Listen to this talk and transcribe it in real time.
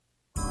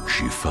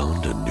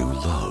found a new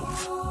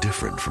love,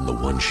 different from the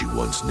one she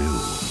once knew.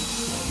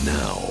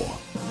 Now,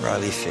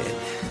 Riley Finn.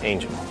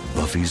 Angel.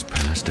 Buffy's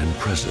past and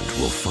present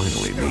will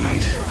finally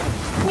meet.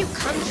 Can you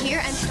come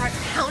here and start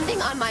pounding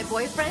on my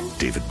boyfriend?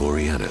 David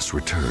Boreanaz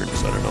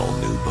returns on an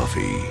all-new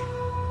Buffy.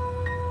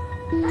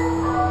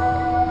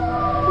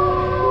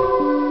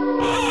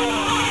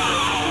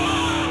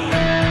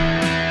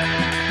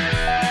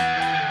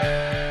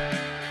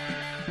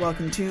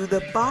 Welcome to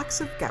the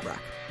Box of Gatrock,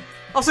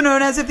 also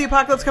known as If the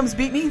Apocalypse Comes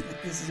Beat Me.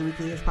 This is a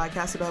weekly-ish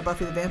podcast about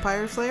Buffy the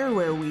Vampire Slayer,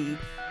 where we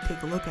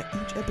take a look at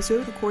each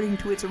episode according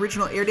to its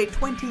original air date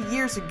 20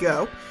 years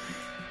ago.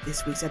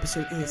 This week's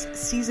episode is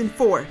Season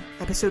 4,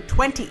 Episode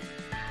 20,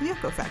 The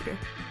Yoko Factor.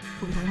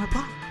 We'll be talking about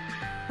plot.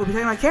 We'll be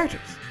talking about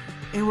characters.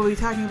 And we'll be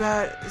talking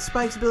about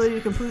Spike's ability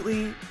to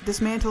completely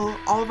dismantle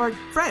all of our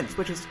friends,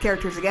 which is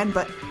characters again,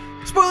 but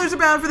spoilers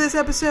abound for this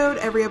episode,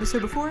 every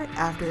episode before it,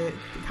 after it,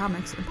 the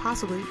comics, and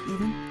possibly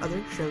even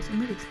other shows and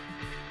movies.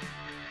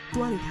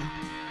 Bloody hell.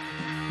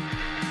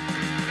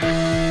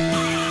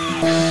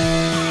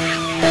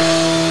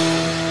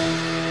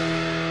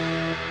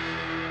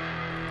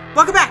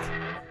 Welcome back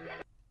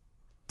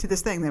to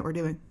this thing that we're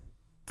doing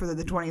for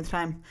the 20th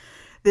time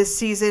this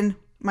season.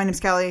 My name's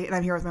Callie, and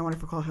I'm here with my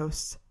wonderful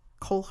co-hosts.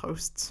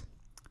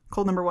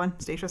 Cold number 1,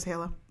 Stacia, say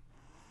hello.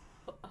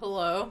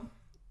 Hello.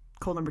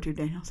 Cold number 2,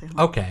 Daniel, say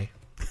hello. Okay.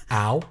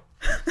 Ow.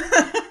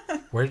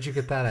 Where did you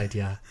get that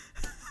idea?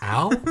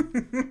 Ow?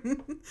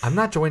 I'm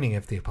not joining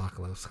If the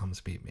Apocalypse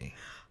Comes Beat Me.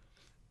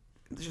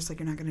 It's just like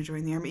you're not going to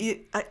join the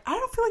army. I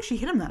don't feel like she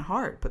hit him that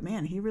hard, but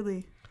man, he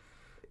really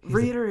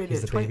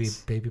reiterated it twice.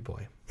 He's a baby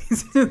boy.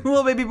 He's a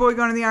little baby boy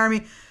going to the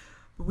army.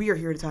 We are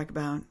here to talk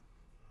about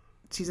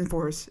Season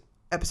 4's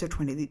Episode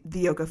 20,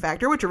 the Yoko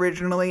Factor, which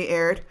originally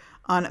aired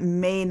on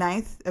May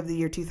 9th of the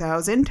year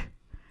 2000.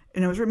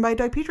 And it was written by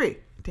Doug Petrie,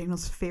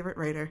 Daniel's favorite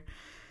writer.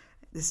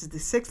 This is the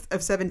 6th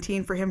of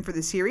 17 for him for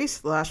the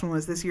series. The last one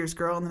was This Year's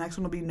Girl, and the next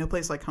one will be No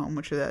Place Like Home,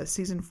 which is a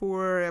Season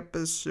 5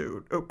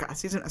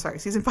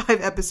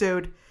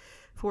 episode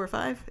 4 or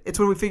 5. It's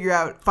when we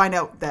find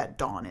out that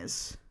Dawn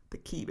is the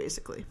key,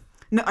 basically.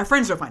 No, our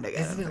friends don't find it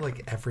yet. Isn't it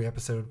like every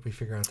episode we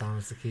figure out Dawn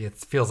is the key? It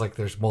feels like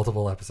there's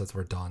multiple episodes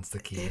where Dawn's the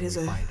key. It is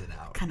find it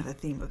out. Kind of a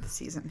theme of the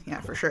season.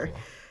 Yeah, for sure. Cool.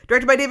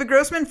 Directed by David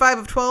Grossman, 5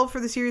 of 12 for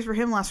the series for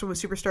him. Last one was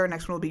Superstar.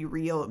 Next one will be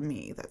Real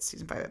Me. That's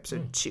Season 5,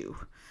 Episode 2.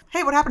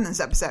 Hey, what happened in this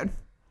episode?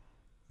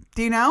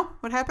 Do you know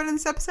what happened in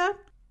this episode?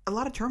 A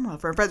lot of turmoil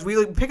for our friends.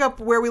 We pick up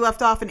where we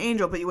left off in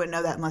Angel, but you wouldn't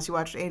know that unless you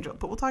watched Angel.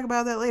 But we'll talk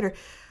about that later.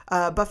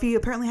 Buffy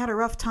apparently had a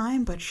rough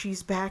time, but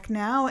she's back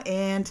now,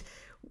 and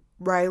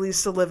Riley's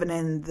still living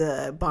in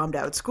the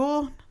bombed-out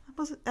school. It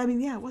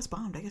was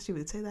bombed. I guess you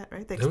would say that,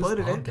 right? They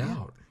exploded it.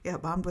 Out. Yeah,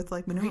 bombed with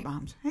like manure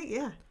bombs. Hey,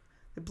 yeah.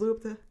 They blew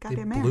up the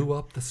goddamn man. They blew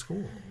up the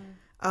school.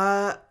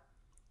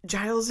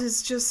 Giles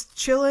is just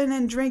chilling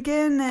and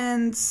drinking,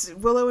 and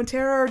Willow and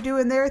Tara are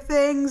doing their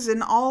things, and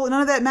none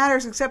of that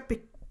matters except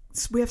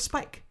we have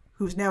Spike,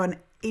 who's now an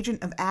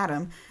agent of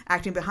Adam,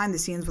 acting behind the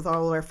scenes with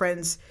all of our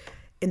friends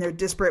in their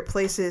disparate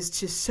places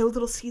to sow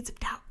little seeds of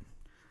doubt.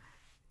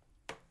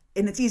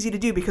 And it's easy to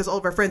do because all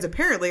of our friends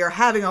apparently are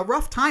having a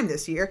rough time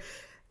this year.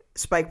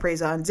 Spike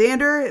preys on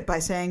Xander by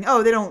saying,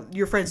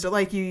 your friends don't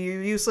like you,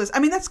 you're useless. I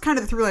mean, that's kind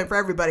of the through line for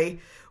everybody.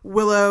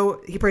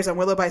 He preys on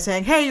Willow by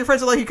saying, hey, your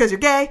friends don't like you because you're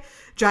gay.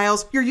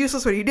 Giles, you're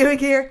useless, what are you doing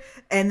here?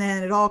 And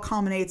then it all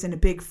culminates in a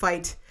big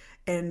fight,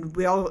 and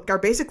we all are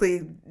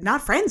basically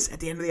not friends at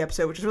the end of the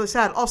episode, which is really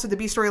sad. Also, the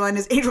B storyline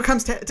is Angel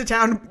comes to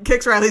town,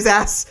 kicks Riley's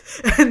ass,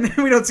 and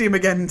then we don't see him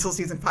again until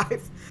Season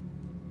 5.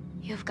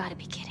 You've got to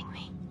be kidding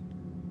me.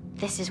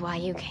 This is why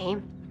you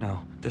came?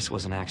 No, this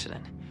was an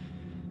accident.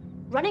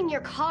 Running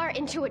your car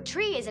into a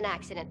tree is an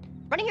accident.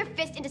 Running your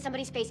fist into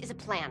somebody's face is a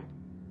plan.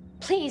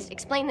 Please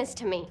explain this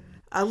to me.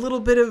 A little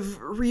bit of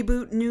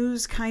reboot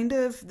news, kind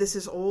of. This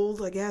is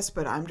old, I guess,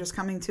 but I'm just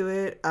coming to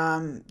it.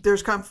 I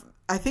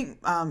can't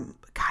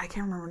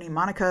remember her name.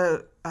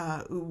 Monica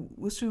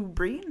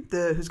Usu-Breen,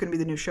 who's going to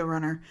be the new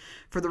showrunner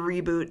for the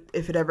reboot,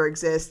 if it ever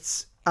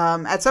exists.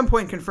 At some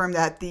point confirmed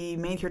that the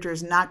main character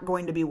is not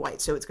going to be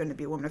white, so it's going to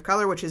be a woman of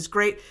color, which is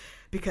great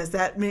because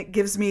that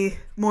gives me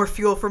more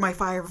fuel for my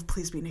fire of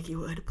please be Nikki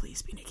Wood,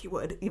 please be Nikki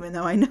Wood, even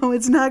though I know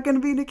it's not going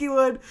to be Nikki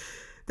Wood.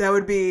 That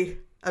would be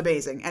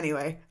amazing.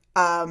 Anyway,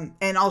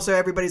 and also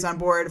everybody's on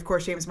board. Of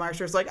course, James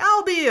Marsters like,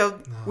 I'll be a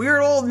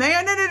weird old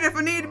man in it if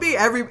I need to be.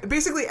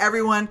 Basically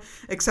everyone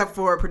except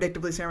for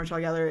predictably Sarah Michelle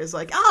Gellar is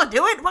like, I'll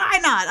do it. Why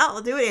not?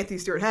 I'll do it. Anthony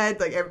Stewart Head,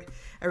 like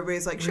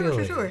everybody's like,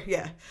 sure.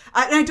 Yeah.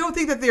 And I don't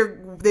think that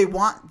they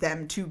want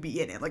them to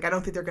be in it. Like, I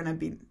don't think they're going to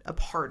be a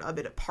part of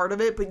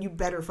it, but you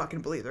better fucking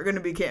believe they're going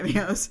to be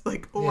cameos.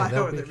 Like, why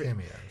don't they be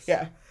cameos?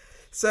 Yeah.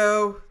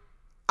 So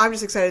I'm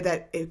just excited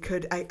that it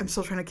could, I'm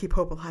still trying to keep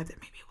hope alive that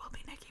maybe it will be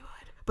Nikki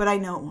Wood. But I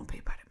know it won't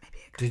be, but maybe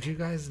it could. Did you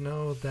guys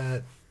know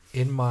that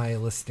in my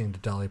listening to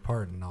Dolly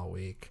Parton all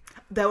week,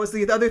 that was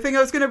the other thing I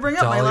was going to bring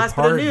up, my last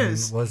bit of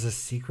news. Was a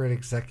secret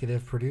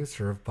executive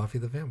producer of Buffy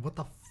the Vampire. What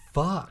the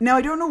fuck? Now,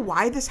 I don't know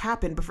why this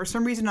happened, but for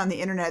some reason on the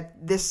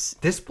internet, this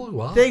blew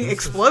up. Thing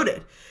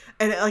exploded.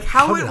 and like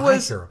how did it I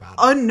was hear about it?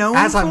 unknown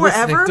As I'm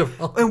forever, listening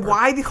to and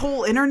why the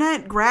whole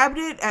internet grabbed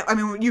it. I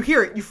mean, when you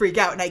hear it, you freak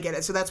out, and I get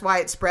it. So that's why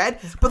it spread.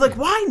 But like,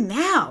 why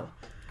now?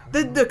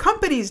 The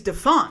company's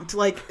defunct.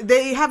 Like,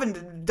 they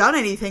haven't done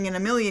anything in a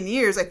million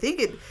years. I think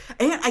it,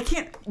 and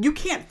you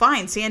can't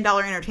find Sand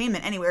Dollar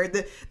Entertainment anywhere.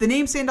 The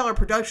name Sand Dollar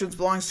Productions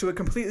belongs to a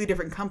completely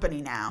different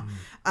company now.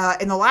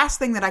 And the last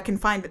thing that I can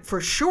find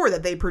for sure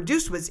that they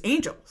produced was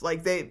Angel.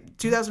 Like,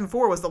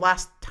 2004 was the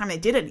last time they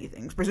did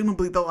anything,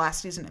 presumably the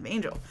last season of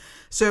Angel.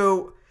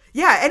 So,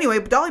 yeah, anyway,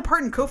 Dolly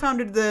Parton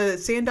co-founded the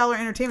Sand Dollar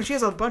Entertainment. She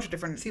has a bunch of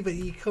different... See, but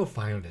he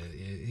co-founded it.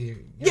 She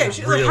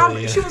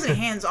wasn't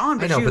hands-on,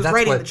 but she was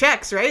writing the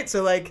checks, right?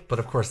 So, like... But,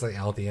 of course, like,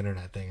 all the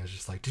internet thing is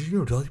just like, did you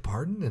know Dolly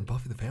Parton and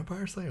Buffy the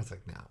Vampire Slayer? It's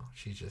like, no,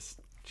 she's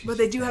But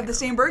they do have the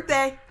same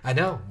birthday. I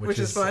know, which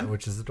is fun.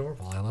 Which is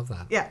adorable. I love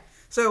that. Yeah.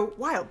 So,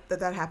 wild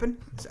that happened.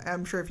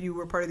 I'm sure if you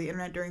were part of the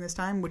internet during this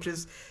time, which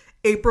is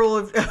April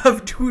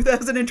of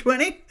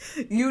 2020,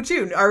 you,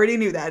 too, already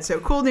knew that. So,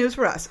 cool news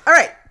for us. All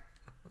right.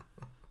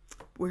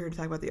 We're here to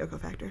talk about the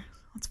Yoko Factor.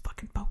 Let's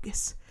fucking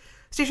focus.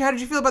 Stacia, how did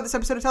you feel about this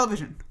episode of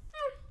television?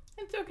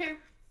 It's okay,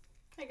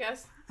 I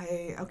guess.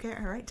 Okay,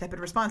 all right. Tepid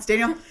response.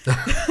 Daniel,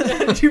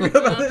 how did you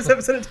feel about this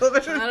episode of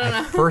television? I don't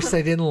know. First,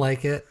 I didn't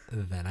like it.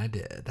 Then I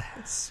did.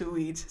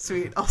 Sweet.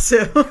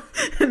 Also,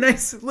 a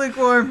nice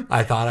lukewarm.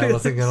 I thought I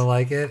wasn't going to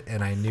like it,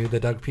 and I knew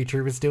that Doug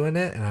Petrie was doing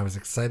it, and I was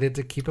excited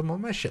to keep him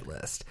on my shit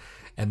list.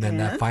 And then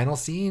that final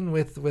scene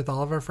with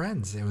all of our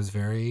friends, it was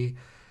very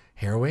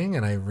harrowing,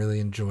 and I really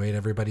enjoyed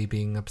everybody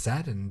being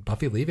upset and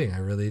Buffy leaving. I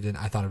really did.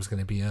 I thought it was going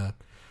to be a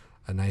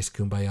nice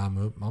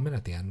kumbaya moment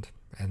at the end,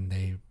 and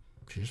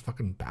she just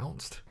fucking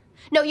bounced.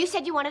 No, you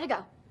said you wanted to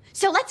go.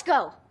 So let's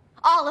go.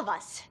 All of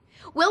us.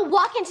 We'll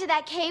walk into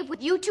that cave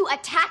with you two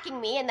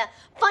attacking me and the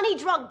funny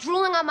drunk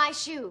drooling on my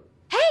shoe.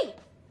 Hey,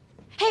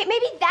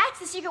 maybe that's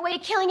the secret way to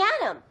killing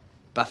Adam.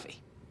 Buffy.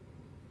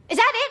 Is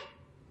that it?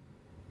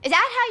 Is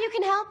that how you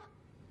can help?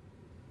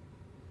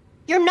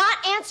 You're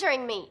not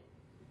answering me.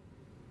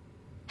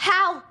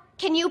 How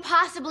can you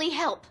possibly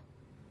help?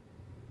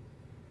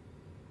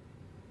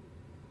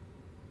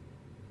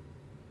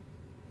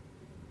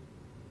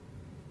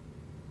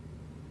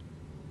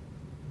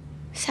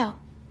 So,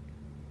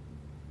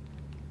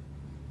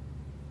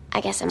 I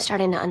guess I'm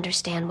starting to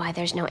understand why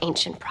there's no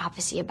ancient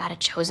prophecy about a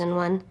chosen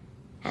one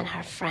and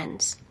her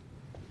friends.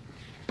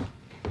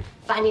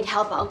 If I need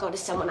help, I'll go to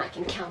someone I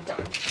can count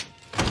on.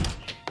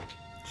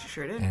 She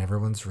sure did. And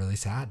everyone's really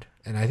sad.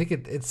 And I think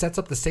it sets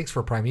up the stakes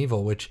for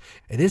Primeval, which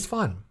it is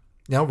fun.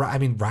 You know, I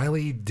mean,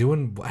 Riley's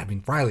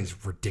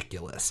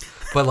ridiculous.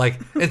 But like,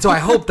 and so I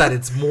hope that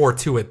it's more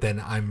to it than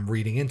I'm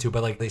reading into.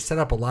 But like, they set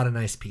up a lot of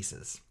nice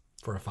pieces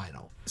for a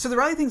final. So the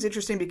Riley thing's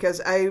interesting because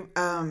I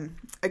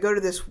go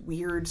to this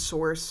weird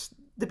source.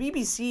 The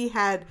BBC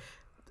had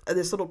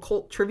this little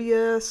cult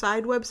trivia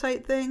side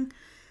website thing.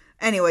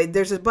 Anyway,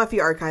 there's a Buffy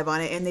archive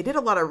on it, and they did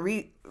a lot of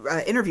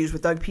interviews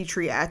with Doug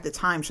Petrie at the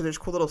time, so there's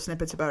cool little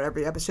snippets about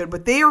every episode.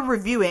 But they are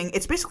reviewing,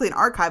 it's basically an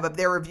archive of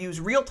their reviews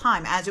real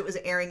time as it was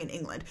airing in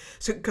England.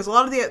 So, because a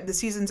lot of the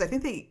seasons, I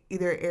think they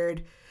either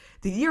aired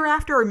the year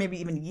after or maybe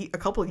even a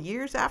couple of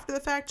years after the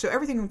fact. So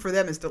everything for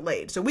them is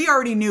delayed. So we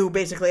already knew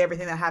basically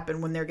everything that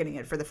happened when they're getting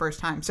it for the first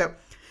time. So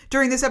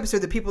during this episode,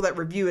 the people that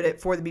reviewed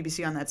it for the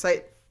BBC on that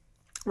site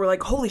were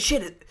like, holy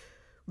shit,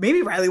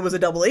 maybe Riley was a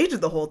double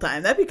agent the whole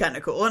time. That'd be kind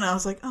of cool. And I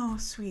was like, oh,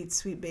 sweet,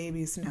 sweet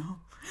babies. No,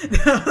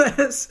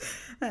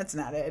 that's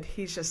not it.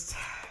 It's just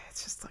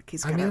like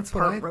he's got a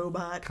part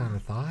robot. Kind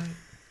of thought.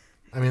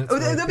 I mean,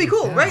 that'd be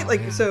cool, right?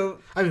 Like, yeah. So.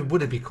 I mean,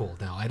 would it be cool?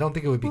 No, I don't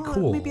think it would be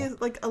cool. Maybe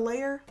like a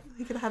layer.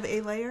 He could have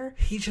a layer.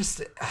 He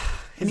just.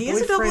 And he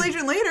is a double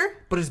agent later.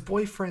 But his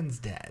boyfriend's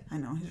dead. I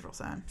know, he's real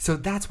sad. So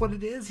that's what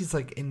it is. He's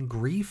like in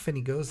grief, and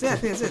he goes. Yeah,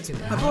 it's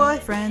my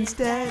boyfriend's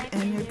dead,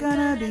 and you're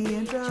gonna be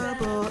in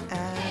trouble,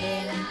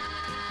 Adam.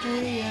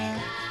 Hey, yeah.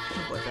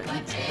 My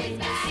boyfriend's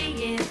dead.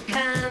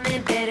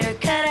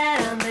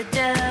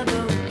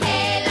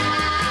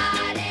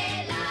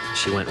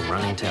 She went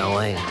running to LA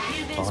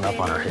and blown up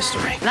on her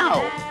history.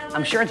 No,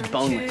 I'm sure it's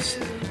boneless.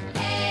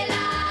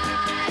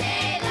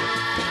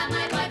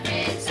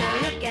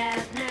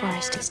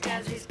 Forrest is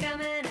dead.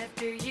 Then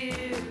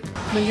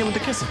get with the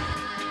kissing.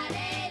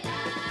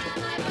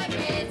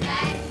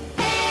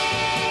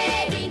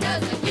 He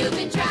knows what you've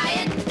been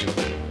trying,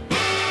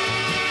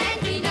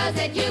 and he knows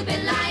that you've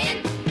been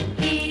lying.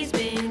 He's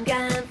been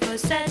gone for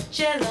such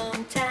a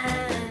long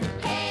time.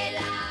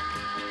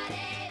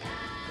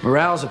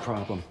 Morale's a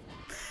problem.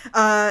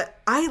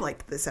 I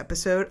liked this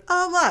episode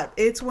a lot.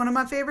 It's one of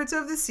my favorites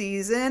of the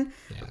season,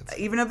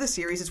 even of the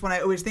series. It's one I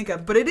always think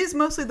of, but it is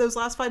mostly those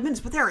last 5 minutes.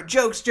 But there are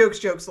jokes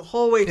the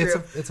whole way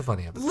through. It's a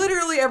funny episode.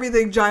 Literally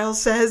everything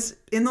Giles says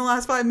in the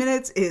last 5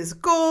 minutes is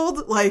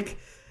gold. Like,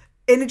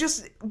 and it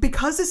just,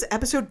 because this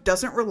episode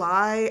doesn't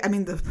rely, I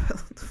mean, the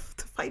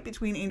fight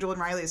between Angel and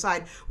Riley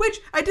aside, which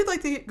I did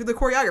like the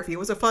choreography. It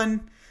was a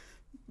fun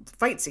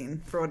fight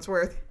scene for what it's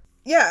worth.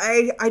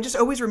 Yeah, I just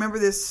always remember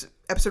this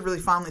episode really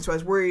fondly, so I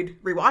was worried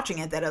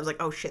rewatching it that I was like,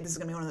 oh shit, this is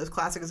going to be one of those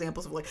classic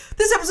examples of like,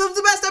 this episode's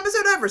the best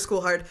episode ever,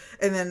 School Hard.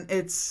 And then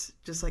it's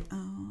just like,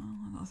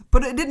 oh.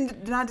 But it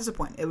did not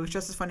disappoint. It was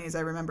just as funny as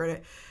I remembered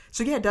it.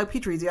 So yeah, Doug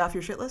Petrie, is he off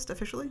your shit list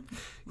officially?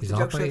 He's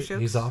off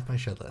my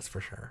shit list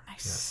for sure.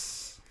 Nice.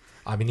 Yes.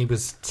 I mean, he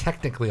was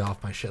technically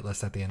off my shit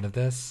list at the end of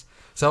this.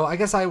 So I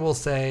guess I will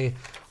say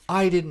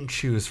I didn't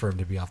choose for him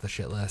to be off the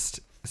shit list.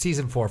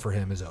 Season 4 for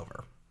him is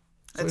over.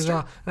 So That's true.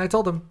 And I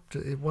told him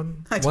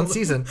one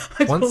season.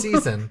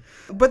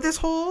 But this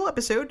whole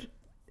episode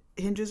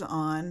hinges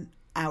on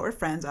our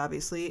friends,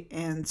 obviously,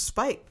 and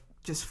Spike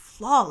just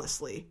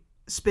flawlessly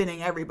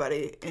spinning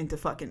everybody into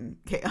fucking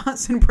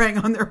chaos and preying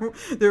on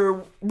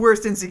their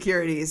worst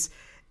insecurities.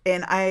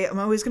 And I'm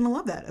always going to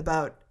love that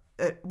about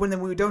when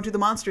we don't do the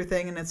monster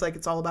thing and it's like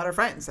it's all about our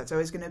friends. That's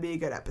always going to be a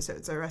good episode.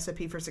 It's a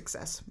recipe for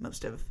success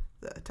most of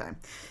the time.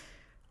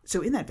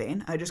 So in that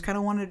vein, I just kind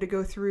of wanted to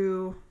go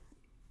through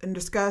and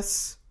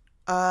discuss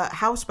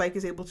how Spike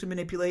is able to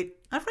manipulate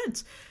our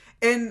friends.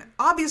 And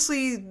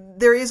obviously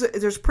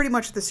there's pretty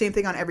much the same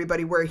thing on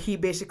everybody where he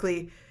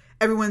basically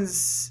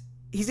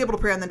he's able to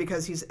prey on them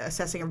because he's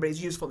assessing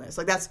everybody's usefulness.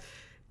 Like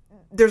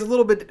there's a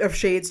little bit of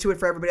shades to it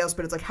for everybody else,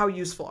 but it's like, how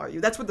useful are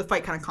you? That's what the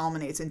fight kind of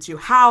culminates into.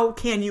 How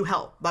can you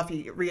help?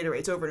 Buffy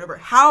reiterates over and over.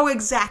 How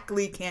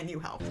exactly can you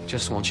help?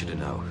 Just want you to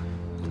know,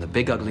 when the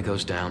big ugly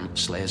goes down,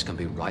 Slayer's gonna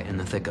be right in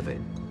the thick of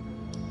it.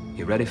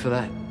 You ready for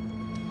that?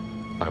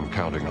 I'm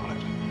counting on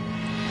it.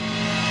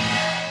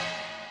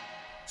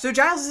 So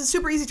Giles is a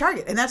super easy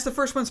target, and that's the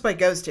first one Spike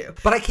goes to.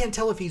 But I can't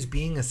tell if he's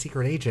being a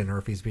secret agent or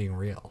if he's being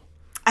real.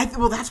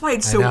 Well, that's why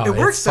it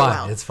works so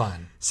well. It's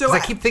fun. So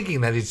I keep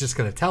thinking that he's just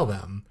going to tell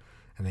them,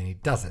 and then he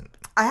doesn't.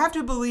 I have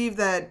to believe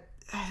that.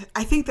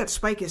 I think that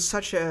Spike is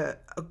such a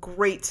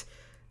great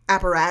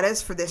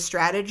apparatus for this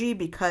strategy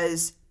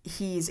because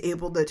he's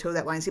able to toe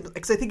that line.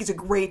 Because I think he's a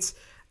great.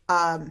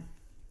 What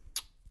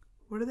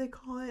do they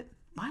call it?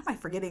 Why am I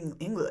forgetting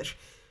English?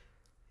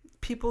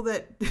 People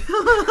that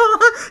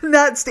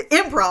that's the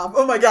improv.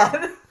 Oh my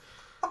god!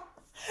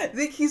 I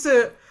think he's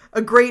a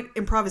great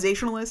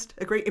improvisationalist,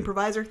 a great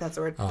improviser. That's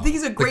the word. I think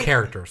he's a great the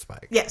character of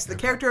Spike. Yes, the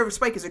character of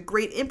Spike is a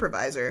great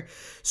improviser.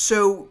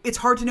 So it's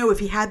hard to know if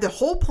he had the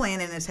whole plan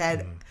in his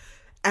head,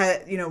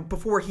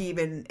 before he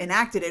even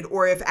enacted it,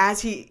 or if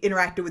as he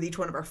interacted with each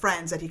one of our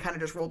friends that he kind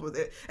of just rolled with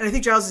it. And I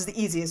think Giles is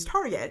the easiest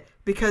target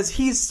because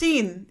he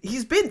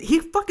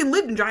fucking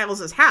lived in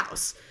Giles's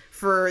house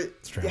for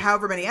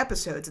however many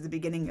episodes at the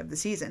beginning of the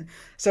season.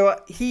 So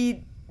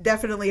he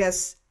definitely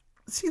has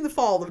seen the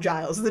fall of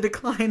Giles, the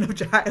decline of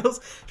Giles,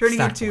 turning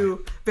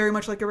into very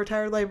much like a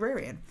retired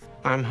librarian.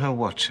 I'm her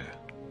watcher.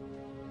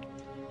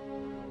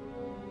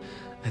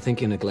 I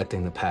think you're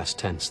neglecting the past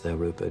tense there,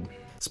 Rupert.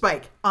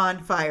 Spike,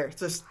 on fire.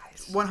 Just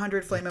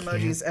 100 flame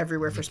emojis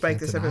everywhere for Spike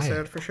this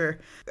episode, for sure.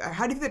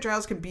 How do you think that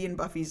Giles can be in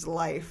Buffy's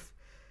life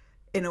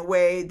in a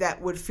way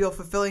that would feel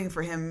fulfilling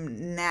for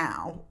him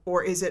now?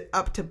 Or is it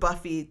up to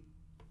Buffy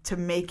to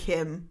make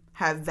him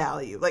have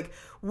value? Like,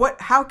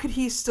 how could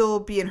he still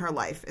be in her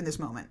life in this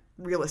moment,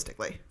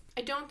 realistically?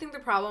 I don't think the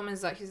problem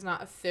is that he's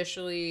not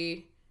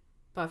officially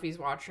Buffy's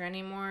watcher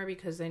anymore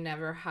because they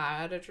never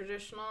had a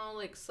traditional,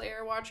 like,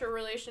 Slayer-watcher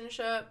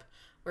relationship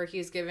where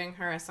he's giving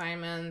her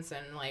assignments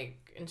and,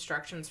 like,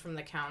 instructions from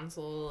the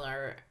council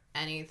or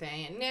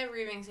anything. It never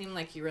even seemed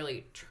like he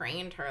really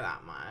trained her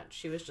that much.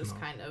 She was just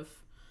kind of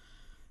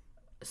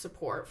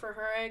support for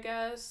her, I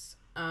guess.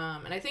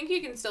 And I think he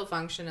can still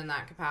function in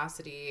that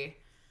capacity.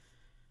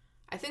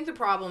 I think the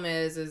problem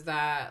is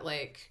that,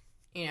 like,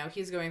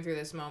 he's going through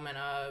this moment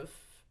of,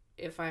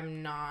 if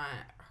I'm not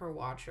her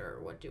watcher,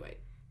 what do I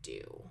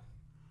do?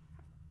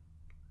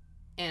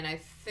 And I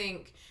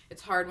think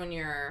it's hard when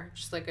you're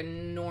just, like, a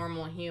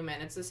normal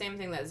human. It's the same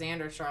thing that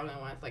Xander's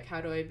struggling with. Like,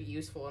 how do I be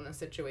useful in this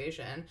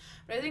situation?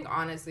 But I think,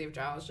 honestly, if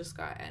Giles just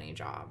got any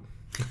job,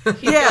 he'd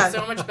feel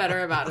so much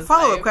better about his life.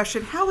 Follow-up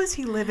question, how is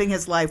he living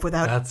his life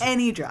without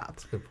any job?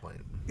 That's a good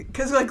point.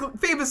 Because, like,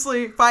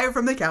 famously, fired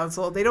from the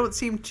council, they don't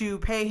seem to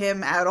pay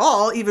him at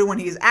all, even when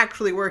he's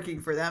actually working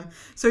for them.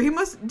 So do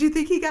you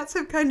think he got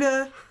some kind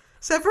of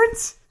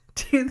severance?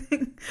 Do you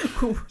think?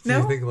 No?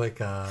 Do you think, like,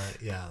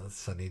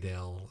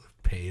 Sunnydale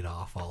paid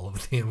off all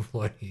of the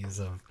employees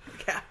of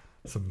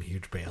some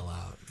huge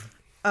bailout?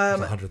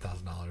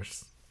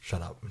 $100,000.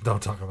 Shut up.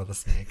 Don't talk about the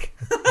snake.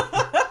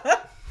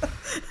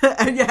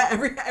 And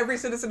every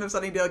citizen of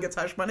Sunnydale gets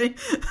hush money.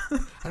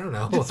 I don't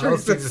know. How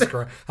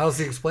does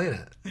he explain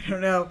it? I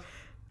don't know.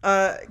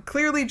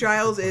 Clearly,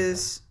 Giles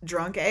is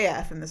drunk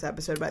AF in this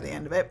episode by the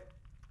end of it.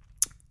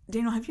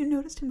 Daniel, have you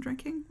noticed him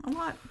drinking a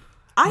lot?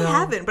 I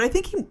haven't, but I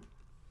think he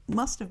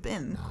must have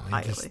been.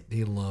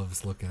 He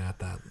loves looking at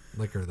that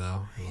liquor,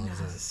 though. He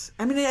loves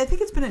it. I mean, I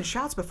think it's been in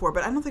shots before,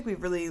 but I don't think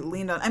we've really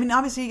leaned on. I mean,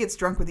 obviously he gets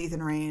drunk with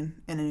Ethan Rain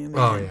in A New Mission.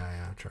 Oh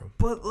yeah, true.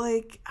 But,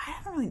 like, I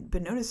haven't really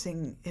been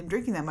noticing him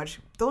drinking that much.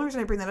 The only reason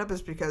I bring that up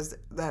is because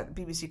that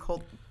BBC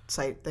cult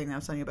site thing that I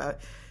was telling you about,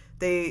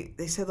 they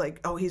said like,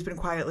 oh, he's been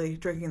quietly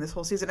drinking this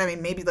whole season. I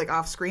mean, maybe like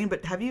off screen,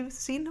 but have you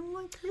seen him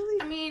like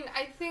really? I mean,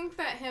 I think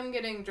that him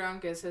getting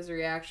drunk is his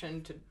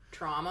reaction to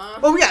trauma.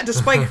 Oh yeah,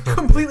 despite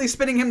completely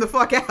spitting him the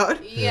fuck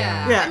out.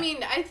 Yeah. I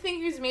mean, I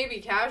think he's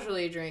maybe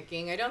casually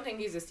drinking. I don't think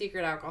he's a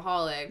secret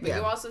alcoholic, but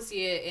you also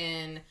see it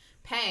in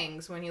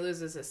Pangs when he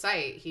loses his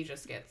sight. He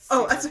just gets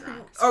drunk.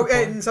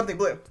 And Something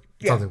Blue.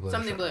 Yeah.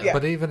 Something Blue. Yeah.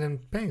 But even in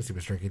Bangs, he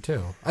was drinking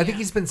too. I think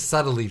he's been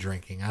subtly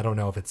drinking. I don't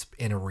know if it's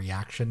in a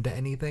reaction to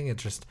anything.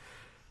 It's just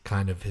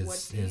kind of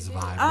his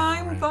vibe.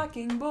 I'm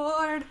fucking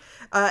bored.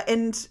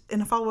 And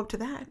in a follow up to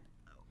that,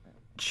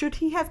 should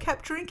he have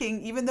kept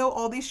drinking even though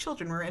all these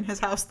children were in his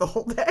house the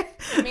whole day?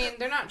 I mean,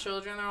 they're not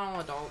children. They're all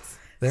adults.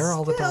 They're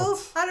all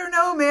adults. I don't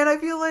know, man. I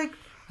feel like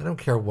I don't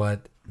care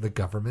what the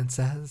government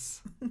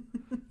says.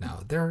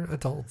 No, they're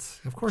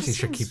adults. Of course, he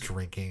should keep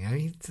drinking. I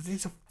mean,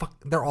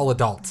 they're all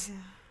adults. Yeah.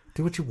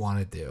 Do what you want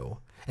to do.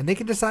 And they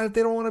can decide if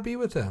they don't want to be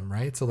with him,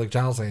 right? So, like,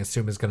 Giles, I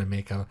assume, is going to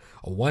make a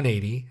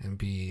 180 and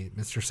be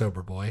Mr.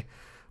 Sober Boy.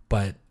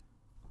 But,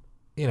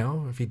 you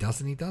know, if he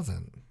doesn't, he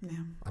doesn't. Yeah.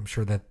 I'm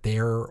sure that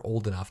they're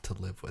old enough to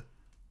live with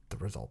the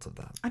results of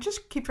that. I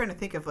just keep trying to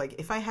think of, like,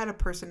 if I had a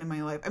person in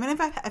my life. I mean,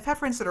 I've had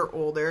friends that are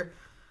older,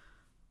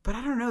 but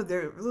I don't know.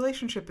 Their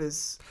relationship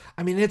is...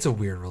 I mean, it's a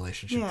weird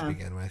relationship to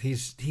begin with.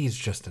 He's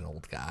just an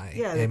old guy.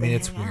 Yeah, I mean,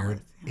 it's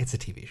weird. It's a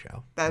TV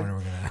show.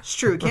 It's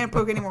true. Can't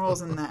poke any more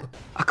holes in that.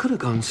 I could have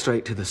gone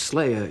straight to the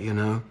Slayer, you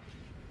know.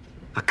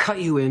 I cut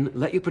you in,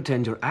 let you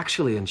pretend you're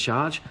actually in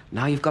charge.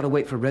 Now you've got to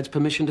wait for Red's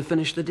permission to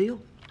finish the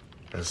deal.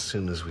 As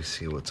soon as we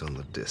see what's on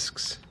the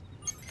discs.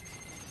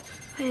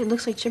 Hey, it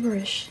looks like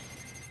gibberish.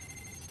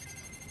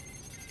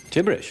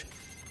 Gibberish?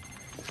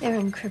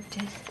 They're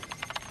encrypted.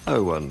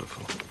 Oh,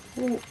 wonderful.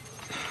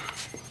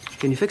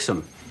 Can you fix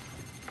them?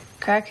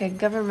 Crack a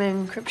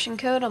government encryption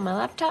code on my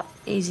laptop?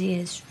 Easy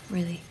is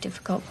really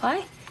difficult.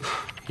 Why?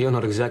 You're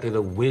not exactly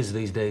the whiz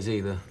these days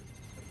either.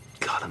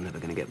 God, I'm never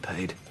going to get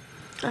paid.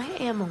 I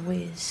am a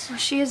whiz. Well,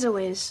 she is a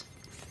whiz.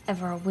 If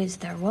ever a whiz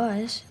there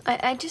was.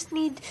 I just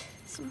need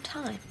some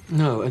time.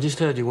 No, I just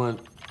heard you weren't...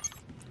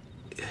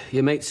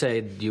 Your mate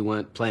said you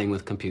weren't playing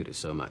with computers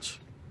so much.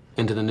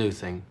 Into the new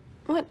thing.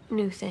 What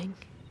new thing?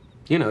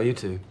 You know, you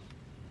two.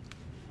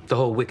 The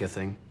whole Wicca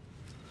thing.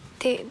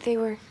 They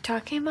were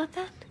talking about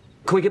that?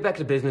 Can we get back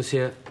to business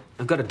here?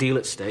 I've got a deal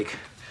at stake.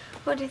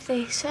 What did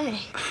they say?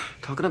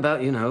 Talking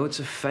about, you know, it's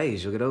a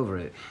phase. You'll get over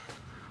it.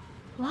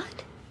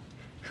 What?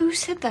 Who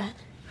said that?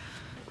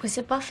 Was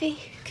it Buffy?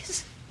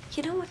 Because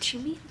you know what she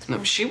means.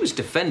 No, she was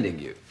defending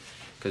you.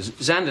 Because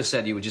Xander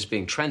said you were just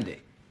being trendy.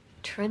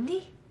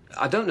 Trendy?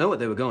 I don't know what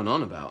they were going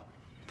on about.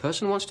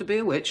 Person wants to be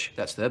a witch,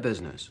 that's their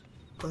business.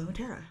 Willow and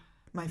Tara,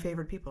 my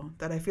favorite people.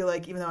 That I feel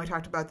like, even though I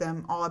talked about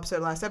them all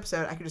last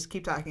episode, I could just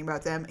keep talking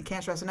about them. I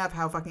can't stress enough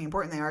how fucking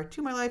important they are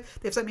to my life.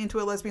 They've sent me into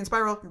a lesbian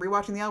spiral. I'm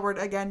rewatching the L Word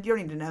again. You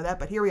don't need to know that,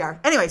 but here we are.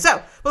 Anyway,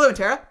 so, Willow and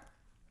Tara,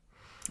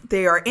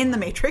 they are in the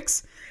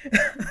Matrix.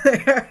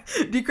 They are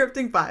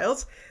decrypting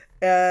files.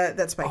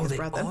 That Spike has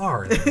brought them. They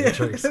are in the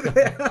Matrix.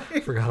 I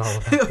forgot all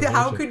about that.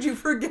 How could you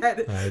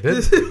forget? I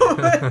did.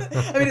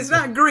 I mean, it's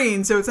not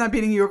green, so it's not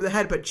beating you over the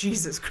head, but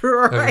Jesus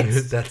Christ. I mean,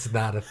 that's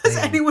not a thing.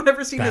 Has anyone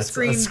ever seen a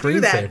screen do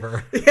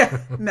that?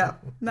 Yeah, no,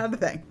 not a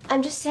thing.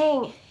 I'm just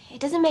saying, it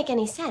doesn't make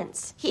any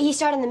sense. He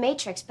started in the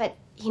Matrix, but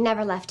he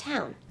never left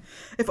town.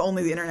 If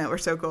only the internet were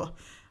so cool.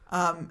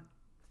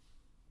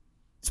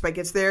 Spike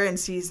gets there and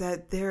sees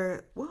that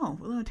Willow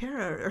and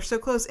Tara are so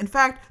close. In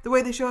fact, the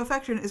way they show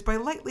affection is by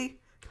lightly...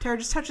 Tara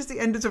just touches the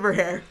ends of her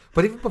hair.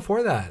 But even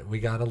before that, we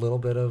got a little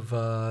bit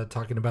of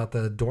talking about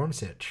the dorm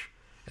sitch.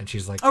 And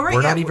she's like, oh, right,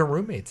 we're not even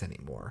roommates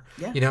anymore.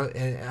 Yeah. You know,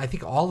 and I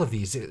think all of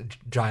these,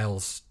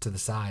 Giles to the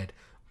side,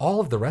 all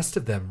of the rest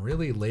of them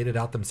really laid it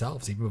out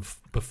themselves, even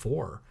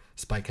before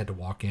Spike had to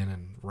walk in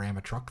and ram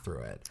a truck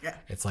through it. Yeah.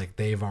 It's like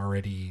they've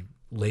already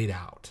laid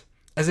out,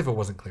 as if it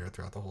wasn't clear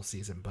throughout the whole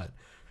season. But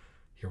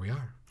here we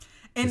are.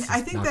 And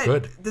I think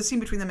that the scene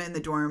between them in the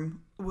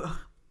dorm...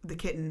 The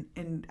kitten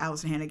and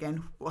Allison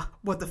Hannigan.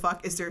 What the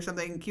fuck? Is there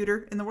something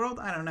cuter in the world?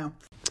 I don't know.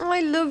 Oh,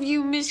 I love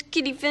you, Miss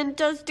Kitty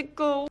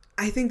Fantastico.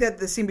 I think that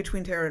the scene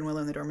between Tara and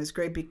Willow in the dorm is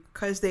great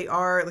because they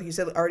are, like you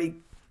said, they're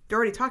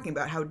already talking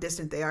about how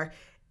distant they are.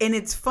 And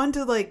it's fun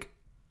to, like,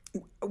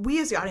 we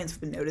as the audience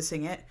have been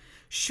noticing it.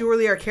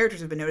 Surely our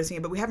characters have been noticing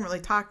it, but we haven't really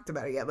talked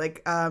about it yet.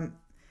 Like,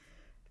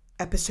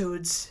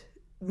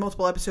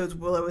 multiple episodes,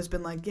 Willow has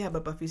been like, yeah,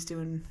 but Buffy's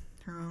doing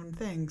her own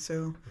thing,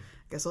 so...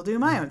 guess I'll do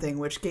my own thing,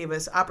 which gave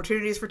us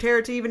opportunities for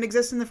Tara to even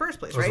exist in the first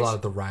place, right? There's a lot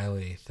of the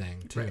Riley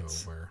thing, too,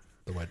 where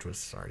the wedge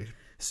was already...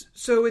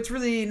 So it's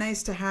really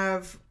nice to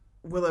have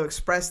Willow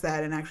express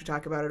that and actually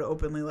talk about it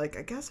openly, like,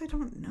 I guess I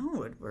don't know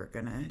what we're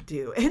going to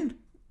do. And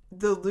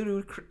the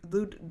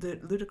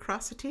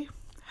ludicrosity?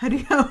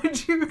 How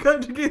would you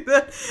conjugate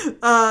that?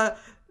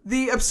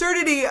 The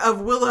absurdity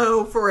of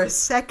Willow for a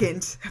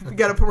second. We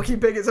got to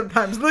keep picking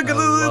sometimes. Look at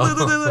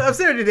the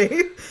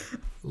absurdity.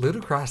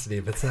 Ludicrosity,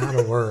 if it's not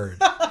a word.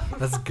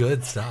 That's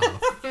good stuff.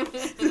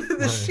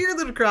 the sheer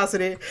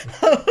ludicrosity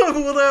of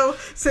Willow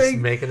saying,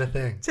 Just making a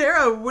thing.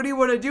 Tara, what do you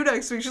want to do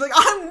next week? She's like,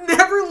 I'm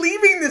never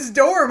leaving this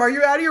dorm. Are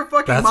you out of your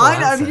fucking That's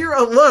mind? what I'm I'm saying. here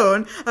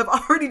alone. I've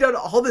already done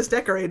all this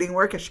decorating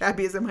work, as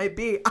shabby as it might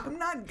be. I'm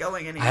not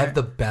going anywhere. I have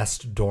the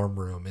best dorm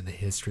room in the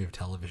history of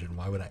television.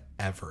 Why would I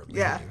ever leave?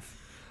 Yeah.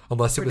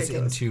 Unless it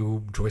Ridiculous. was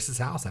into Joyce's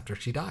house after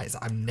she dies.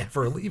 I'm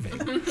never leaving.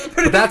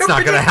 But that's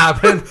not going to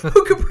happen.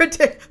 Who could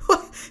predict?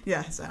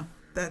 Yeah, so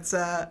that's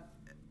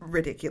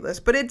ridiculous.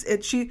 But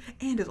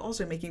and is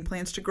also making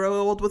plans to grow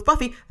old with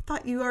Buffy. I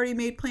thought you already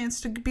made plans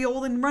to be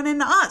old and run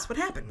into us. What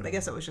happened? But I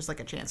guess it was just like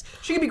a chance.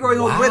 She could be growing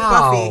old with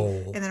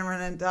Buffy and then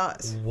run into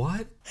us.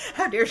 What?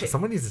 How dare she?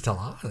 Someone needs to tell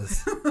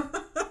us.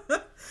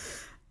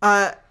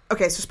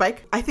 Okay, so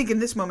Spike, I think in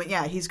this moment,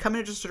 yeah, he's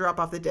coming just to drop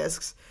off the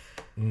discs.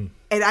 And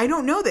I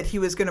don't know that he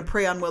was going to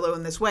prey on Willow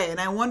in this way. And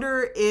I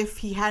wonder if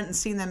he hadn't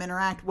seen them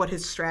interact, what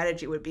his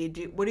strategy would be.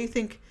 What do you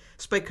think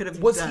Spike could have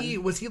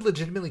done? Was he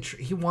legitimately...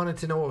 he wanted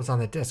to know what was on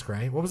the disc,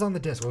 right? What was on the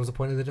disc? What was the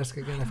point of the disc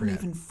again? I I forget.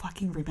 don't even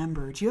fucking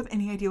remember. Do you have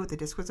any idea what the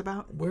disc was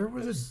about? Where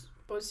was it?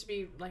 Supposed to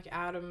be like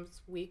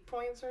Adam's weak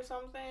points or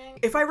something.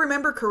 If I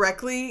remember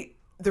correctly,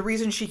 the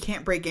reason she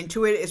can't break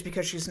into it is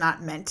because she's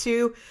not meant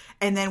to.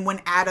 And then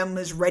when Adam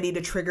is ready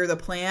to trigger the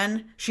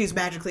plan, she's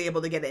magically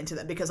able to get into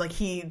them because like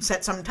he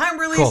set some time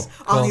release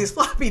on these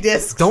floppy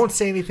disks. Don't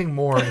say anything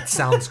more. It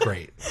sounds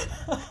great.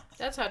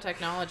 That's how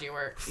technology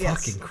works.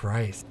 Yes. Fucking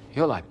Christ.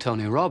 You're like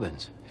Tony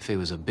Robbins. If he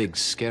was a big,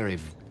 scary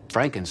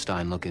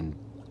Frankenstein-looking...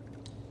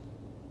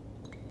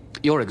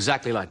 You're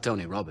exactly like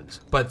Tony Robbins.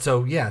 But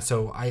so, yeah,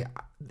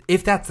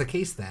 if that's the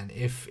case then,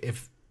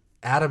 if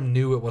Adam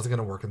knew it wasn't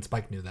going to work and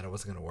Spike knew that it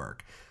wasn't going to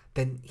work,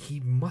 then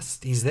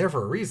he's there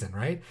for a reason,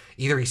 right?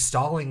 Either he's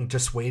stalling,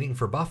 just waiting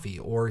for Buffy,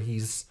 or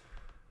he's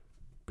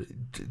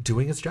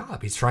doing his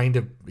job. He's trying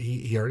to,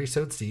 he already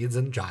sowed seeds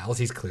in Giles.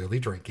 He's clearly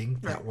drinking.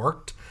 That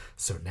worked.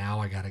 So now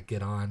I got to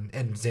get on,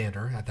 and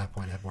Xander at that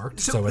point had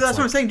worked. So it's that's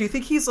what I'm saying. Do you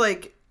think he's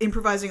like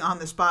improvising on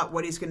the spot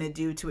what he's going to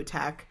do to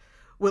attack?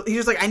 Well, he's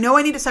just like, I know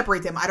I need to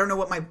separate them. I don't know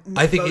what my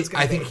I think bow's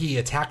gonna be. he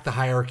attacked the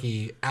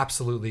hierarchy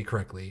absolutely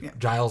correctly. Yeah.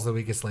 Giles the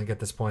weakest link at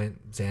this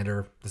point,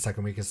 Xander the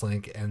second weakest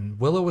link, and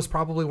Willow was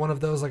probably one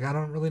of those like, I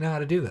don't really know how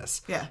to do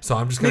this. Yeah. So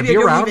I'm just going to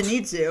Maybe be I don't around. even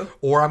need to.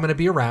 Or I'm going to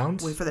be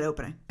around. Wait for that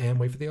opening. And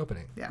wait for the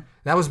opening. Yeah.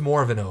 That was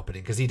more of an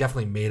opening because he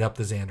definitely made up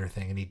the Xander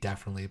thing and he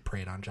definitely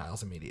preyed on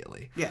Giles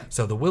immediately. Yeah.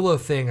 So the Willow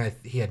thing,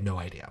 he had no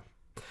idea.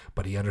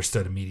 But he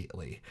understood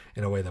immediately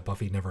in a way that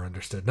Buffy never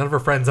understood. None of her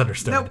friends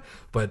understood. Nope.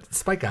 But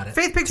Spike got it.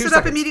 Faith picks 2 it up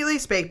seconds. immediately.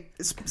 Spake.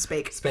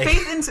 Spake.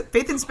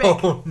 Faith and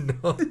Spake. Oh,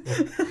 no.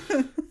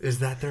 Is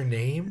that their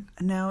name?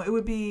 No, it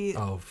would be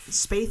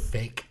Spaith.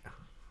 Fake.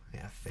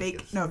 Yeah,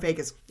 fake. Fake. No, Fake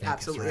is Fake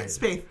absolutely is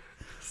Spaith.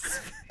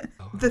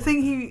 Oh, The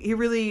thing he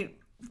really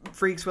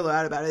freaks Willow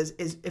out about is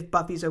if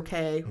Buffy's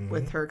okay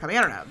with her coming.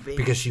 I don't know. Being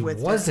because she with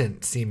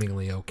wasn't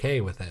seemingly okay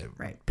with it,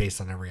 Right.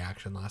 based on her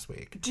reaction last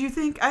week. Do you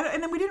think?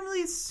 And then we didn't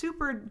really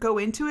super go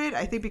into it.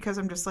 I think because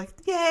I'm just like,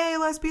 yay,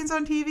 lesbians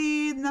on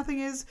TV.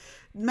 Nothing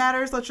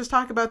matters. Let's just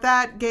talk about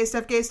that. Gay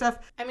stuff. Gay stuff.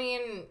 I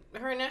mean,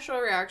 her initial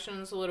reaction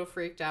was a little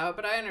freaked out,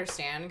 but I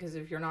understand because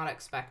if you're not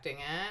expecting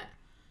it,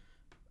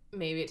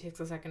 maybe it takes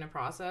a second to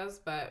process.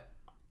 But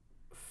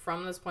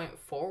from this point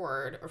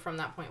forward, or from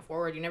that point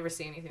forward, you never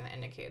see anything that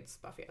indicates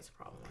Buffy has a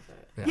problem with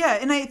it. Yeah,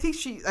 and I think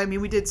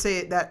we did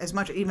say that as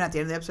much, even at the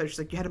end of the episode, she's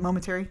like, you had a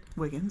momentary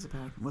Wiggins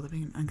about Willow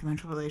being an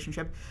unconventional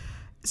relationship.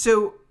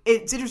 So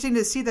it's interesting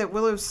to see that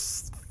Willow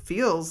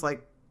feels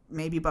like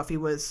maybe Buffy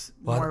was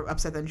more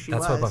upset than she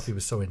was. That's why Buffy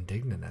was so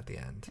indignant at the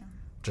end. Yeah.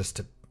 Just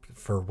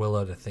for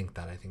Willow to think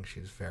that, I think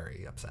she's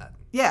very upset.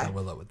 Yeah. That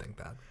Willow would think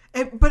that.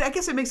 But I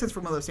guess it makes sense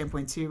from Willow's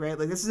standpoint too, right?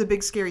 Like, this is a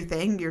big scary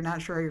thing. You're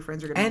not sure how your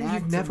friends are going to And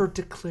act. you've never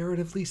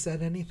declaratively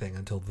said anything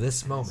until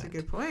this moment. That's a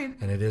good point.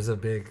 And it is a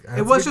big...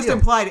 It was just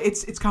implied.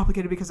 It's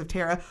complicated because of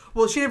Tara.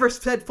 Well, she never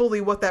said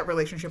fully what that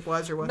relationship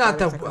was or what. Not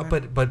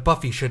that, but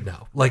Buffy should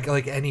know.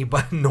 Like any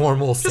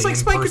normal, just sane like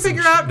Spike could person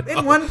figure should out know.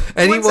 in one.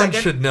 Anyone 1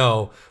 second. should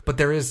know. But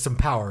there is some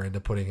power into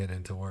putting it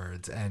into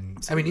words. And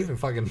absolutely. I mean, even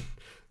fucking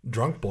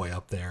drunk boy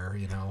up there,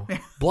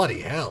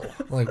 bloody hell!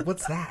 Like,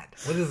 what's that?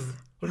 What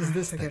is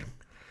this thing?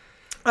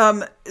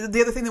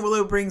 The other thing that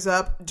Willow brings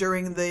up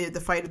during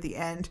the fight at the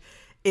end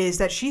is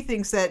that she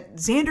thinks that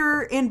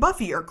Xander and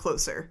Buffy are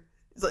closer.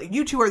 It's like,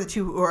 you two are the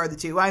two who are the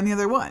two. I'm the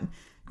other one.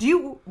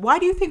 Why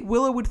do you think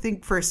Willow would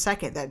think for a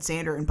second that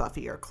Xander and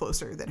Buffy are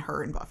closer than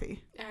her and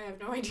Buffy? I have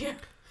no idea.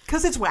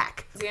 Because it's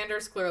whack.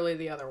 Xander's clearly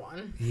the other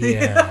one.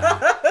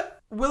 Yeah.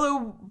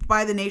 Willow,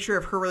 by the nature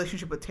of her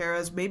relationship with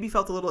Tara's, maybe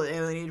felt a little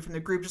alienated from the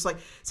group. Just like,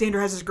 Xander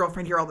has his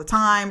girlfriend here all the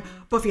time.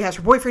 Buffy has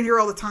her boyfriend here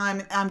all the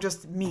time. And I'm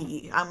just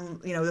me. I'm,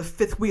 the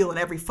fifth wheel in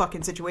every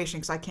fucking situation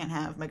because I can't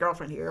have my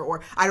girlfriend here.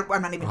 Or I'm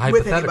not even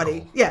with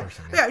anybody. Yeah.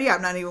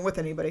 I'm not even with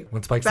anybody.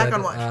 When Spike said,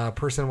 a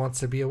person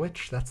wants to be a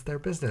witch, that's their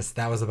business.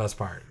 That was the best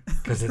part.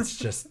 Because it's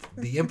just,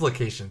 the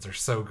implications are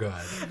so good.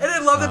 And I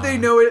love that they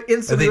know it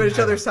instantly what each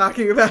other's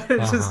talking about.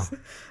 It's just,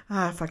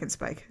 fucking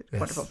Spike. Yes.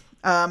 Wonderful.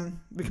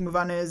 We can move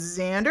on to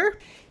Xander.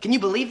 Can you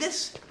believe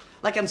this?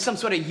 Like I'm some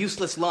sort of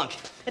useless lunk.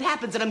 It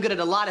happens that I'm good at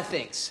a lot of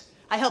things.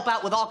 I help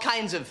out with all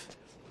kinds of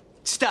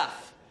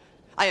stuff.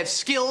 I have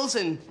skills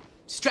and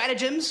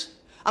stratagems.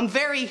 I'm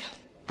very...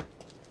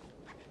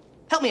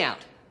 Help me out.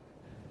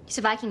 He's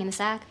a Viking in a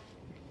sack.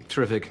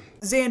 Terrific.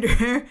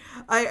 Xander,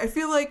 I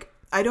feel like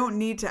I don't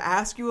need to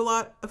ask you a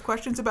lot of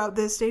questions about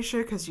this, Stacia,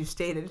 because you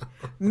stated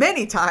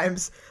many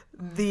times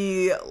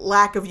the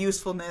lack of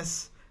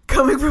usefulness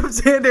coming from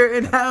Xander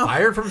and how...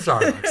 Fired from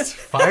Starbucks.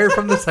 Fired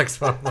from the sex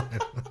phone line.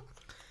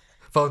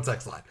 Phone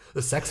sex line.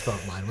 The sex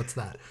phone line. What's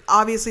that?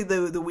 Obviously,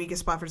 the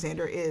weakest spot for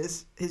Xander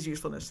is his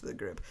usefulness to the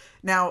group.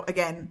 Now,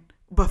 again,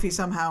 Buffy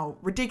somehow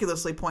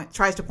ridiculously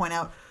tries to point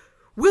out,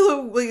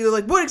 Willow,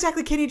 like, what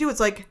exactly can you do?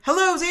 It's like,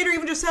 hello, Xander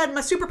even just said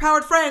my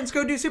superpowered friends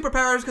go do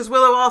superpowers because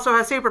Willow also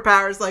has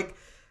superpowers. Like,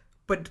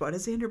 but what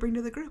does Xander bring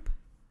to the group?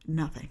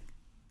 Nothing.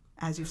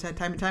 As you've said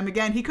time and time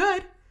again, he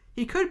could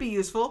be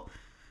useful.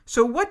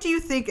 So what do you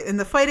think in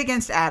the fight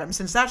against Adam,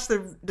 since that's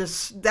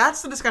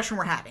the discussion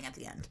we're having at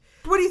the end,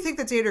 what do you think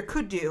that Xander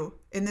could do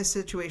in this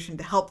situation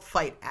to help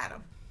fight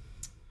Adam?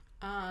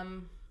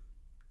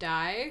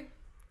 Die.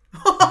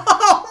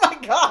 Oh my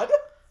god.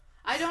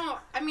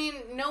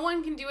 No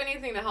one can do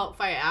anything to help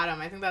fight Adam.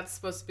 I think that's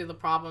supposed to be the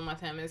problem with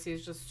him, is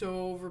he's just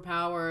so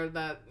overpowered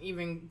that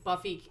even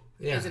Buffy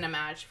isn't a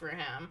match for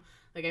him.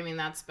 Like, I mean,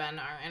 that's been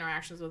our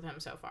interactions with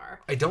him so far.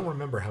 I don't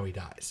remember how he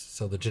dies,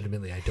 so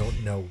legitimately, I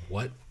don't know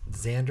what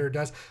Xander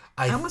does.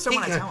 I almost don't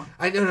want to tell him.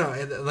 I don't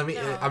know. Let me.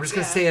 I'm just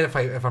gonna say it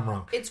if I'm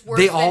wrong. It's worse.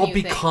 They than all you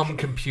become think.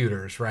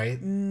 computers, right?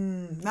 You're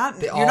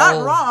not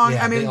wrong.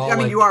 Yeah, I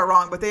mean, you are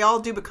wrong, but they all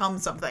do become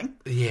something.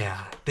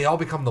 Yeah, they all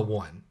become the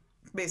one.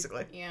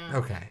 Basically. Yeah.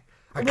 Okay.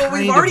 Well,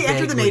 we've already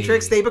entered the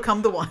Matrix. They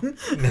become the one.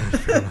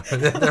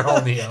 They're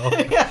all Neo.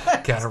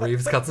 Keanu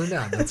Reeves cuts them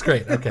down. That's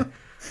great. Okay.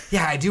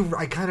 Yeah, I do.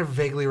 I kind of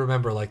vaguely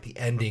remember like the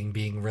ending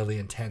being really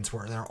intense,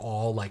 where they're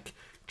all like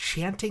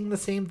chanting the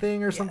same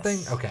thing or something.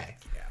 Okay.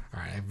 Yeah. All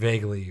right. I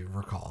vaguely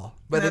recall,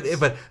 but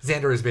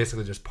Xander is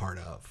basically just part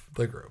of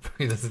the group.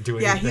 He doesn't do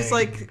anything. Yeah, he's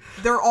like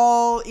they're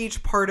all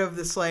each part of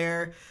the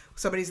Slayer.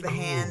 Somebody's the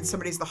hand,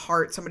 somebody's the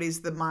heart,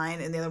 somebody's the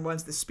mind, and the other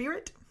one's the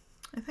spirit.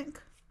 I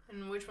think.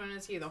 And which one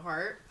is he? The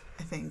heart?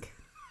 I think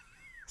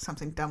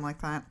something dumb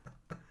like that.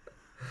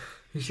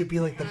 He should be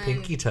like the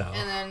pinky toe.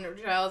 And then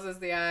Giles is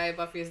the eye,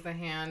 Buffy's the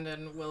hand,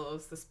 and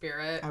Willow's the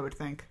spirit. I would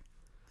think.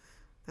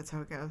 That's how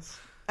it goes.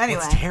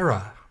 Anyway. What's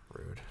Tara?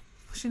 Rude.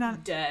 She's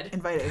not dead.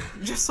 Invited.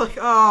 Just like,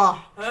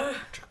 oh.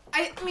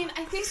 I mean,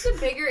 I think the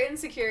bigger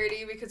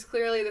insecurity, because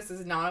clearly this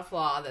is not a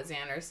flaw that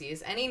Xander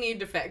sees any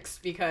need to fix,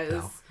 because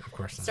of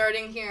course not.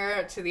 Starting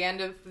here to the end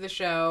of the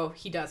show,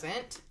 he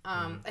doesn't.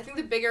 I think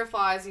the bigger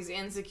flaw is he's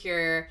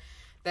insecure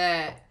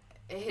that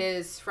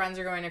his friends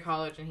are going to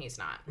college and he's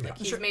not. Like,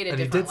 he's made a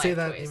different life choice. He did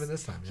say that even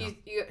this time. Yeah.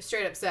 He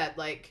straight up said,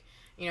 like,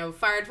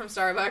 fired from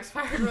Starbucks,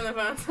 fired from the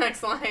phone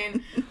sex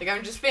line. Like,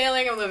 I'm just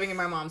failing. I'm living in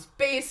my mom's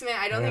basement.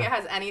 I don't think it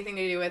has anything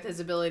to do with his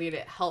ability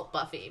to help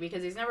Buffy,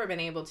 because he's never been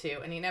able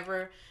to, and he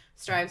never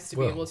strives to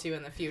be able to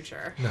in the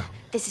future. No.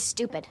 This is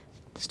stupid.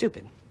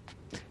 Stupid.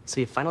 So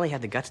you finally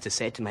had the guts to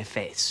say it to my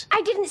face.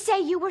 I didn't say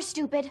you were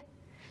stupid.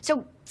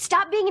 So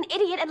stop being an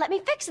idiot and let me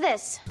fix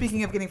this.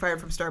 Speaking of getting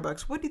fired from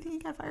Starbucks, what do you think he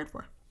got fired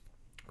for?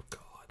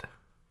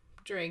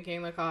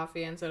 Drinking the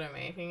coffee instead of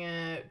making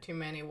it. Too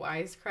many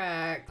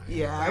wisecracks.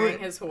 Yeah. Wearing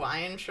his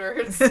Hawaiian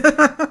shirts. I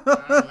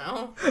don't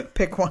know.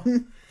 Pick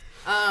one.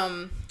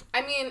 I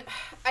mean,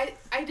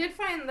 I did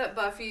find that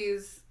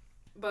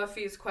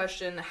Buffy's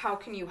question, how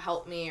can you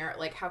help me, or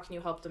like, how can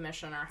you help the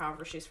mission, or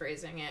however she's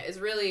phrasing it, is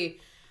really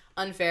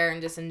unfair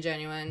and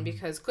disingenuous,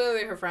 because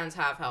clearly her friends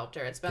have helped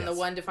her. It's been the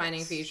one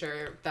defining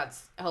feature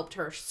that's helped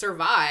her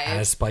survive.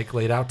 As Spike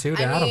laid out too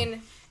to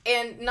Adam.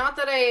 And not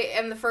that I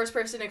am the first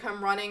person to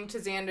come running to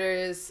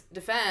Xander's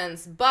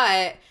defense,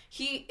 but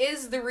he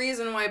is the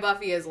reason why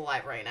Buffy is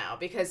alive right now,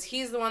 because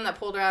he's the one that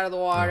pulled her out of the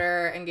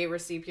water and gave her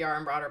CPR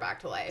and brought her back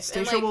to life.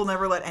 Stacia will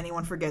never let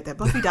anyone forget that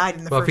Buffy died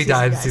in the Buffy first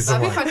died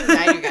season. in season 1. Buffy fucking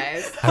died, you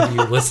guys. Have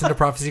you listened to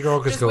Prophecy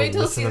Girl? Just go wait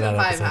till listen to season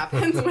that 5 episode.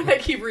 happens, when I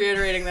keep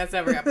reiterating this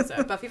every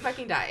episode. Buffy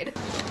fucking died.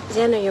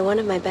 Xander, you're one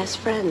of my best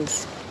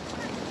friends.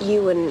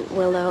 You and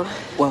Willow.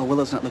 Well,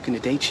 Willow's not looking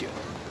to date you.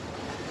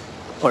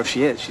 Or if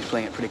she is, she's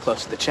playing it pretty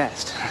close to the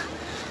chest.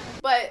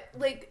 But,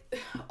 like,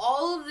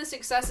 all of the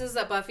successes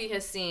that Buffy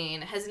has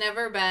seen has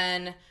never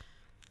been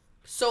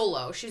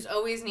solo. She's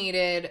always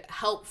needed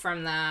help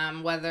from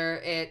them, whether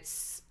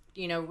it's,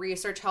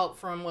 research help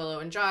from Willow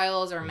and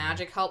Giles, or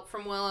magic help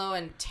from Willow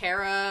and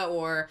Tara,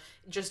 or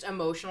just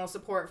emotional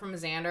support from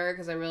Xander,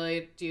 because I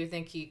really do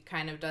think he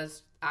kind of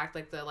does act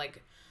like the,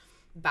 like,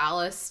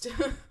 ballast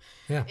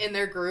in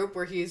their group,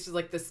 where he's just,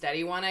 like, the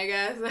steady one, I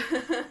guess.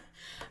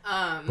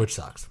 Which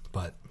sucks,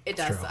 but it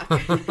does suck.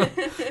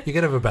 You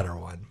could have a better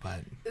one,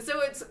 but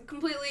so it's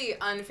completely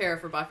unfair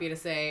for Buffy to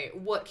say,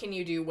 what can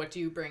you do, what do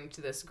you bring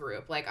to this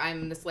group? Like,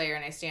 I'm the Slayer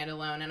and I stand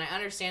alone, and I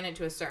understand it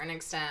to a certain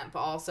extent, but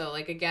also,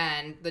 like,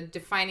 again, the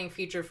defining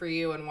feature for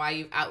you and why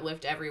you've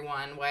outlived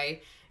everyone,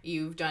 why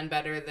you've done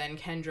better than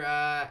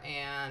Kendra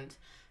and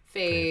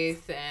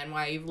Faith, and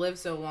why you've lived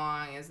so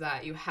long, is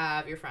that you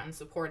have your friends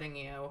supporting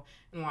you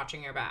and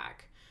watching your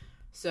back.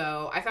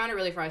 So I found it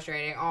really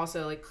frustrating.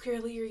 Also, like,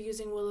 clearly you're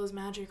using Willow's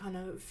magic on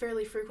a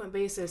fairly frequent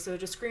basis. So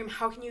just scream,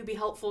 how can you be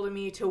helpful to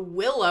me to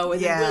Willow?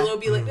 And then Willow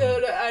be like,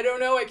 I don't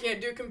know, I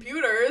can't do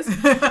computers.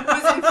 It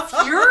was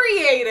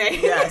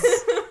infuriating. Yes.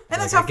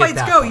 And that's how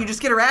fights go. You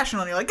just get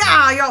irrational and you're like,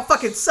 y'all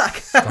fucking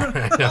suck.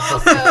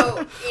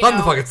 Also, I'm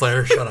the fucking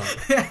Slayer, shut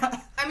up.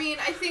 Yeah. I mean,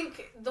 I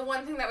think the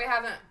one thing that we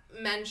haven't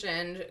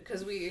mentioned,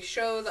 because we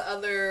show the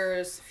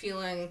others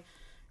feeling,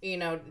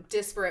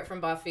 disparate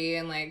from Buffy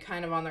and, like,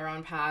 kind of on their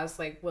own paths,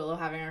 like Willow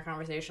having our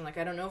conversation, like,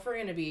 I don't know if we're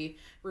going to be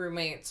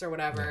roommates or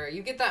whatever. Yeah.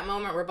 You get that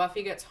moment where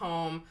Buffy gets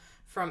home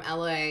from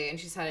LA and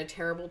she's had a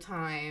terrible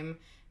time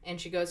and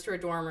she goes to her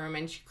dorm room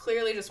and she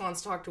clearly just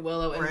wants to talk to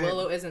Willow and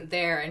Willow isn't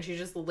there and she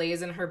just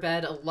lays in her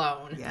bed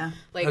alone. Yeah.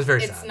 Like, it's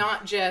sad.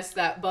 Not just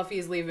that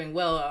Buffy's leaving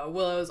Willow.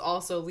 Willow's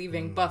also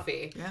leaving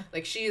Buffy. Yeah.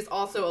 Like, she's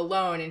also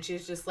alone and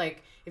she's just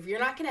like, if you're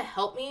not going to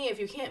help me, if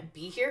you can't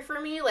be here for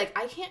me, like,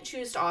 I can't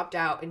choose to opt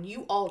out and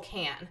you all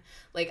can.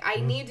 Like, I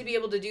need to be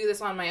able to do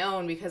this on my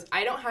own because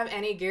I don't have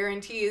any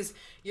guarantees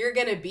you're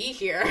going to be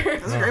here.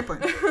 That's a great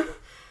point.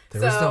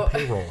 There is no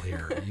payroll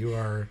here. You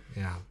are,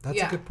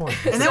 that's a good point.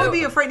 And that would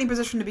be a frightening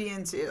position to be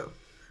in, too.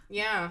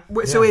 Yeah.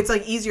 So it's,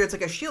 like, easier. It's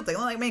like a shield thing.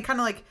 I mean, kind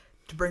of like,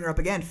 to bring her up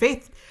again,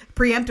 Faith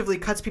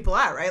preemptively cuts people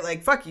out, right?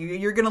 Like, fuck you.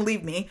 You're going to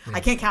leave me. Yeah. I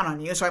can't count on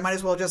you, so I might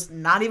as well just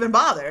not even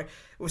bother.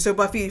 So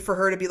Buffy, for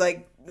her to be,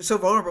 like, so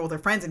vulnerable with her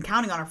friends and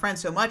counting on her friends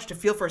so much to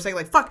feel for a second,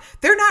 like, fuck,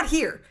 they're not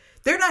here.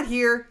 They're not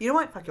here. You know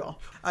what? Fuck you all.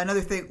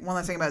 Another thing, one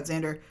last thing about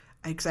Xander.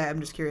 Because I'm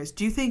just curious.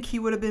 Do you think he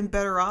would have been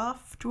better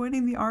off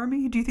joining the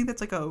army? Do you think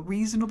that's like a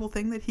reasonable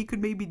thing that he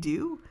could maybe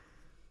do?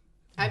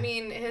 I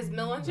mean, his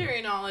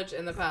military knowledge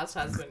in the past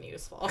has been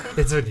useful.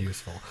 It's been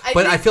useful.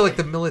 I feel like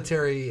the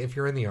military, if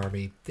you're in the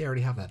army, they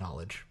already have that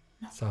knowledge.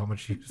 So how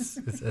much use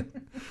is it?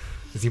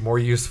 Is he more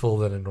useful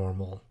than a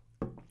normal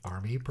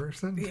army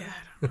person? Yeah,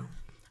 I don't know.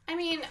 I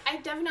mean, I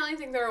definitely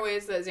think there are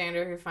ways that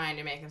Xander could find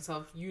to make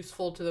himself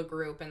useful to the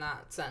group in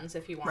that sense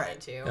if he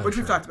wanted to. Which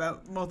we've talked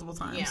about multiple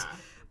times. Yeah.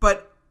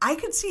 But I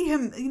could see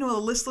him, a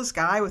listless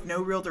guy with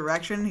no real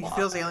direction. He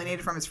feels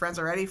alienated from his friends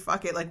already.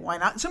 Fuck it. Like, why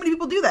not? So many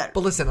people do that.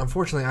 But listen,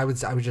 unfortunately, I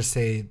would just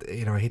say,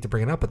 I hate to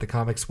bring it up, but the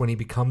comics, when he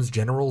becomes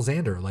General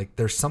Xander, like,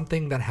 there's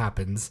something that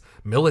happens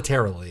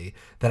militarily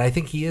that I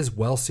think he is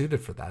well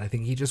suited for that. I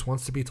think he just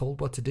wants to be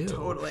told what to do.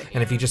 Totally.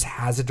 And if he just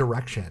has a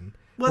direction.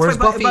 Well, that's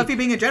why Buffy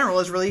being a general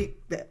is really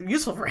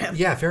useful for him.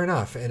 Yeah, fair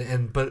enough.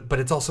 But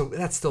it's also,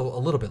 that's still a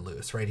little bit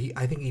loose, right?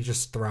 I think he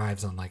just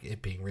thrives on, like,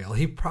 it being real.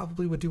 He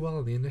probably would do well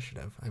in the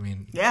initiative. I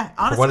mean, yeah,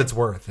 honestly. For what it's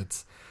worth,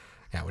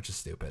 which is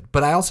stupid.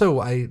 But I also,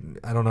 I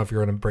don't know if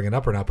you're going to bring it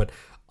up or not, but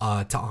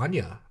to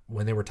Anya,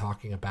 when they were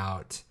talking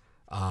about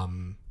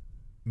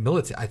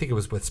military, I think it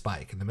was with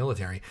Spike in the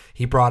military,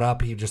 he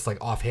just like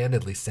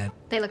offhandedly said,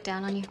 they look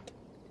down on you.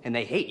 And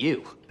they hate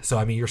you. So,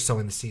 I mean, you're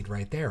sowing the seed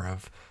right there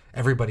of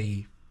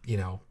everybody,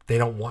 they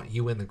don't want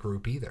you in the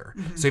group either.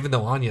 Mm-hmm. So even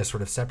though Anya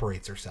sort of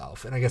separates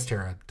herself, and I guess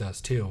Tara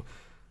does too,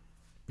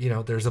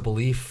 there's a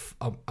belief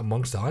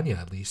amongst Anya,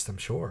 at least, I'm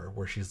sure,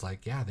 where she's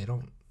like, yeah, they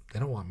don't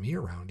want me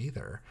around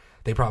either.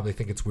 They probably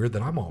think it's weird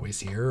that I'm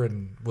always here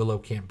and Willow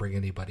can't bring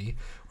anybody,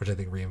 which I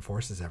think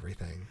reinforces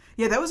everything.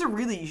 Yeah, that was a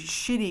really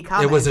shitty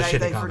comment. It was a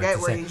shitty comment forget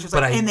to where say. He's just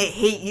like, and they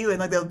hate you, and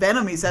like the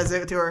venom he says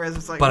it to her is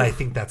just like. But I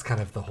think that's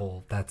kind of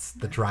that's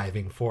the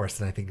driving force,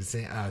 and I think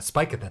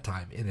Spike at that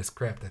time in his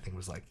crypt, I think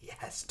was like,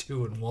 yes,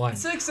 2 and 1.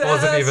 Success.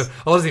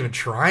 I wasn't even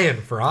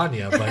trying for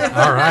Anya, but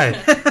all right,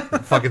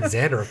 fucking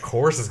Xander, of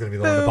course, is going to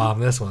be the one to bomb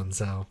this one.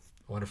 So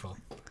wonderful.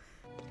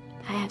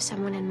 I have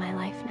someone in my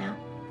life now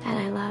that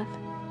I love.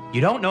 You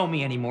don't know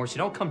me anymore, so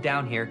don't come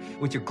down here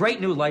with your great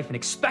new life and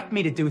expect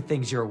me to do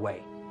things your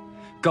way.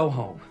 Go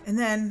home. And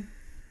then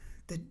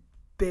the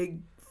big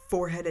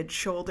four-headed,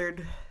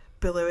 shouldered,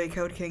 billowy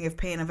coat king of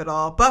pain of it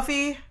all.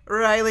 Buffy,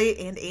 Riley,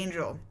 and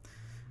Angel.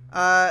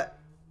 So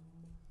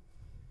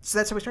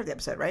that's how we start the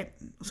episode, right?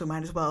 So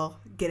might as well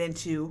get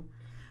into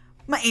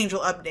my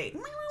Angel update.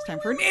 It's time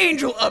for an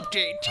Angel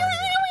update.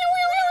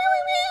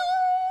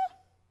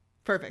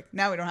 Perfect.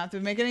 Now we don't have to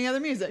make any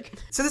other music.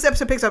 So this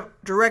episode picks up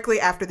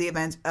directly after the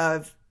events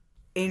of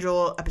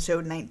Angel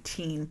episode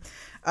 19,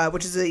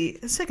 which is the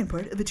second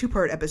part of the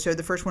 2-part episode,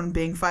 the first one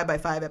being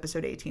 5x5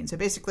 episode 18. So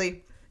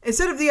basically,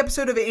 instead of the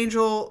episode of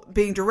Angel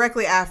being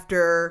directly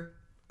after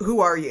Who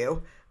Are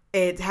You,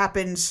 it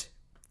happens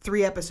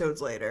 3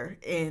 episodes later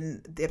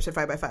in the episode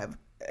 5x5,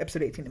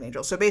 episode 18 of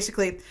Angel. So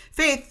basically,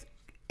 Faith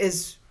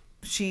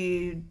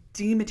she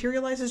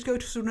dematerializes, go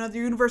to another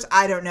universe,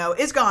 I don't know,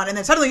 is gone, and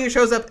then suddenly it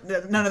shows up,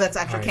 none of that's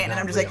actual canon.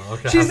 I'm just real. Like,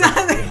 okay. She's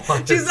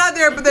not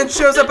there, but then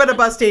shows up at a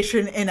bus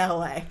station in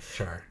LA.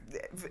 Sure.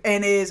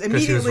 And is immediately...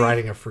 Because she was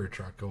riding a fruit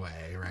truck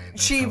away, right?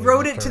 That's she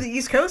rode it to the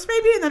East Coast,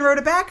 maybe, and then rode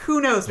it back?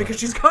 Who knows? Because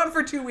she's gone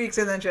for 2 weeks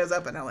and then shows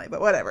up in LA. But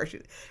whatever.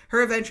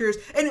 Her adventures...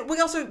 And we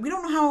don't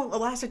know how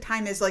elastic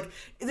time is. Like,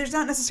 there's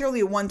not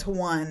necessarily a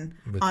one-to-one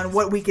on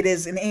what week it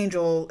is in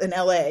Angel in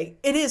LA.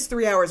 It is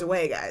 3 hours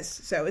away, guys.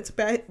 So it's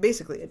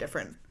basically a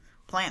different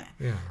planet.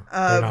 Yeah,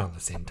 they're not on the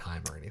same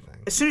time or anything.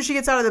 As soon as she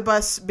gets out of the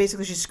bus,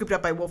 basically she's scooped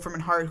up by Wolfram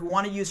and Hart, who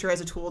want to use her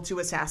as a tool to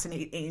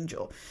assassinate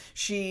Angel.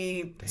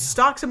 She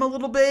stalks him a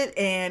little bit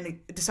and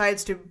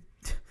decides to...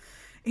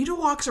 Angel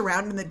walks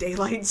around in the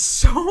daylight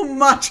so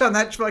much on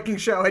that fucking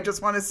show. I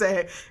just want to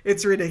say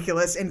it's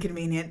ridiculous,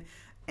 inconvenient.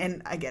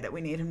 And I get it.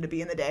 We need him to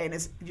be in the day,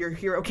 and your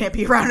hero can't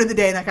be around in the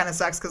day, and that kind of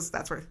sucks because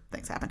that's where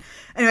things happen.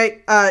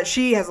 Anyway,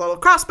 she has a little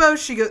crossbow.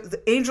 She goes.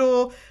 The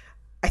Angel,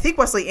 I think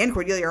Wesley and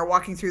Cordelia are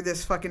walking through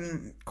this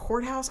fucking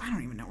courthouse. I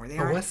don't even know where they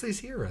are. Wesley's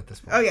here at this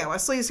point. Oh yeah,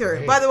 Wesley's here.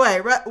 Great. By the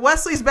way,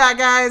 Wesley's back,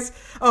 guys.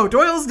 Oh,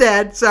 Doyle's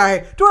dead.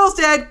 Sorry, Doyle's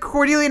dead.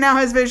 Cordelia now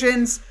has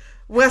visions.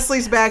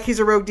 Wesley's back. He's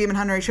a rogue demon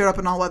hunter. He showed up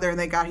in all weather,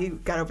 and he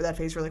got over that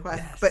phase really quick.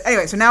 Yes. But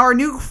anyway, so now our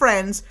new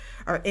friends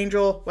are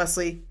Angel,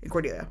 Wesley, and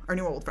Cordelia. Our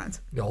new old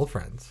friends. The old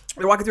friends.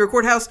 They're walking through a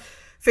courthouse.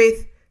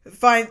 Faith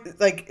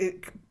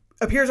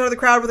appears out of the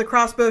crowd with a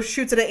crossbow,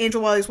 shoots it at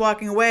Angel while he's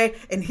walking away,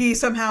 and he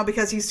somehow,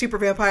 because he's super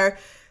vampire,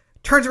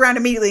 turns around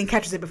immediately and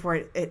catches it before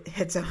it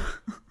hits him.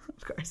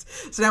 Of course.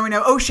 So now we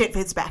know, oh shit,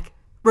 Faith's back.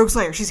 Rogue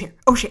Slayer, she's here.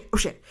 Oh shit.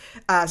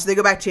 So they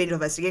go back to Angel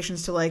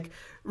Investigations to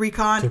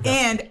recon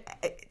and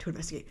to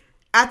investigate.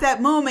 At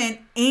that moment,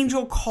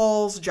 Angel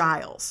calls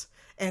Giles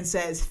and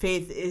says,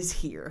 Faith is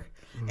here.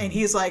 And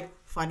he's like,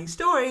 funny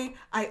story,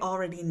 I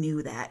already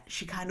knew that.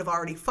 She kind of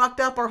already fucked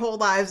up our whole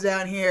lives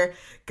down here.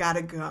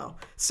 Gotta go.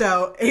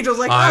 So Angel's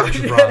like, I'm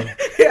drunk.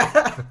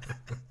 Yeah.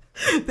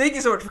 Thank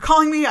you so much for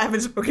calling me. I haven't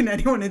spoken to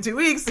anyone in 2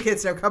 weeks. The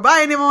kids don't come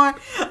by anymore.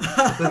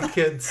 The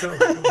kids so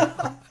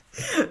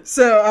cool.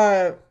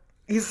 So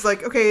he's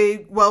like,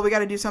 okay, well, we got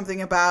to do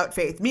something about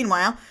Faith.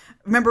 Meanwhile,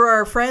 remember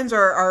our friends,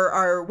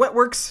 our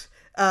Wetworks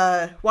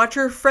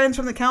watcher friends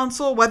from the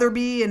council,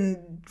 Weatherby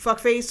and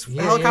Fuckface,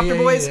 Helicopter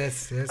Boys.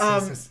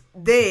 Yes.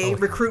 They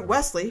recruit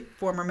Wesley,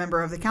 former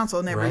member of the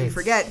council, never you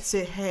forget,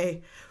 say,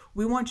 hey,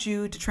 we want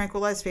you to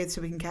tranquilize Faith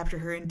so we can capture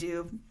her and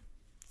do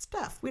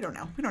stuff. We don't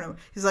know.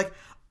 He's like,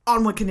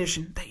 on one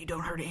condition, that you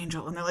don't hurt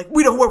Angel. And they're like,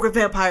 we don't work with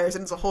vampires.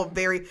 And it's a whole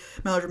very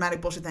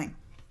melodramatic bullshit thing.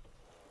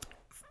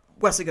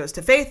 Wesley goes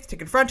to Faith to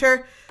confront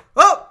her.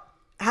 Oh,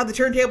 how the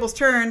turntables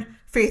turn.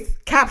 Faith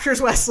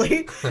captures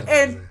Wesley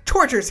and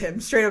tortures him,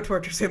 straight up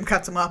tortures him,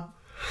 cuts him up,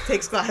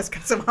 takes glass,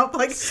 cuts him up.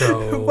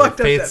 So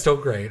Faith's still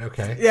great,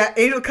 okay. Yeah,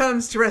 Angel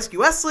comes to rescue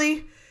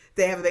Wesley.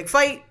 They have a big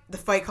fight. The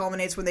fight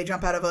culminates when they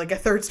jump out of a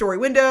third-story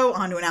window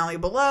onto an alley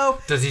below.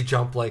 Does he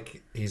jump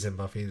like he's in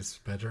Buffy's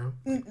bedroom?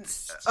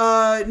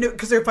 No,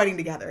 because they're fighting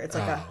together. It's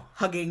like a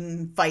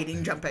hugging,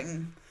 fighting,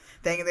 jumping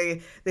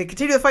thing. They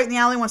continue the fight in the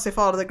alley once they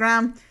fall to the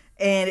ground.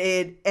 And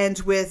it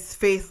ends with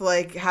Faith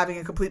having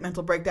a complete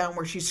mental breakdown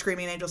where she's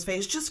screaming in Angel's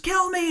face, just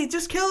kill me. And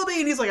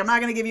he's like, I'm not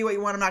going to give you what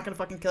you want. I'm not going to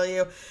fucking kill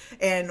you.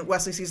 And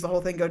Wesley sees the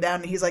whole thing go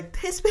down and he's like,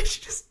 this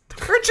bitch just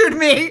tortured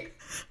me.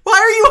 Why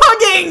are you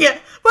hugging?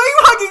 Why are you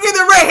hugging in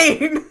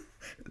the rain?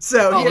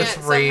 So it's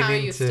raining somehow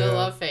you still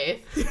love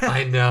Faith. Yeah.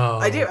 I know.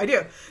 I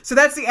do. So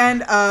that's the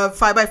end of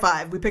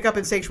 5x5. We pick up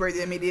in Sanctuary,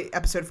 the immediate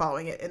episode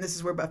following it. And this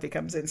is where Buffy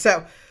comes in.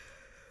 So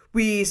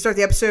we start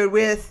the episode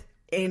with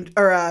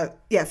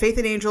Faith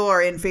and Angel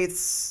are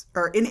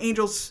in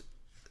Angel's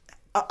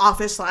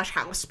office /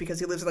 house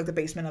because he lives in the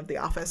basement of the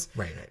office.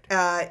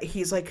 Right.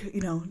 He's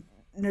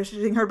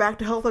nursing her back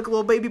to health like a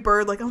little baby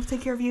bird. I'll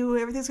take care of you.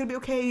 Everything's gonna be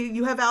okay.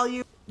 You have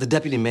value. The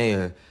deputy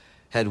mayor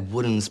had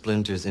wooden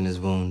splinters in his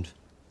wound,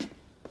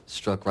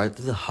 struck right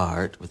through the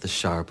heart with a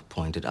sharp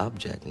pointed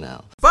object.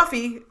 Now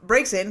Buffy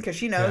breaks in because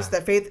she knows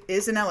that Faith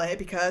is in LA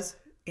because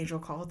Angel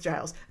called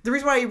Giles. The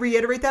reason why I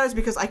reiterate that is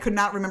because I could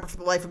not remember for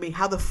the life of me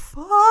how the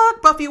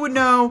fuck Buffy would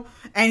know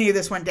any of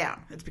this went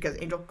down. It's because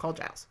Angel called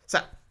Giles.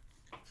 So,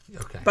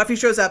 Buffy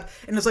shows up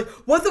and is like,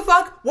 what the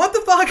fuck?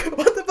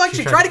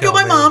 She tried to kill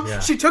my mom. Yeah.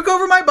 She took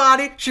over my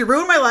body. She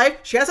ruined my life.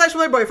 She has sex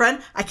with my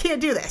boyfriend. I can't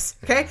do this.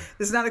 Okay?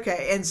 This is not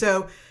okay. And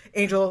so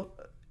Angel,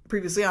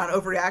 previously on,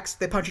 overreacts.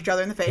 They punch each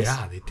other in the face.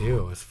 Yeah, they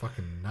do. It's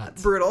fucking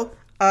nuts. Brutal.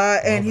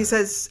 And he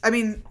says,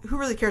 who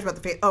really cares about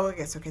the Faith? Oh, I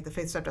guess, the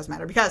Faith stuff doesn't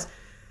matter because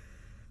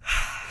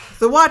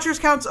the Watchers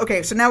counts.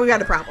 Okay, so now we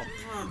got a problem.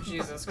 Oh,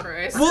 Jesus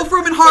Christ.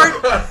 Wolfram and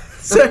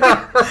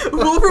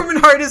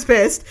Hart is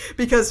pissed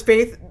because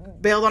Faith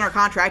bailed on her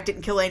contract,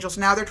 didn't kill Angel,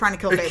 so now they're trying to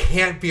kill Faith. It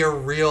can't be a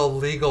real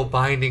legal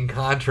binding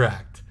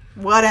contract.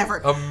 Whatever.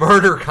 A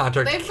murder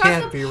contract They've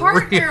can't got be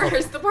partners. real.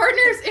 The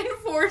partners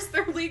enforce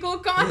their legal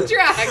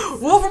contracts.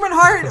 Wolfram and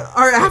Hart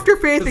are after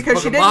Faith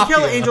because she didn't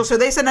kill Angel, so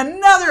they send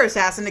another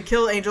assassin to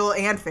kill Angel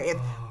and Faith.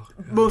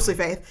 Mostly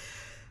Faith.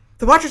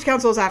 The Watchers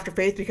Council is after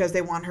Faith because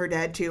they want her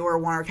dead too, or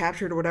want her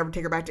captured or whatever,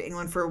 take her back to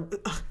England for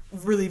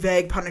really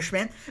vague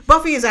punishment.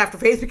 Buffy is after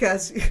Faith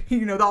because,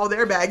 all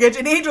their baggage.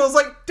 And Angel is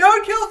like,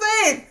 don't kill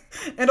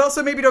Faith! And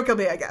also maybe don't kill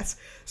me, I guess.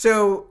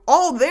 So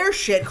all their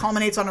shit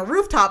culminates on a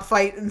rooftop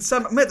fight. And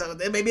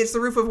maybe it's the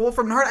roof of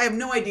Wolfram and Hart. I have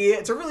no idea.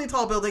 It's a really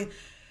tall building.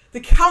 The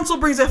council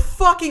brings a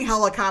fucking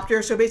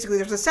helicopter. So basically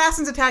there's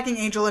assassins attacking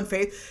Angel and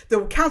Faith.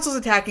 The council's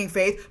attacking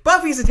Faith.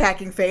 Buffy's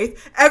attacking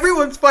Faith.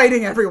 Everyone's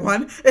fighting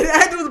everyone. It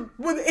ends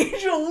with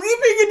Angel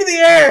leaping into the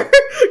air,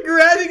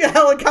 grabbing a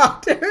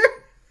helicopter,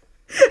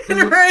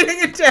 and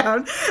riding it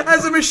down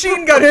as a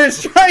machine gunner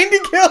is trying to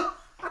kill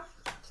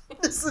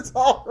This is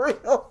all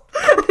real.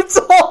 It's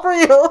all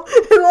real.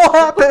 It all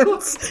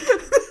happens.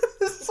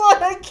 This is why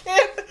I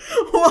can't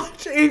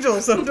watch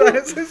Angel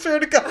sometimes. I swear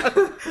to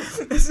God.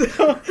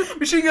 So,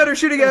 machine gunner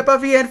shooting at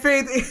Buffy and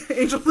Faith.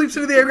 Angel leaps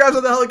into the air, grabs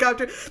on the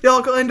helicopter. They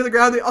all go into the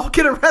ground. They all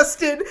get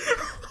arrested.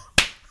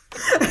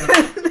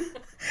 And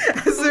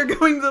as they're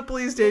going to the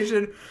police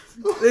station,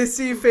 they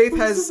see Faith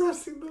has...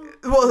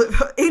 Well,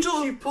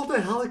 Angel... She pulled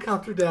the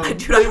helicopter down. Dude,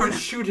 they would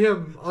shoot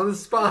him on the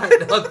spot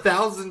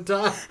 1,000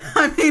 times.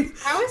 I mean...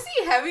 How is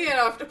he heavy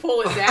enough to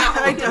pull it down?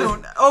 I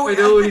don't... Oh, I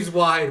know he's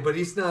wide, but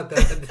he's not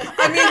that...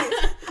 I mean,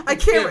 I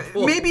can't...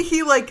 Maybe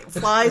he, like,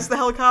 flies the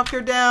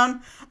helicopter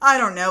down. I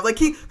don't know. Like,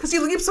 because he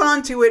leaps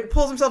onto it,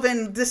 pulls himself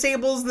in,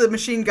 disables the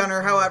machine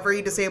gunner, however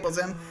he disables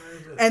him,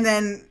 and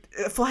then...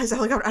 flies the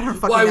helicopter. I don't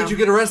fucking know. Why would you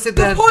get arrested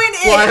then? The point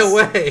Fly is,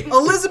 away.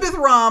 Elizabeth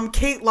Rom,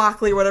 Kate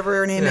Lockley, whatever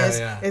her name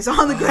is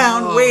on the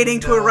ground waiting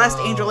to arrest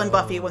Angel and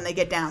Buffy when they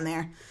get down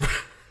there.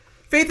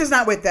 Faith is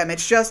not with them.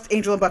 It's just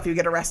Angel and Buffy who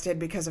get arrested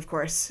because, of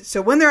course.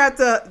 So when they're at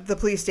the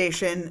police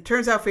station,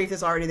 turns out Faith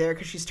is already there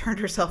because she's turned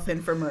herself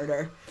in for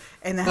murder.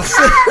 And that's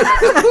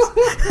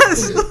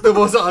the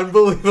most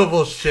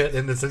unbelievable shit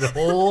in this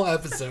whole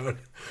episode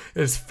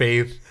is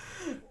Faith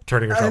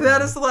turning herself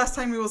that in. is the last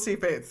time we will see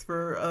Faith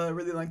for a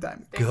really long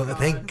time. Good,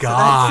 thank So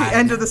God. that's the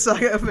end of the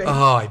saga of Faith.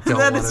 Oh, I don't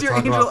That want is to your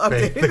talk Angel about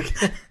Faith update.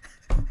 again.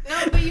 No,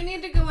 but you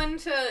need to go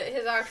into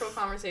his actual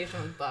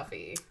conversation with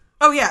Buffy.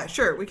 Oh yeah,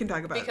 sure, we can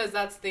talk about it. Because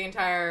that's the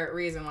entire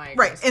reason why.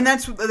 Right, and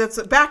that's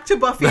back to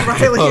Buffy,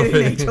 Riley, and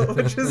Angel,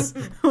 which is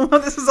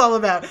what this is all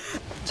about.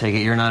 Take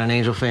it you're not an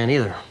Angel fan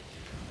either.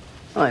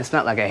 Well, it's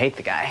not like I hate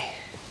the guy.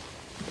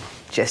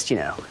 Just,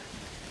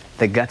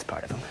 the guts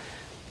part of him.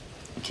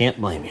 Can't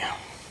blame you.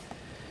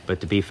 But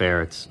to be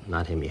fair, it's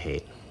not him you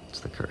hate.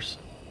 It's the curse.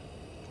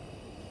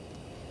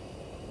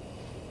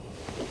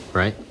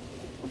 Right?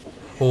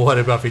 Well, what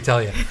did Buffy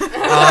tell you?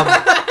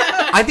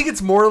 I think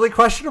it's morally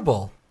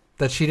questionable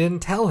that she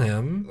didn't tell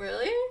him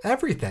Really?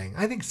 everything.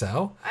 I think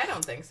so. I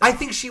don't think so. I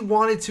think she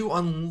wanted to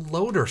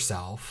unload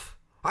herself.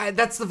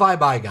 That's the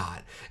vibe I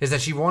got, is that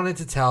she wanted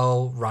to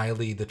tell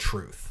Riley the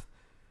truth.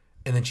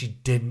 And then she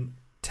didn't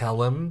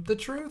tell him the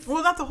truth?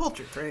 Well, not the whole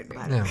truth, right?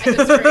 Yeah. I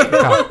disagree.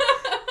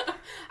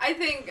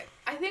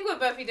 I think what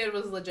Buffy did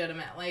was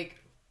legitimate. Like,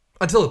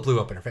 until it blew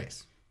up in her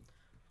face.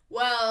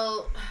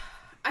 well,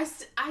 I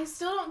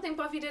still don't think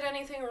Buffy did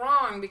anything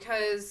wrong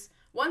because,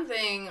 one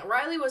thing,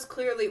 Riley was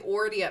clearly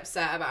already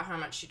upset about how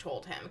much she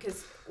told him.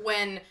 Because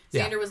when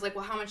Xander was like,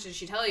 well, how much did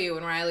she tell you?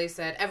 And Riley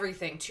said,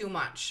 everything, too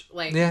much.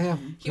 Like, Good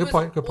he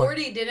point.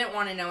 already didn't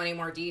want to know any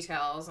more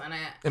details. And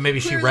maybe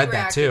she clearly read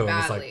that too and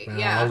was badly.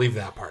 like, I'll leave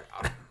that part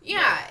out.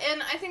 Yeah,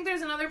 and I think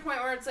there's another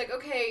point where it's like,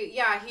 okay,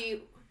 yeah,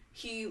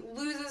 he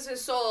loses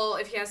his soul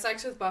if he has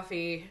sex with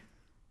Buffy.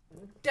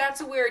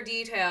 That's a weird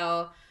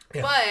detail,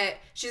 but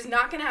she's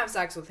not going to have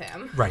sex with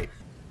him. Right.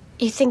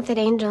 You think that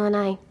Angel and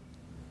I...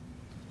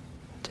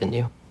 Didn't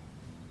you?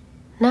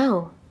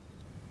 No.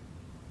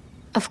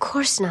 Of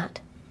course not.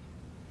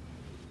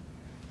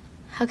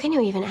 How can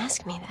you even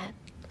ask me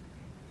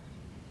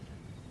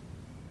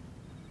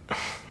that?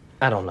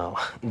 I don't know.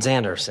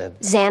 Xander said...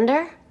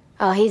 Xander?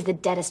 Oh, he's the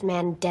deadest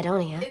man in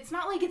Deadonia. It's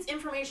not like it's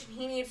information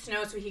he needs to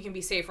know so he can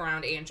be safe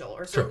around Angel,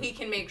 or so he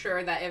can make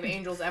sure that if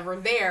Angel's ever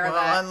there,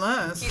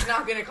 that he's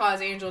not going to cause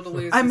Angel to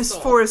lose I his miss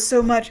soul. Forrest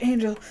so much,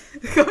 Angel.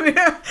 Come here.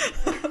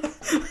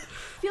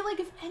 I feel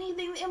like if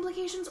anything, the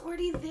implication's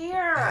already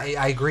there.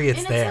 I agree,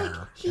 it's there.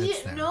 Like he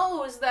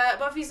knows that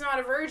Buffy's not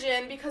a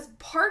virgin because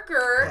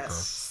Parker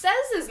says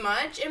as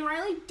much, and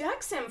Riley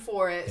decks him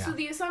for it. Yeah. So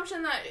the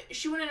assumption that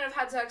she wouldn't have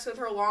had sex with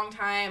her long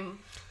time,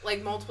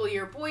 like multiple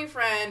year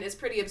boyfriend, is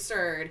pretty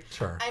absurd.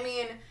 Sure. I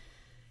mean,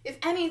 if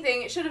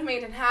anything, it should have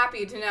made him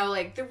happy to know,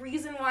 like, the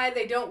reason why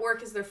they don't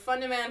work is they're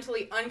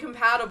fundamentally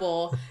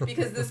uncompatible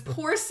because this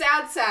poor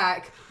sad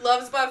sack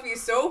loves Buffy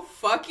so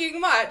fucking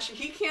much,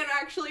 he can't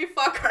actually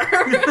fuck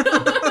her.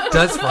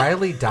 Does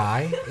Riley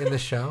die in the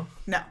show?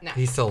 No.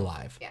 He's still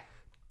alive. Yeah.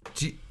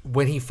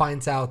 When he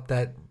finds out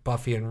that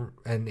Buffy and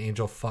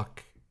Angel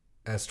fuck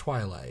as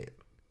Twilight,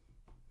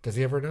 does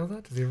he ever know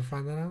that? Does he ever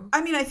find that out?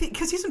 I mean, I think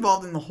because he's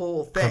involved in the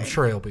whole thing. I'm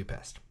sure he'll be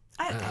pissed.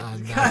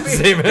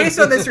 Based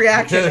on this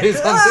reaction.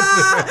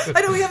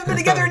 I know we haven't been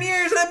together in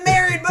years and I'm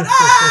married, but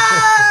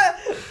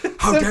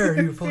how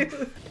dare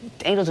you?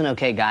 Angel's an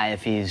okay guy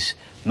if he's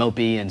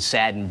mopey and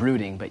sad and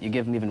brooding, but you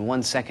give him even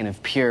 1 second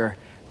of pure,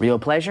 real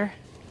pleasure?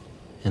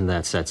 And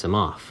that sets him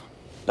off.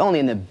 Only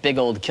in the big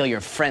old kill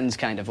your friends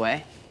kind of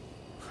way.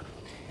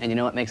 And you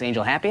know what makes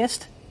Angel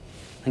happiest?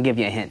 I'll give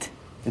you a hint.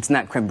 It's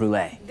not creme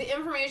brulee. The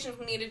information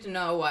we needed to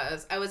know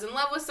was, I was in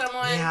love with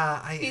someone,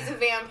 he's a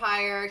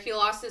vampire, he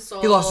lost his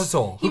soul. He lost his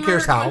soul. Who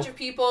cares how? He murdered a bunch of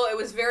people, it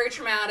was very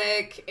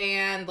traumatic,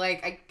 and,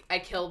 like, I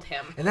killed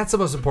him. And that's the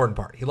most important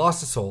part. He lost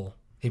his soul.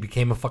 He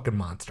became a fucking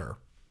monster.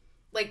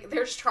 Like,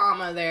 there's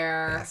trauma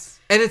there. Yes.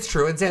 And it's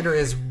true. And Xander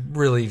is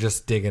really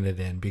just digging it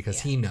in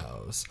because he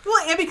knows.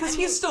 Well, and because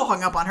he's still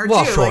hung up on her,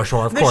 well, too.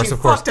 Sure. Of then course, she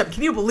of course. Fucked up.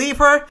 Can you believe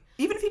her?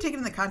 Even if you take it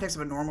in the context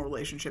of a normal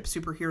relationship,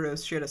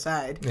 superhero shit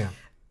aside. Yeah.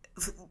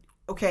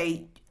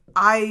 Okay,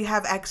 I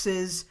have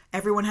exes.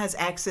 Everyone has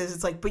exes.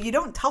 It's like, but you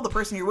don't tell the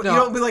person you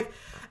don't be like.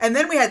 And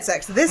then we had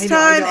sex this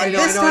time, and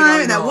this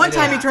time, and that one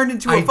time he turned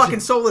into a fucking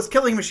soulless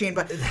killing machine.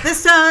 But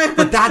this time,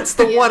 but that's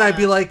the one I'd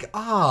be like,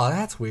 oh,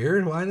 that's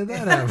weird. Why did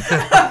that happen?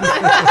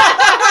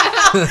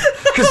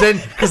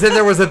 Because then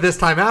there was a this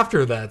time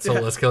after that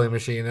soulless killing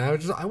machine,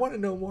 and I want to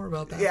know more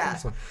about that. Yeah.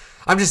 First one.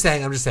 I'm just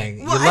saying.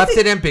 Well, you left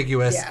it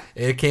ambiguous. Yeah.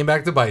 It came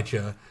back to bite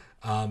you.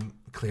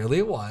 Clearly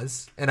it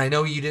was. And I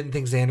know you didn't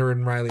think Xander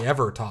and Riley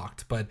ever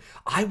talked, but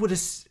I would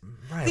have...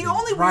 The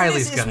only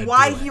weirdness is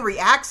why he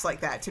reacts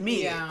like that to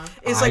me. Yeah.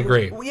 It's I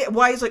agree.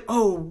 Why he's like,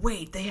 oh,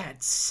 wait, they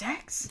had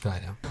sex? I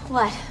know.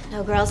 What?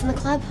 No girls in the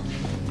club?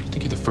 I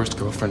think you're the first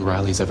girlfriend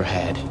Riley's ever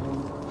had.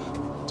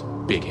 It's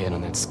a big head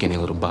on that skinny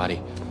little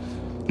body.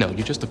 No,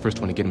 you're just the first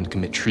one to get him to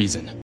commit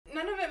treason.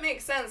 None of it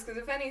makes sense,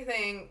 because if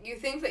anything, you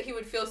think that he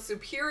would feel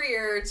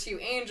superior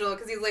to Angel,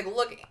 because he's like,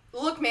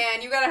 look,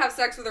 man, you gotta have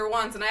sex with her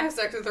once, and I have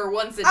sex with her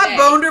once a day. I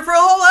boned her for a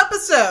whole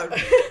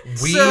episode.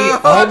 We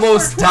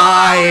almost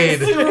died.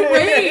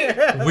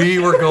 Great. We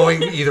were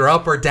going either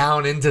up or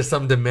down into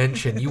some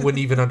dimension. You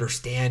wouldn't even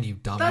understand, you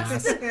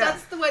dumbass.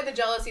 That's the way the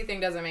jealousy thing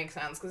doesn't make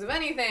sense, because if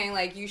anything,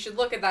 like, you should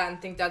look at that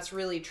and think that's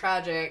really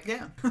tragic.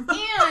 Yeah. And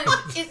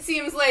it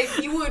seems like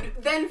you would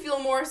then feel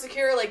more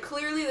secure, like,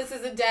 clearly this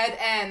is a dead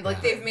end.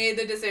 Like, they've made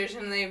the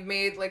decision, they've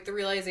made, like, the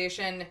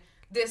realization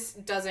this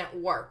doesn't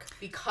work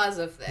because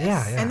of this.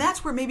 Yeah. And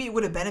that's where maybe it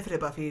would have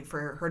benefited Buffy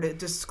for her to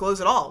disclose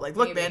it all. Like,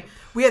 look, man,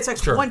 we had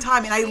sex one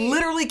time, and I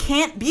literally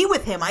can't be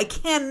with him. I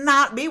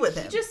cannot be with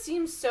him. He just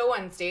seems so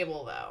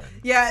unstable, though.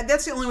 Yeah,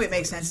 that's the only way it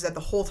makes sense, is that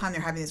the whole time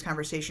they're having this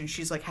conversation,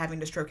 she's, like,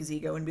 having to stroke his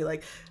ego and be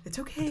like, it's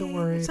okay. Don't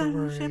worry.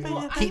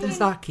 Keaton's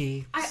not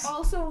key. I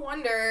also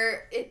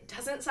wonder, it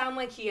doesn't sound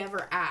like he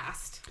ever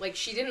asked. Like,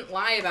 she didn't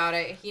lie about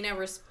it. He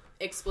never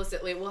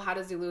explicitly, well, how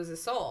does he lose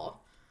his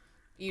soul?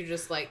 You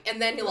just like,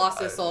 and then he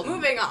lost his soul.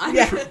 Moving on.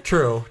 Yeah.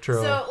 True.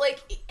 So, like,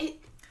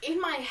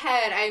 in my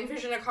head, I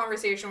envision a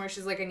conversation where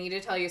she's like, I need to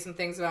tell you some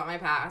things about my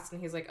past.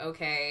 And he's like,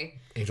 okay.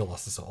 Angel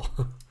lost his soul.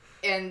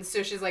 And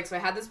so she's like, so I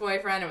had this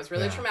boyfriend. It was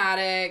really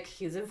traumatic.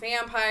 He's a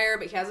vampire,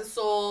 but he has a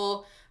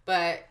soul.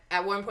 But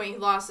at one point he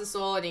lost his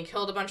soul and he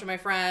killed a bunch of my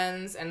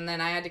friends. And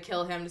then I had to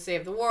kill him to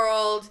save the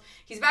world.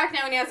 He's back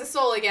now and he has his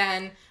soul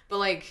again. But,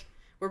 like,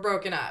 we're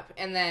broken up.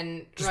 And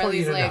then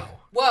Riley's like,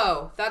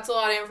 whoa, that's a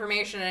lot of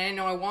information. I didn't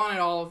know I wanted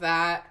all of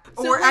that.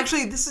 So, or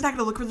actually, this is not going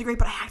to look really great,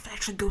 but I have to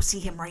actually go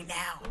see him right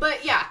now.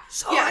 But yeah.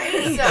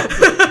 Sorry. Yeah, but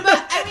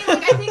I mean,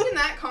 like, I think in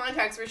that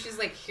context where she's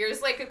like,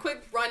 here's like a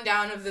quick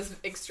rundown of this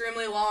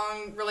extremely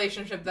long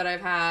relationship that I've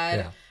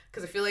had.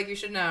 Because I feel like you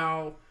should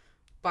know.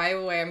 By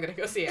the way, I'm going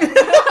to go see him.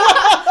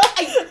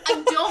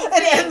 I don't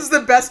think... It ends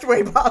the best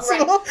way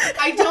possible. Right.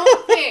 I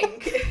don't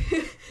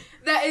think...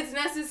 that it's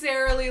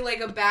necessarily,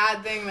 like, a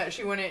bad thing that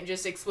she wouldn't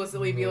just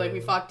explicitly be like, we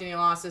fucked and he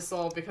lost his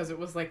soul because it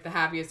was, like, the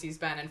happiest he's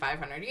been in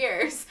 500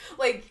 years.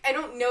 Like, I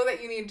don't know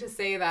that you need to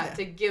say that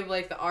to give,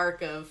 like, the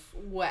arc of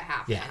what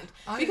happened.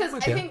 Yeah. Because I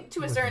think,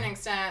 to a certain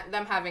extent,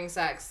 them having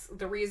sex,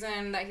 the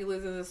reason that he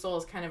loses his soul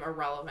is kind of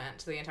irrelevant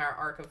to the entire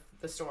arc of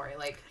the story.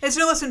 Like, it's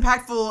no less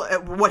impactful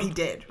at what he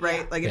did,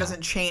 right? Like, it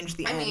doesn't change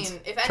the end. I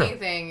mean, if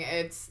anything,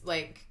 it's,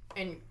 like,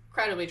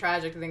 incredibly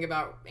tragic to think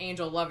about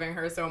Angel loving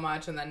her so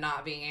much and then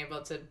not being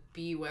able to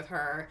be with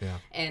her. Yeah.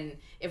 And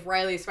if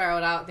Riley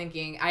spiraled out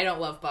thinking, I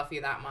don't love Buffy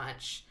that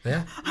much.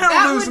 Yeah.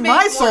 I don't lose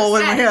my soul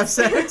when we have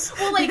sex.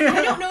 Well, like,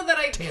 I don't know that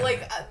I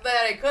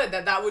that I could.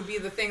 That would be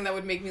the thing that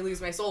would make me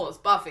lose my soul is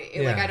Buffy.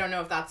 Yeah. Like, I don't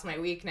know if that's my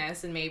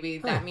weakness, and maybe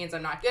that means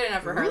I'm not good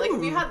enough for her. Like,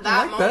 if you had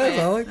that moment,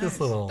 I like this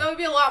little. That would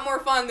be a lot more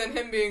fun than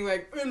him being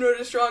like, I'm not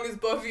as strong as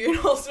Buffy, and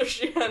also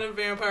she had a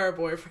vampire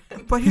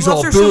boyfriend. But he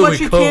loves her so much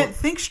he can't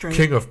think straight.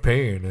 King of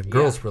pain, and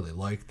girls really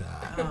like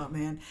that. Oh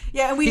man,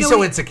 yeah, and we he's know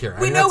so insecure.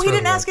 We know he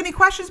didn't ask any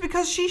questions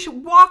because she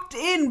walked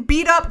in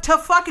beat up to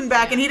fucking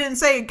back, and he didn't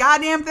say a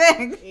goddamn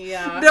thing.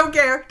 Yeah, don't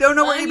care. Don't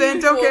know where you've been.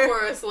 Don't care.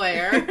 For a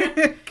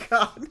Slayer.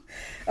 God.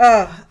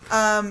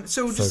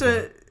 So just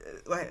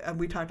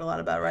we talked a lot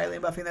about Riley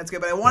and Buffy, and that's good.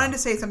 But I wanted to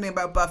say something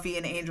about Buffy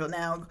and Angel.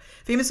 Now,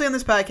 famously on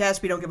this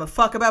podcast, we don't give a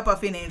fuck about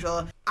Buffy and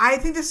Angel. I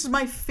think this is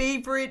my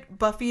favorite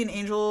Buffy and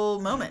Angel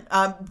moment.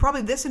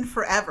 Probably this and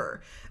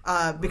Forever.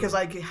 Because,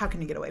 like, how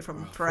can you get away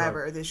from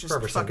Forever? It's just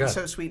fucking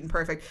so sweet and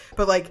perfect.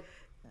 But, like,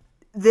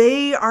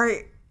 they are...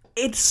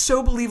 It's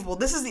so believable.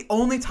 This is the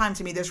only time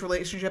to me this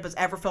relationship has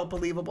ever felt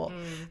believable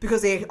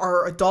because they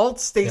are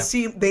adults. They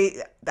seem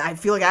I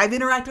feel like I've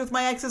interacted with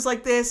my exes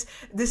like this.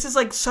 This is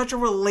like such a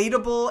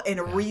relatable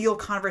and real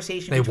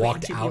conversation. They between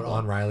walked two out people.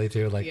 on Riley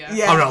too. Like,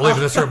 I'm not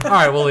leaving this room. All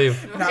right, we'll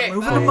leave. Not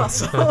moving a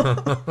muscle.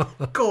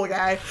 Cool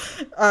guy.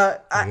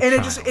 And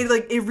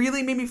it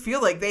really made me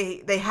feel like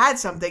they had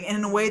something, and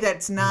in a way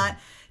that's not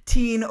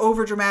teen,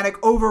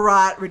 overdramatic,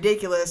 overwrought,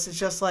 ridiculous. It's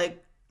just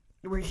like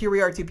here we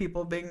are, two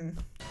people being.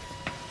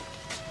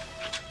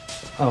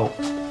 Oh.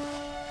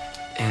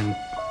 And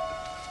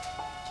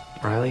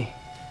Riley?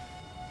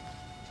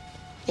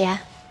 Yeah?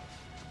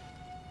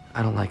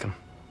 I don't like him.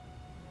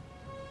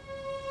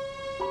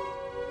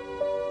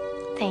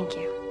 Thank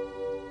you.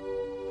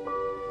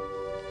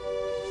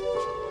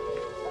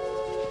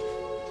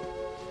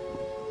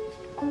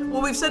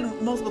 Well, we've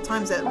said multiple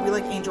times that we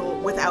like Angel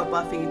without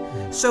Buffy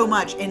so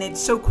much, and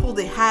it's so cool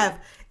to have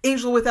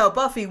Angel without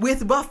Buffy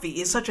with Buffy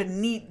is such a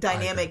neat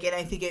dynamic, and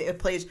I think it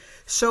plays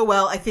so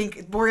well. I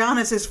think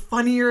Boreanaz is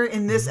funnier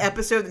in this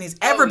episode than he's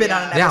ever been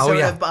on an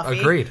episode of Buffy.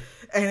 Agreed.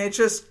 And it's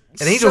just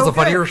And Angel's so a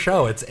funnier good.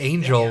 show. It's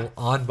Angel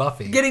on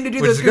Buffy. Getting to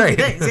do which those is goofy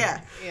great. things,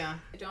 yeah. Yeah.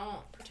 I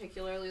don't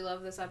particularly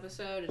love this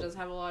episode. It does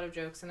have a lot of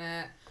jokes in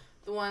it.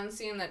 The one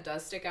scene that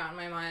does stick out in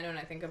my mind when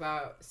I think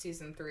about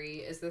season 3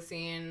 is the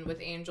scene with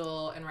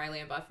Angel and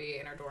Riley and Buffy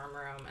in her dorm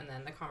room, and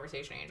then the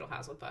conversation Angel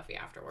has with Buffy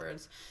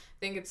afterwards. I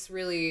think it's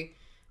really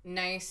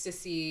nice to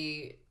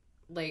see,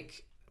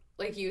 like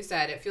you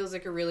said, it feels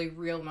like a really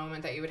real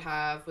moment that you would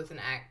have with an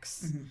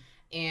ex. Mm-hmm.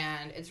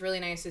 And it's really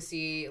nice to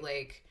see,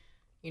 like,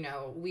 you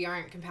know, we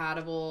aren't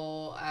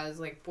compatible as,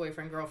 like,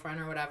 boyfriend, girlfriend,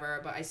 or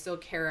whatever, but I still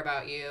care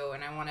about you,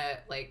 and I want to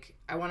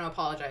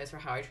apologize for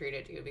how I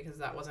treated you, because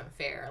that wasn't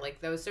fair. Like,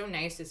 that was so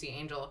nice to see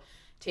Angel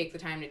take the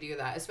time to do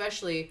that,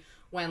 especially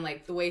when,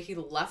 like, the way he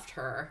left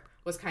her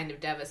was kind of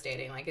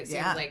devastating. Like, it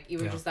seemed like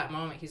even just that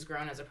moment, he's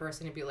grown as a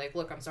person to be like,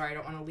 look, I'm sorry, I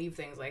don't want to leave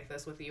things like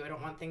this with you. I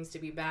don't want things to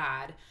be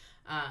bad.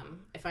 I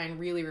find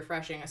really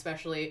refreshing,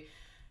 especially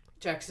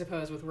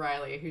juxtaposed with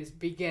Riley, who's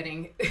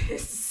beginning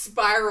his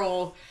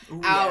spiral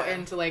out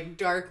into, like,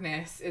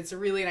 darkness. It's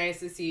really nice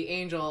to see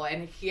Angel,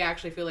 and he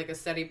actually feel like a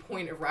steady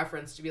point of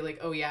reference to be like,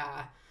 oh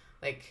yeah,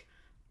 like,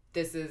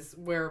 this is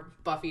where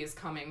Buffy is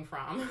coming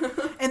from.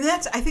 And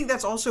I think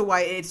that's also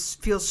why it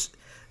feels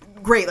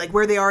great, like,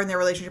 where they are in their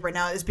relationship right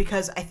now is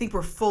because I think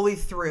we're fully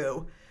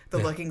through the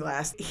Looking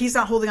Glass. He's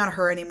not holding on to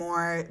her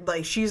anymore.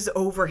 Like, she's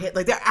over him.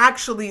 Like, they're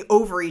actually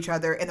over each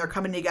other, and they're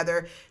coming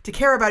together to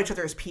care about each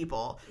other as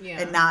people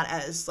and not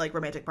as, like,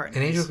 romantic partners.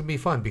 And Angel can be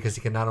fun because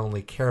he can not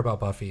only care about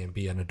Buffy and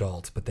be an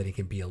adult, but then he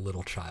can be a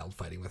little child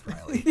fighting with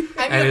Riley.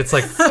 And it's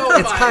like,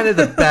 it's kind of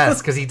the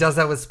best because he does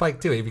that with Spike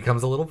too. He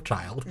becomes a little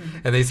child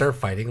and they start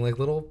fighting like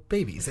little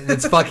babies. And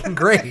it's fucking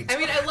great. I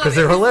mean, I love because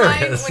they're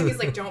hilarious. When he's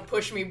like, don't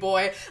push me,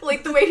 boy.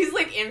 Like, the way he's,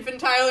 like,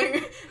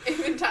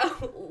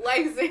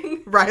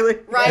 infantilizing Riley.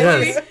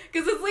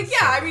 Because it's like,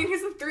 yeah, I mean,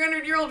 he's a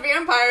 300-year-old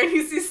vampire, and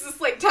he sees this,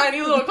 like, tiny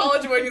little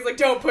college boy, and he's like,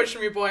 don't push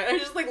me, boy. And I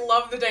just, like,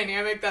 love the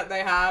dynamic that they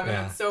have,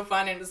 and it's so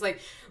fun, and it's like,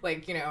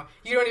 you know,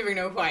 you don't even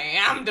know who I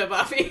am to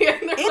Buffy.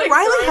 And like,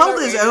 Riley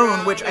held his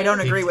own, which I don't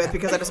agree with,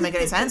 because that doesn't make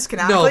any sense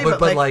canonically. No,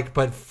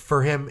 but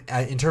for him,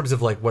 in terms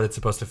of, like, what it's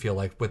supposed to feel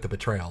like with the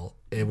betrayal,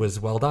 it was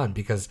well done,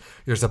 because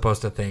you're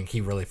supposed to think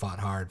he really fought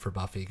hard for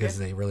Buffy, because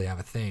they really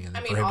have a thing. And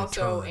then I mean,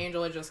 also,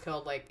 Angel had just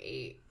killed, like,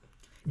 8.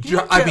 He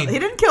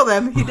didn't kill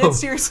them. He did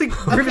seriously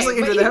previously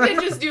injure them. He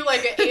did just do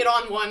like an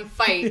 8-on-1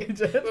 fight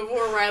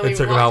before Riley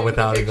took him out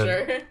without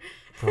even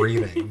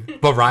breathing.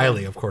 But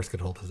Riley, of course, could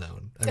hold his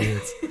own. I mean,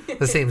 it's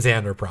the same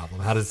Xander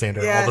problem. How does Xander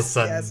all of a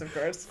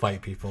sudden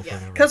fight people?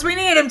 Because we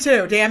need him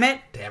to, damn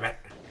it. Damn it.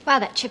 Wow,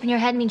 that chip in your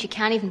head means you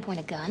can't even point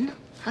a gun?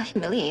 How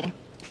humiliating.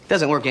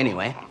 Doesn't work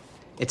anyway.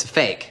 It's a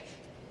fake.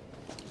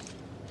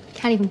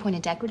 Can't even point a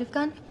decorative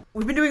gun?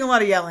 We've been doing a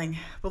lot of yelling,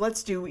 but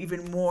let's do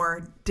even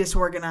more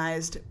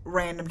disorganized,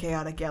 random,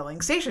 chaotic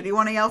yelling. Stacia, do you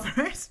want to yell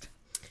first?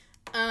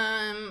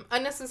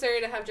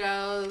 Unnecessary to have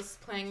Giles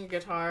playing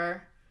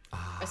guitar,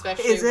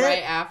 especially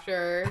right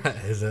after.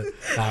 Is it? Is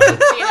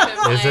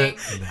it?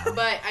 No.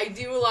 But I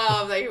do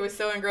love that he was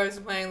so engrossed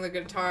in playing the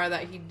guitar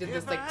that he did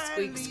this, like,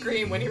 squeak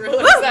scream when he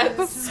realized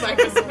that Spike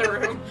was in the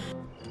room.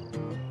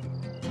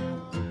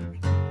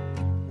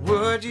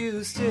 Would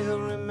you still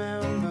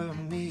remember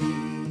me?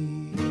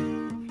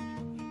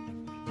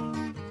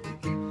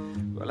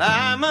 Well,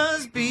 I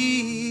must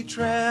be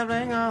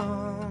traveling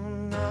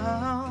on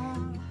now.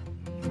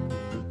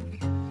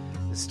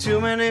 There's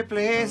too many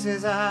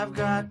places I've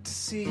got to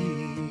see.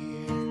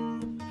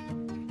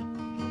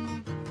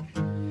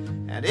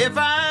 And if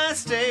I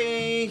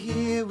stay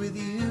here with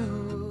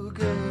you,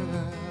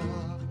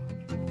 girl,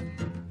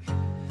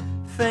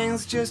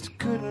 things just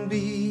couldn't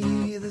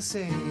be the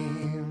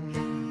same.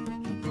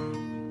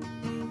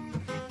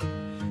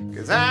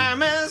 'Cause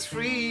I'm as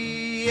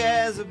free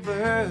as a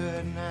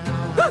bird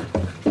now.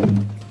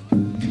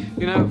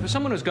 You know, for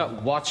someone who's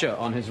got Watcher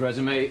on his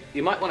resume,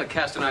 you might want to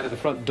cast an eye to the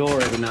front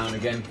door every now and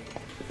again.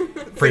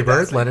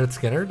 Freebird, Leonard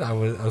Skinner. I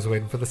was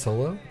waiting for the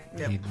solo.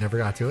 Yep. He never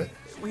got to it.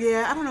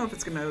 Yeah, I don't know if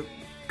it's going to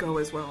go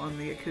as well on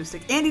the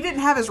acoustic. And he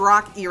didn't have his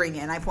rock earring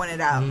in, I pointed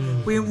out.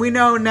 We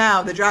know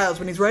now that Giles,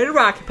 when he's ready to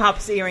rock, he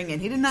pops the earring in.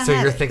 He did not so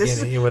have you're it.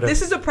 thinking he would have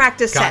this is a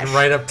practice gotten sesh,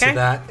 right up to okay?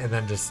 that and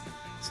then just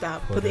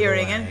stop, put the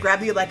earring in,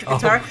 grab the electric Oh,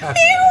 guitar. God.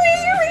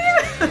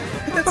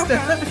 That's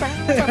done.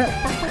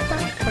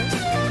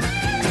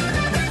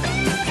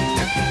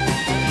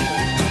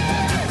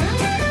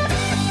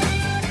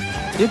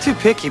 You're too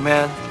picky,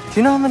 man. Do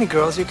you know how many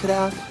girls you could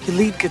have? You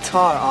lead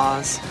guitar,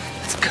 Oz.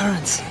 It's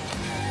currency.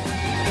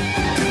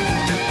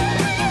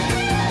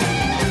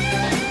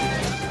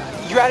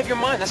 You're out of your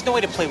mind. That's no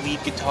way to play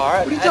lead guitar.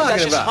 What are you talking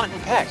That's just about? hunt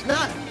and peck. It's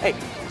not. Hey,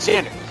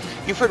 Xander,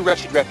 you've heard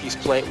Wretched Refuse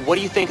play. What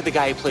do you think of the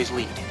guy who plays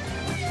lead?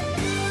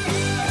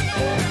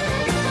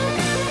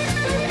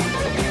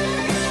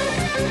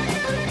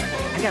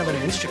 I gotta learn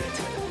an instrument.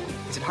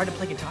 Is it hard to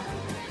play guitar?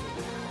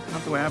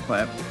 Not the way I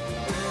play it.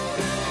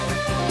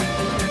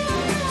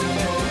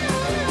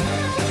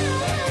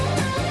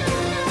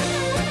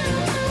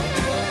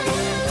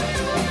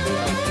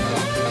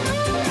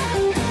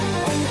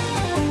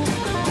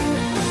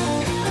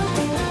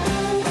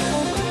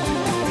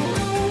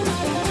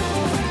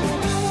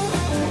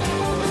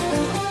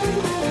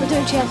 Well,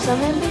 don't you have some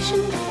ambition?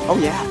 Oh,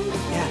 yeah.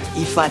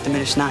 Yeah. E flat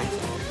diminished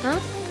ninth. Huh?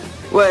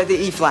 Well, the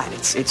E flat,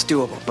 it's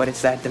doable, but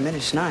it's that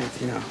diminished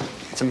ninth, you know.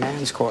 It's a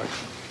man's chord.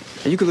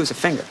 You could lose a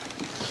finger.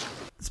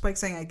 Spike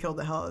saying I killed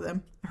the hell out of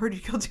them. I heard you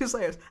killed 2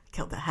 Slayers. I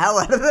killed the hell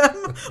out of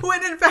them.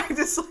 When in fact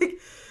it's like,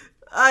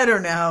 I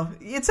don't know.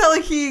 It's not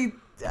like he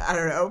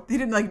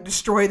didn't like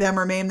destroy them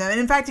or maim them. And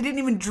in fact, he didn't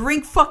even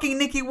drink fucking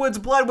Nikki Wood's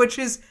blood, which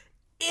is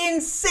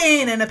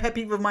insane and a pet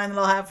peeve of mine that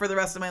I'll have for the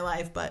rest of my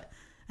life. But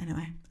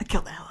anyway, I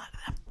killed the hell out of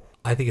them.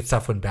 I think it's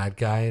tough when bad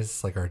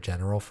guys, like our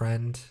general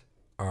friend,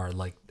 are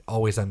like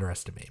always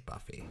underestimate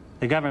Buffy.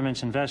 The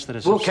government's invested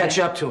a We'll catch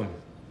up to him.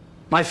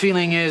 My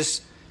feeling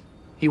is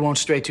he won't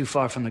stray too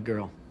far from the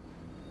girl.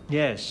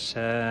 Yes,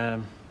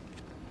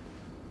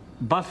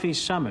 Buffy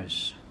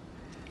Summers.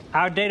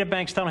 Our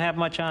databanks don't have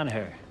much on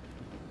her.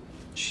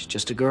 She's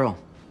just a girl.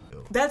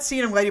 That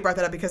scene, I'm glad you brought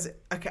that up because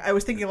I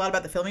was thinking a lot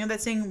about the filming of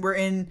that scene. We're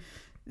in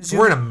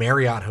a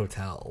Marriott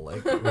hotel.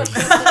 Like,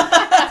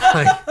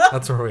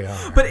 that's where we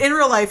are. But in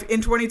real life,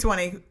 in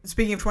 2020,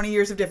 speaking of 20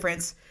 years of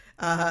difference,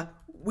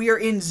 we are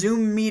in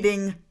Zoom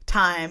meeting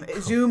time.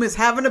 Zoom is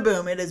having a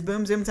boom. It is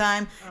boom Zoom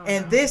time.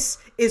 And this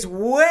is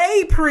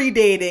way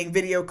predating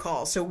video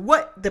calls. So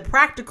what the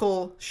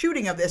practical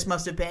shooting of this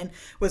must have been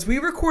was we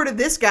recorded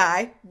this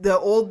guy, the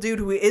old dude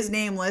who is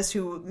nameless,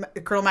 who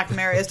Colonel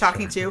McNamara is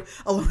talking to,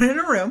 alone in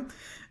a room.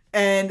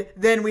 And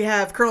then we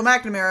have Colonel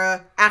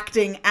McNamara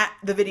acting at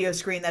the video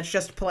screen that's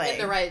just playing.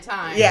 In the right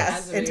time.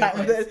 Yes, in time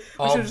with it.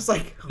 Which was just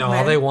like,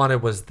 all they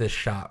wanted was this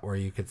shot where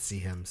you could see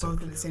him so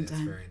both at the same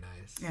time. It's very nice.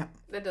 Yeah.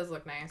 That does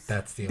look nice.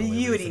 That's the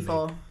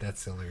beautiful.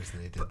 That's the only reason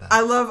they did that.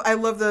 I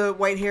love the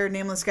white haired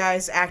nameless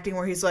guys acting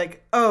where he's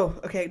like, oh,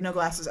 okay, no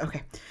glasses.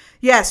 Okay.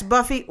 Yes,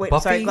 Buffy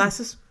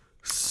glasses.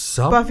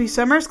 Buffy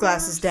Summers,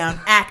 glasses down,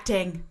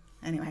 acting.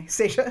 Anyway,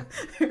 Stacia.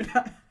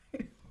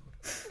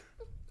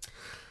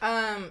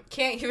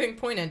 Can't even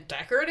point a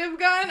decorative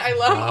gun. I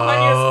love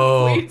Anya's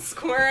complete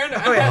scorn.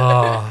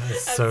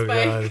 It's so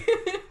good.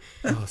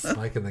 Oh,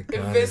 Spike in the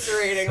gun.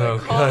 Eviscerating. So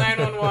like, call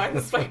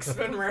 911. Spike's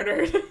been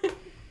murdered.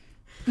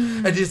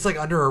 And just like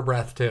under her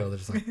breath too. They're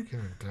just like,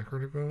 you're a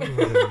decorative gun?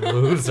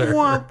 Loser.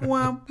 Womp,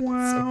 womp,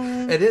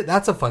 womp. And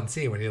that's a fun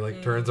scene when he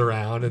like turns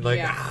around and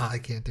like, I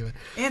can't do it.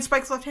 And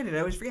Spike's left-handed. I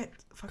always forget.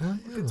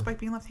 Spike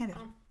being left-handed.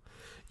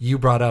 You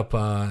brought up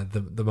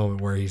the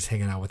moment where he's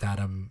hanging out with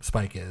Adam,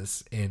 Spike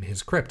is, in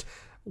his crypt.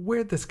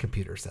 Where'd this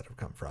computer setup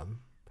come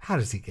from? How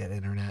does he get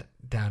internet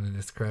down in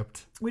his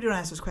crypt? We don't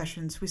ask those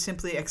questions. We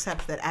simply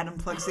accept that Adam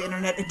plugs the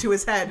internet into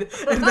his head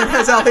and then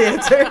has all the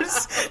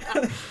answers.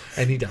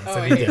 And he does. Oh,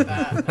 and I he hate did.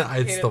 that.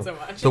 I hate it so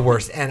much. The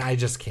worst. And I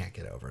just can't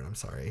get over it. I'm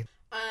sorry.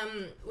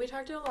 We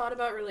talked a lot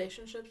about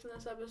relationships in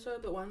this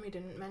episode, but one we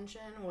didn't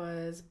mention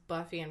was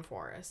Buffy and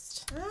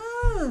Forrest.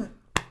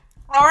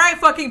 All right,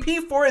 fucking P.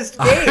 Forrest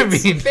Gates. I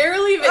mean,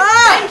 barely even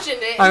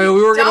mentioned it. I mean,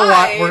 we were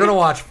gonna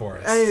watch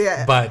Forrest,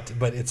 yeah. but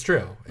it's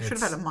true. Should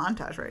have had a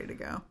montage ready to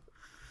go.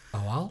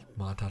 Oh, I'll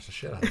montage the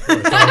shit out of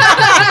Forrest.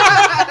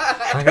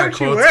 I got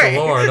quotes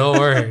galore. Don't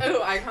worry.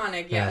 Oh,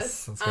 iconic!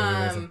 Yes. That's gonna be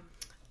amazing.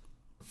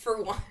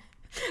 For one,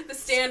 the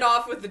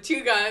standoff with the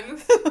two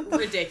guns,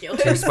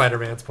 ridiculous. Two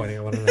Spider-Mans pointing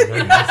at one another.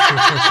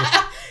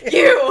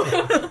 You.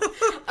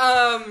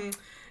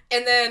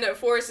 And then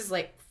Forrest is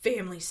like,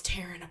 family's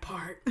tearing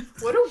apart.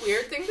 What a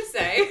weird thing to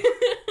say.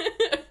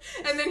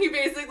 And then he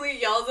basically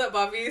yells at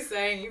Buffy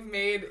saying, you've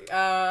made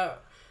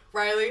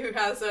Riley, who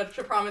has such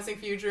a promising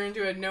future,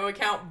 into a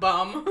no-account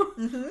bum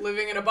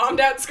living in a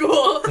bombed-out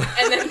school,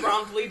 and then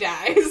promptly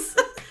dies.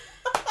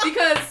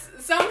 Because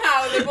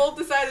somehow they both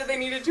decided they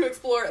needed to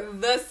explore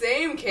the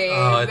same cave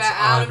that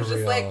Adam's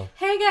just like,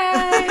 hey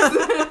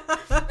guys.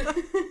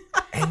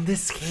 And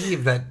this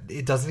cave that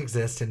it doesn't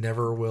exist and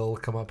never will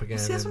come up again.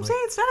 See, that's what I'm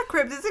saying. It's not a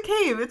crypt. It's a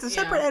cave. It's a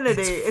separate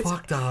entity. It's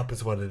fucked up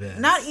is what it is.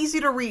 Not easy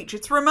to reach.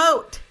 It's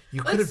remote.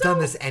 You could have done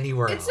this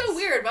anywhere else. It's so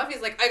weird.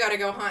 Buffy's like, I gotta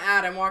go hunt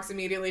Adam. Walks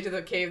immediately to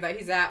the cave that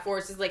he's at.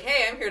 Forrest is like,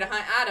 hey, I'm here to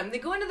hunt Adam. They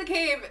go into the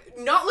cave,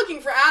 not looking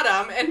for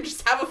Adam, and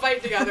just have a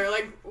fight together.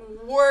 Like,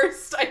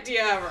 worst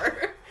idea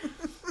ever.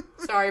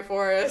 Sorry,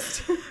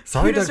 Forrest.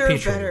 Sorry, Doug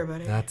Petrie. Better,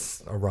 buddy.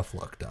 That's a rough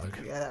look, Doug.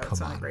 Yeah, that was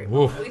not great.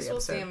 At least we'll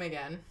see him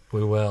again.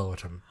 We will,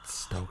 which I'm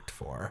stoked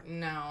for.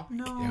 No.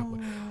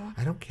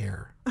 I don't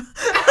care.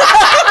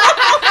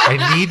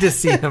 I need to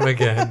see him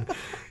again.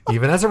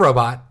 Even as a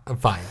robot, I'm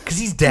fine. Because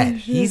he's dead.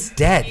 He's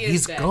dead.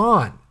 He's dead.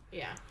 Gone.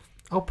 Yeah.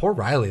 Oh, poor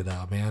Riley,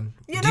 though, man.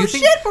 Yeah, no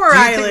shit for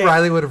Riley. Do you think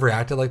Riley would have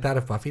reacted like that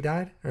if Buffy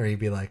died? Or he'd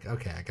be like,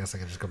 okay, I guess I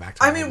can just go back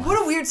to my life.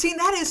 What a weird scene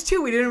that is,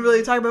 too. We didn't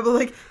really talk about it, but,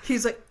 like,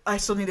 he's like, I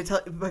still need to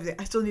tell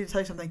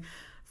you something.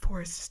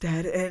 Forrest is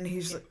dead. And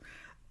he's like,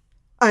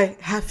 I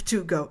have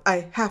to go.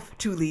 I have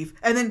to leave.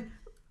 And then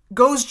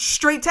goes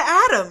straight to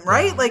Adam,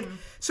 right? Yeah. Like,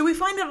 So we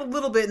find out a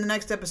little bit in the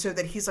next episode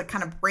that he's like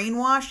kind of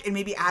brainwashed and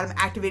maybe Adam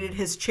activated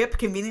his chip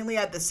conveniently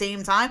at the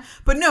same time.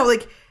 But no,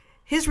 like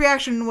his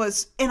reaction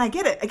was, and I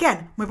get it.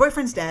 Again, my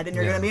boyfriend's dead and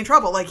you're going to be in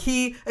trouble. Like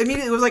he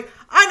immediately was like,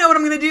 I know what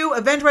I'm going to do.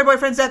 Avenge my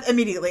boyfriend's death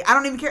immediately. I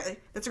don't even care.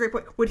 That's a great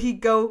point. Would he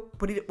go,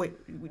 wait,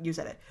 you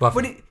said it.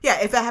 Buffy.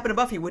 If that happened to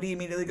Buffy, would he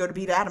immediately go to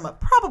beat Adam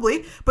up?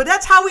 Probably. But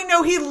that's how we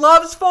know he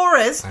loves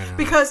Forrest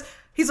because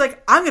he's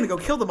like, I'm going to go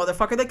kill the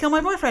motherfucker that killed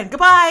my boyfriend.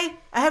 Goodbye.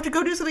 I have to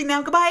go do something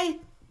now. Goodbye.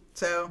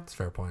 So. That's a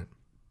fair point.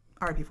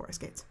 R.I.P. Forrest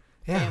Gates.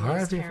 Yeah,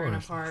 R.I.P.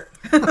 Forrest.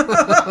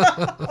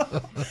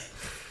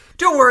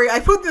 Don't worry, I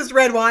put this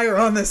red wire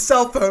on this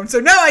cell phone, so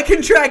now I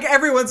can track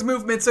everyone's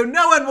movement, so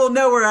no one will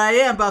know where I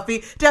am,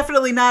 Buffy.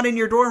 Definitely not in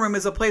your dorm room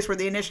is a place where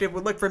the Initiative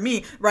would look for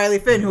me, Riley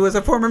Finn, who was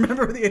a former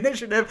member of the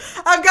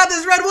Initiative. I've got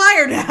this red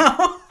wire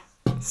now.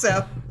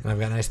 So. And I've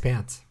got nice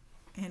pants.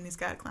 And he's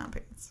got clown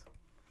pants.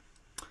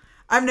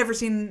 I've never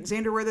seen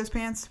Xander wear those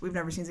pants. We've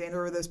never seen Xander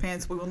wear those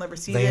pants. We will never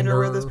see Xander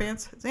wear those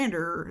pants.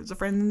 Xander is a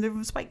friend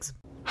of Spike's.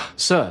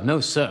 Sir,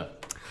 no, sir.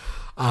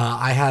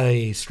 I had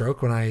a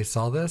stroke when I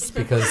saw this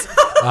because,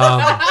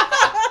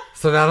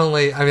 so not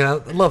only, I mean, I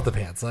love the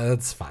pants.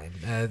 That's fine.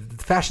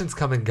 Fashions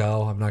come and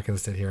go. I'm not going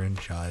to sit here and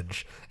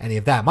judge any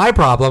of that. My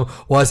problem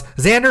was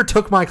Xander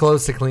took my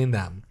clothes to clean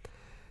them.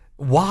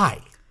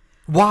 Why?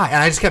 Why? And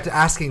I just kept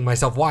asking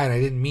myself why, and I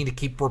didn't mean to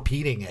keep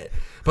repeating it.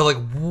 But, like,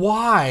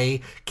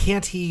 why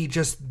can't he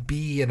just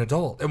be an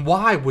adult? And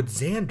why would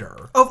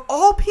Xander, of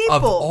all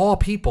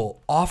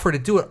people, offer to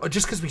do it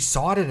just because we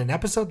saw it in an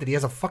episode that he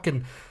has a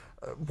fucking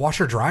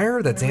washer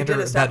dryer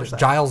that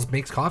Giles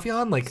makes coffee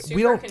on? Like, super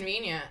we don't.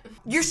 Convenient.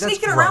 You're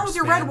sneaking around with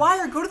your red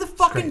wire. Go to the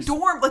fucking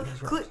dorm. Like,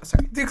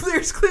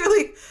 there's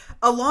clearly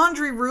a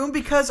laundry room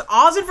because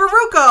Oz and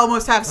Veruca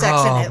almost have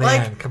sex in it. Man,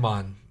 like, come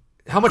on.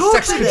 How much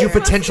sex could you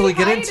potentially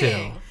get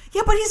into?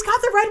 Yeah, but he's got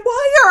the red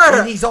wire.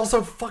 And he's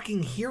also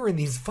fucking here in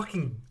these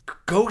fucking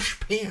gauche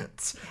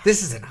pants.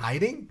 This isn't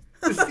hiding.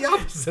 This is the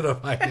opposite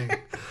of hiding.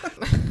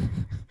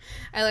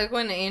 I like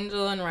when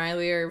Angel and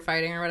Riley are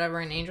fighting or whatever,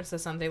 and Angel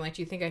says something like,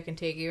 "Do you think I can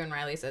take you?" And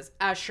Riley says,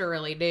 "I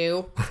surely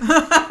do."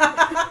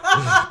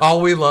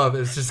 All we love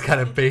is just kind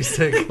of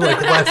basic,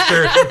 like,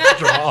 Western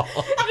drawl.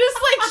 Just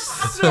like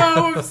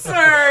so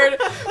absurd.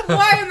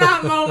 Why in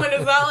that moment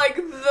is that like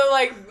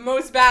the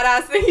most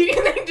badass thing you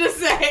can just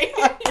say?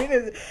 I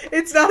mean,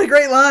 it's not a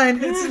great line.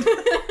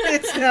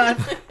 It's not.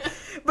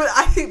 But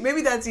I think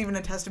maybe that's even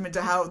a testament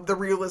to how the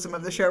realism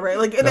of the show, right?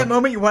 Like in that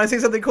moment, you want to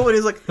say something cool, and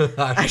he's like,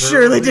 "I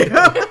surely do."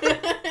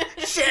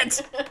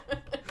 Shit.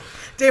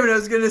 David, I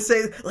was going to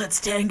say,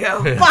 "Let's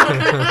tango."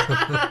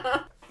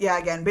 Fuck. Yeah,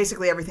 again,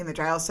 basically everything that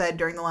Giles said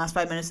during the last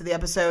 5 minutes of the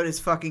episode is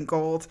fucking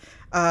gold.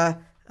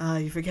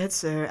 You forget,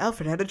 sir,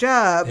 Alfred had a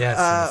job.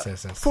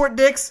 Yes. Fort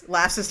Dix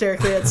laughs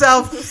hysterically at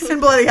itself.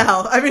 And bloody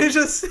hell. I mean, it's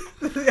just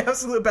the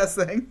absolute best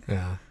thing.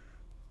 Yeah.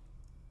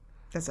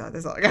 That's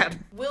all I got.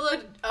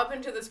 Willow, up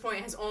until this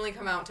point, has only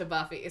come out to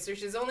Buffy. So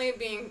she's only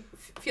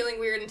feeling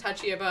weird and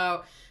touchy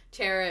about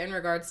Tara in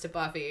regards to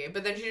Buffy.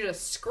 But then she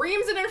just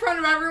screams it in front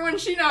of everyone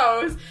she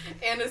knows.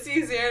 And to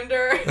see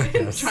Xander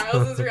and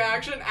Giles'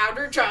 reaction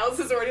after Giles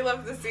has already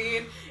left the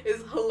scene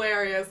is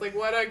hilarious. Like,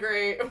 what a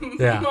great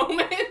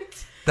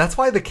moment. That's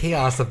why the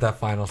chaos of that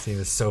final scene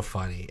is so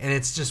funny. And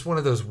it's just one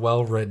of those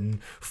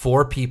well-written,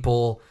 4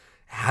 people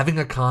having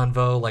a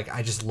convo. Like,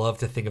 I just love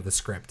to think of the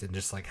script and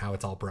just like how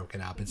it's all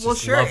broken up. It's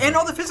just lovely. And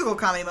all the physical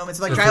comedy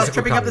moments, like Giles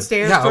tripping up the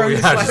stairs, throwing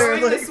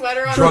the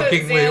sweater on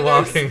drunkenly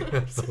walking,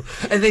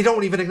 and they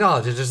don't even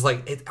acknowledge it. Just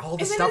like all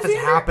the stuff is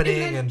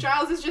happening, and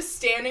Giles is just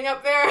standing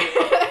up there,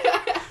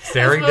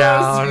 staring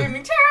down,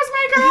 screaming, "Tara's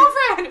my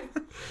girlfriend!"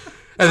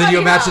 And then you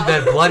imagine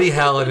that bloody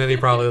hell, and then he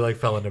probably like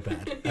fell into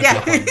bed.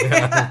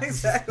 Yeah,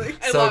 exactly.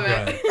 I love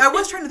it. I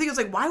was trying to think, I was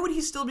like, why would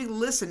he still be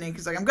listening?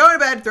 Because like, I'm going to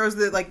bed, throws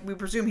the, like, we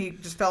presume he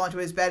just fell into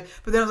his bed.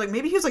 But then I was like,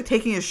 maybe he was like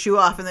taking his shoe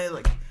off, and then he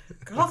was like,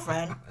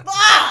 girlfriend.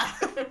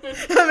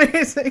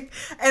 Amazing.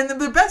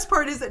 And the best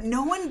part is that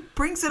no one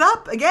brings it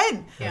up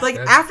again. Yeah. Like,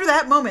 after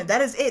that moment,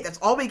 that is it. That's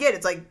all we get.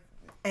 It's like,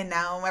 and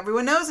now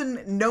everyone knows,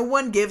 and no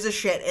one gives a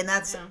shit. And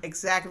that's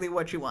exactly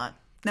what you want.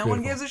 No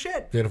one gives a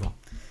shit. Beautiful.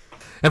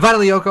 And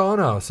finally, Yoko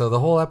Ono. So the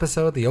whole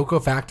episode, the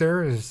Yoko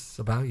Factor, is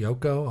about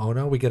Yoko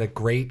Ono. We get a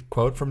great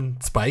quote from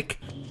Spike.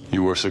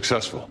 You were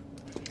successful.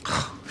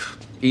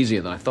 Easier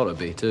than I thought it'd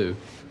be, too.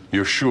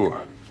 You're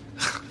sure?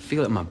 I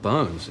feel it in my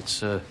bones.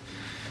 It's,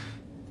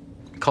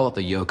 call it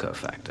the Yoko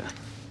Factor.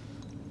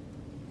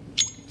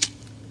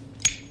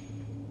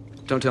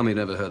 Don't tell me you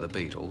never heard the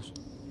Beatles.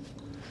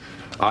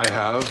 I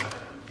have.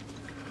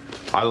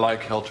 I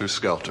like Helter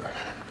Skelter.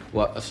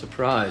 What a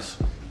surprise.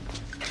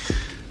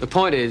 The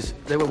point is,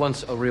 they were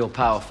once a real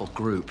powerful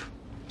group.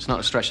 It's not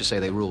a stretch to say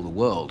they ruled the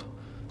world.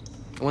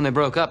 When they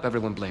broke up,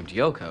 everyone blamed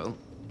Yoko.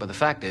 But the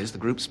fact is, the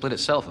group split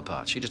itself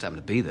apart. She just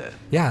happened to be there.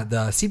 Yeah,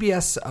 the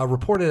CBS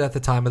reported at the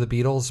time of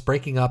the Beatles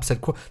breaking up,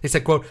 they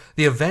said, quote,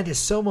 "The event is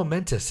so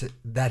momentous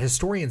that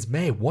historians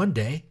may one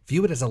day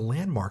view it as a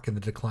landmark in the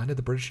decline of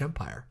the British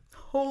Empire."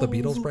 The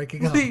Beatles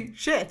breaking up. Holy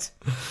shit.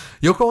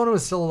 Yoko Ono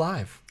is still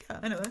alive. Yeah,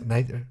 I know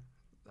that.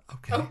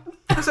 Okay. Oh,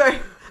 I'm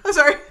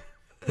sorry.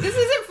 This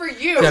isn't for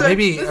you. Yeah,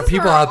 maybe This is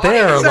people for our out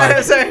there are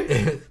audience.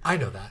 like, I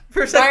know that.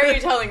 Why are you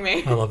telling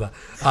me? I love that.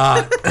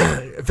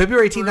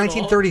 February 18,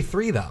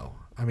 1933, though.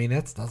 I mean,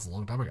 that's a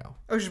long time ago.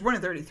 Oh, she was born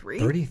in 33?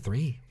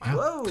 33.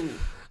 Wow.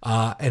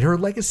 Whoa. And her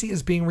legacy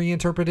is being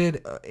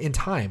reinterpreted in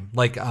time.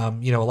 Like, a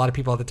lot of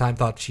people at the time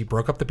thought she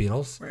broke up the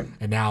Beatles. Right.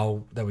 And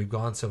now that we've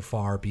gone so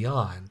far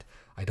beyond,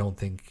 I don't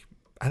think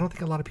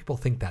a lot of people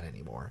think that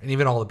anymore. And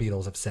even all the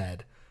Beatles have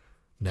said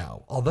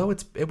no. Although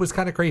it was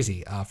kind of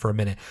crazy for a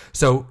minute.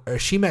 So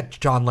she met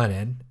John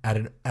Lennon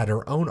at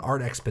her own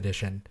art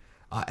exhibition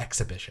in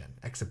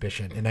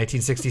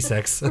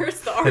 1966. Where's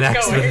the art An going?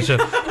 exhibition.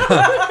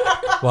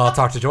 Well, I'll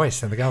talk to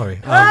Joyce in the gallery.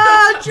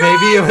 Joyce!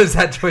 Maybe it was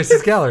at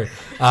Joyce's gallery.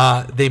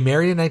 They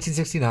married in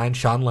 1969.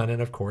 Sean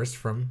Lennon, of course,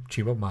 from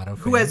Chibo Motto,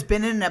 who has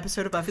been in an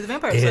episode of Buffy the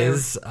Vampire Slayer.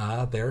 is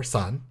their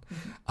son.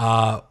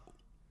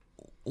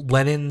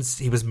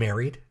 He was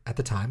married at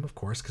the time, of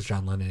course, because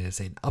John Lennon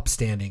is an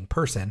upstanding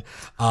person.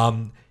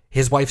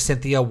 His wife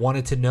Cynthia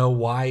wanted to know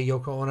why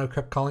Yoko Ono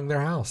kept calling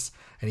their house,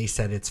 and he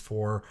said it's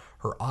for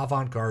her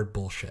avant-garde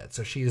bullshit.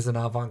 So she is an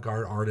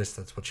avant-garde artist.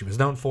 That's what she was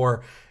known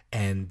for,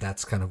 and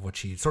that's kind of what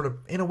she sort of,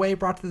 in a way,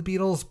 brought to the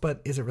Beatles,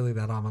 but is it really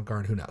that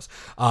avant-garde? Who knows?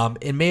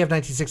 In May of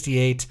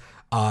 1968,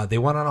 they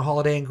went on a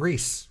holiday in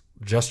Greece.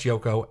 Just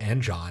Yoko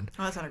and John.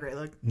 Oh, that's not a great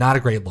look. Not a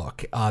great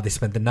look. They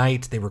spent the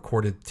night. They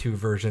recorded two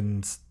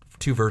versions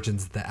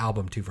of the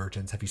album, Two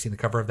Virgins. Have you seen the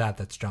cover of that?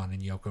 That's John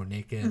and Yoko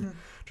naked,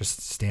 just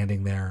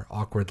standing there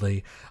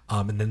awkwardly.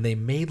 And then they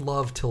made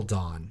love till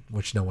dawn,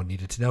 which no one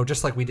needed to know.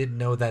 Just like we didn't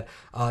know that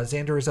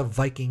Xander is a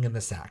Viking in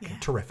the sack. Yeah.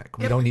 Terrific.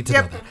 We don't need to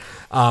know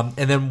that.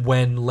 And then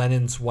when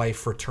Lennon's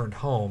wife returned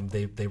home,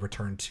 they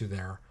returned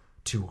to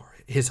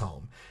his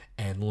home.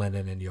 And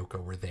Lennon and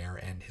Yoko were there,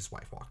 and his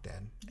wife walked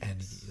in,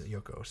 and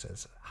Yoko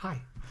says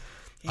hi,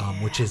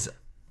 which is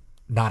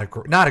not a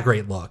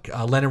great look.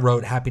 Lennon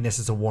wrote, "Happiness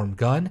is a warm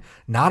gun,"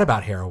 not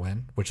about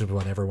heroin, which is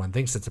what everyone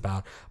thinks it's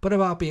about, but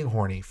about being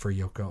horny for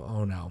Yoko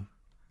Ono.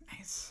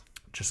 Nice.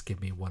 Just give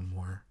me one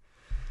more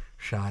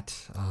shot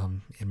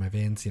in my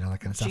veins, that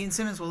kind of stuff. Gene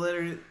Simmons will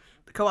literally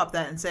co-op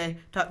that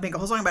and make a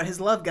whole song about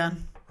his love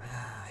gun.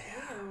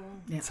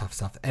 Yeah. Tough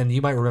stuff. And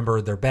you might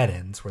remember their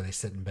bed-ins where they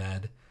sit in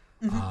bed.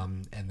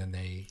 And then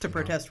they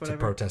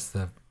protest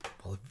the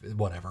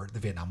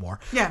Vietnam War.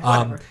 Yeah,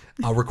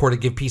 whatever.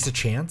 Recorded "Give Peace a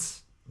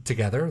Chance"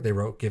 together. They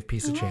wrote "Give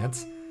Peace a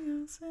Chance."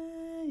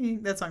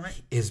 That song,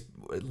 right?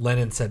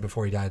 Lennon said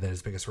before he died that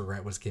his biggest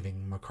regret was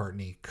giving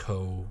McCartney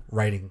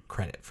co-writing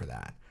credit for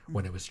that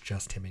when it was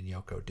just him and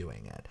Yoko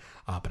doing it.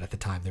 But at the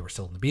time they were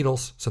still in the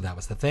Beatles, so that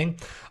was the thing.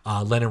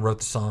 Lennon wrote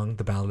the song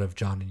 "The Ballad of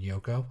John and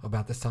Yoko"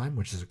 about this time,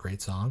 which is a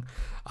great song.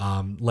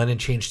 Lennon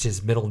changed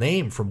his middle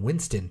name from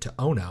Winston to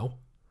Ono.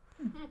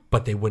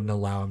 But they wouldn't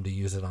allow him to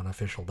use it on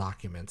official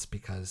documents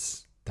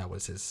because that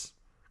was his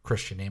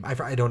Christian name.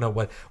 I don't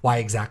know why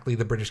exactly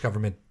the British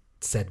government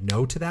said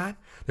no to that.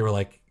 They were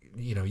like,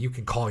 you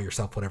can call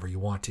yourself whatever you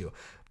want to,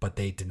 but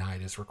they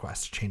denied his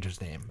request to change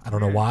his name. I don't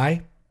know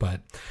why,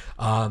 but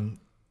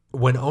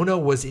when Ono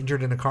was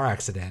injured in a car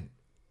accident,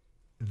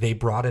 they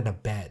brought in a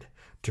bed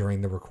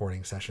during the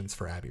recording sessions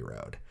for Abbey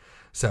Road.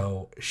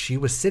 So she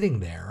was sitting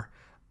there.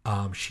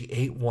 She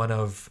ate one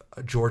of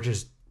George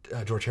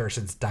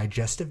Harrison's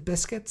digestive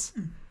biscuits. I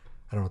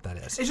don't know what that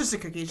is. It's just a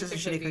cookie. It's just a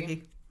shitty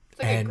cookie. It's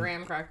like a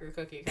graham cracker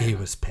cookie. He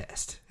was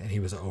pissed, and he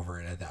was over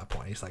it at that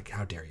point. He's like,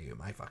 "How dare you,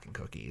 my fucking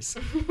cookies?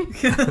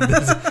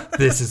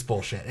 this is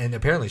bullshit." And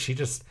apparently, she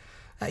just,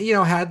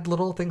 had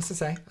little things to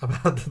say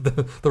about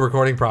the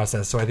recording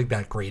process. So I think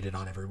that grated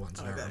on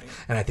everyone's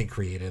nerve, and I think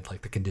created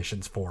like the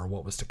conditions for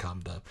what was to come,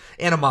 the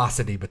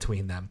animosity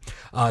between them.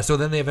 So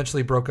then they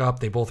eventually broke up.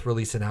 They both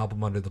released an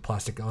album under the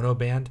Plastic Ono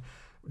Band.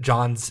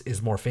 John's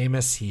is more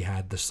famous. He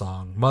had the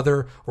song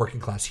 "Mother," "Working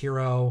Class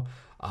Hero,"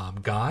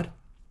 "God."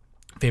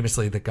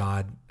 Famously, the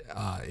God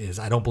is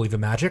 "I don't believe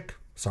in magic."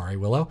 Sorry,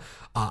 Willow.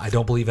 I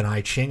don't believe in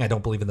I Ching. I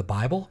don't believe in the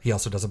Bible. He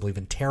also doesn't believe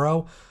in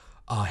tarot.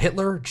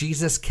 Hitler,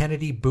 Jesus,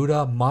 Kennedy,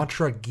 Buddha,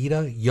 mantra,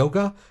 Gita,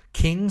 yoga,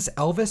 kings,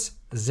 Elvis,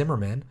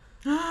 Zimmerman,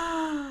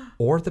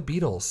 or the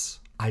Beatles.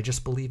 "I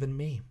just believe in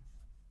me."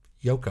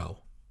 Yoko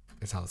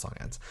is how the song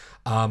ends.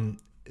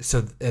 That's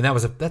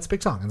a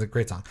big song. It's a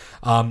great song.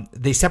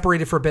 They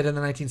separated for a bit in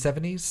the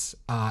 1970s,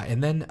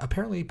 and then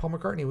apparently Paul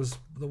McCartney was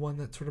the one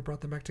that sort of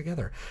brought them back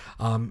together.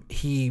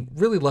 He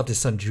really loved his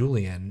son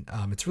Julian.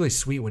 It's really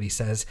sweet what he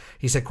says.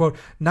 He said, quote,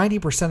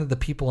 90% of the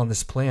people on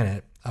this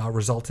planet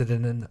resulted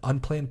in an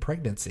unplanned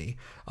pregnancy.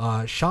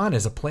 Sean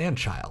is a planned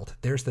child.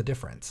 There's the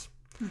difference.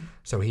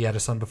 So he had a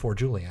son before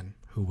Julian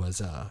who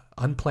was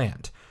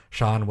unplanned.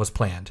 Sean was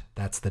planned.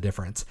 That's the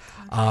difference.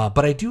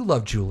 But I do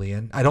love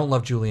Julian. I don't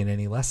love Julian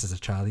any less as a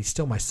child. He's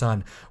still my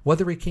son,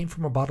 whether he came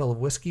from a bottle of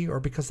whiskey or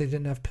because they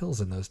didn't have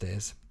pills in those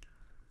days.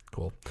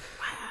 Cool.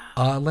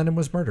 Lennon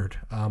was murdered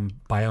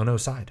by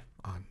Ono's side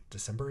on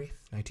December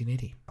 8th,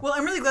 1980. Well,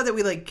 I'm really glad that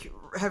we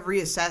have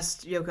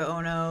reassessed Yoko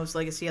Ono's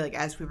legacy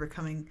as we were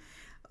coming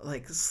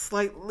like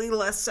slightly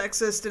less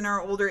sexist in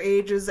our older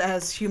ages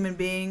as human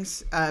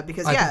beings,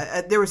 because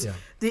there was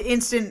the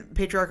instant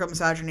patriarchal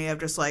misogyny of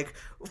just like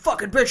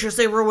fucking bitches,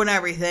 they ruin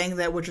everything,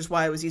 which is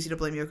why it was easy to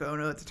blame Yoko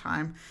Ono at the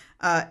time.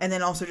 And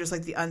then also just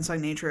like the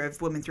unsung nature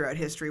of women throughout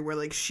history, where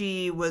like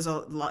she was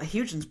a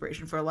huge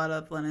inspiration for a lot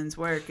of Lennon's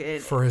work.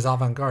 For his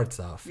avant-garde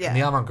stuff. Yeah. And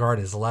the avant-garde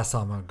is less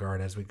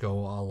avant-garde as we go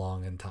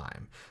along in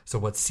time. So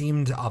what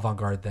seemed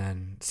avant-garde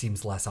then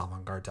seems less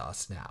avant-garde to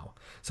us now.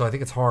 So I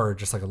think it's hard,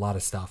 just like a lot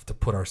of stuff, to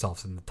put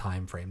ourselves in the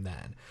time frame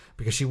then.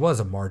 Because she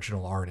was a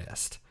marginal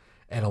artist.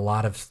 And a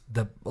lot of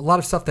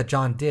stuff that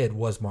John did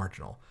was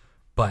marginal.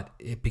 But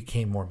it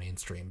became more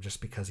mainstream just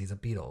because he's a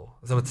Beatle.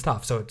 So it's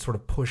tough. So it sort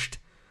of pushed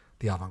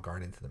the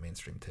avant-garde into the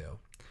mainstream too.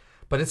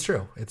 But it's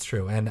true.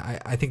 And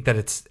I think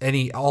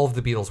that all of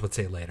the Beatles would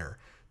say later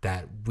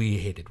that we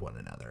hated one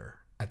another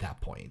at that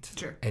point.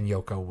 Sure. And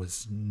Yoko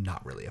was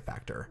not really a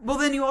factor. Well,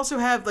 then you also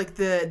have like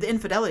the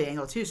infidelity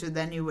angle too. So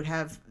then you would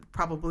have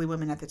probably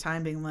women at the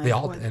time being like, they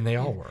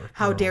all were.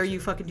 How dare you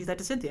fucking do that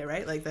to Cynthia,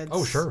 right? Like that's.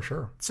 Oh,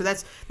 sure. So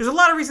there's a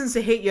lot of reasons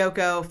to hate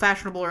Yoko,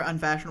 fashionable or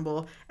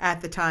unfashionable,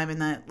 at the time,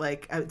 and that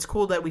like it's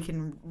cool that we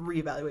can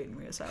reevaluate and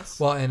reassess.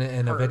 Well, and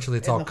eventually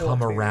it's all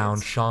come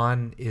around.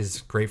 Sean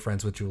is great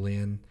friends with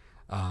Julian,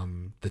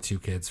 the two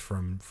kids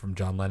from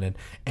John Lennon,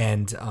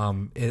 and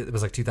it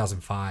was like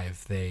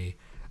 2005.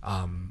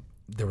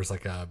 There was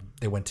like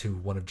they went to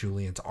one of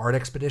Julian's art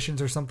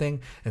expeditions or something,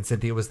 and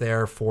Cynthia was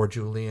there for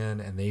Julian,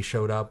 and they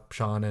showed up,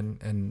 Sean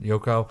and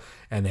Yoko,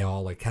 and they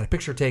all like had a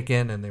picture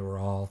taken, and they were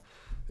all,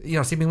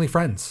 seemingly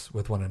friends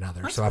with one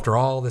another. So after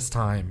all this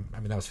time,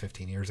 I mean, that was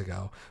 15 years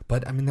ago,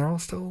 but I mean, they're all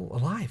still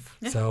alive.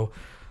 Yeah. So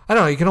I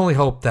don't know. You can only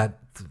hope that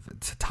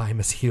time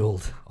has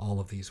healed all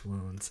of these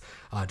wounds,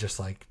 just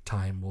like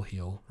time will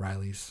heal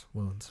Riley's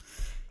wounds.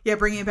 Yeah,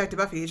 bringing it back to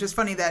Buffy. It's just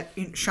funny that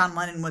Sean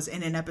Lennon was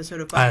in an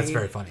episode of Buffy. That's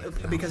very funny.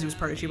 Because he was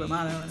part of Chiba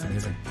Mano. It's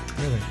amazing.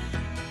 Really.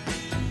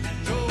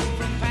 Drove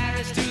from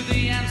Paris to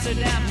the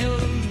Amsterdam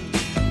Hills,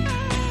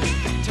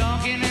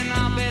 talking in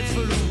our beds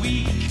for a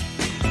week.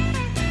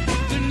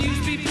 The news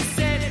people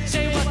said,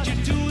 say what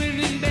you're doing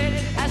in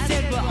bed. I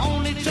said, we're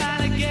only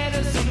trying to get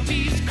us some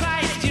peace.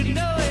 Christ, you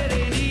know it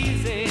ain't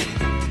easy.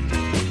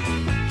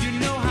 You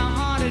know how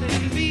hard it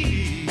can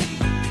be.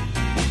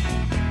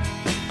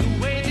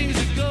 The way things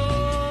are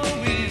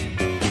going,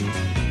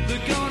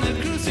 they're gonna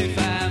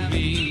crucify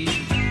me.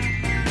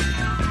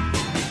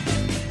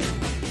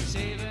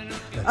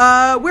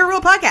 We're a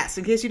real podcast,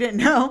 in case you didn't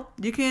know.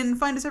 You can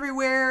find us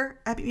everywhere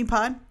at Beat Me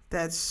Pod.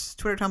 That's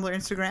Twitter, Tumblr,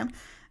 Instagram.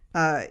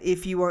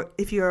 If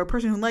you're a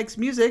person who likes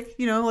music,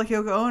 like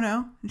Yoko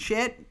Ono and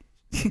shit,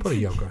 put a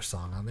Yoko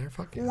song on there.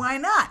 Fuck yeah. Why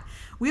not?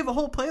 We have a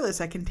whole playlist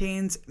that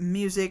contains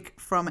music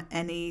from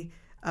any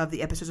of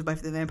the episodes of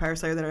Buffy the Vampire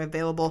Slayer that are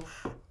available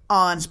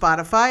on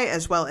Spotify,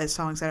 as well as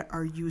songs that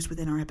are used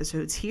within our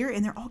episodes here,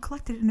 and they're all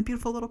collected in a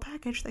beautiful little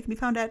package that can be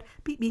found at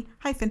Beat Me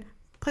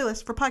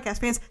Playlist for Podcast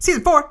Fans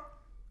Season 4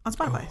 on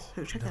Spotify.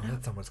 So check that out.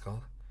 That's not what it's called.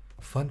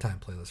 Fun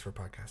Time Playlist for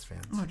Podcast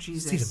Fans. Oh,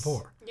 Jesus. Season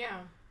 4. Yeah.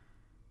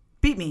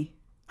 Beat Me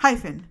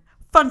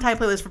Fun Time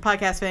Playlist for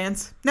Podcast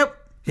Fans. Nope.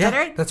 Is that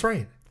right? That's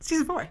right.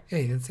 Season 4. Yeah,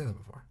 you didn't say that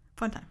before.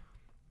 Fun Time.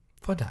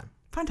 Fun Time.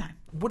 Fun Time.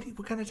 What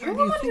kind of time You're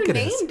do you the one think who it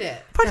is? named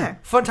it. Fun Time.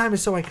 Fun Time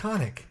is so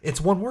iconic.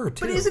 It's one word,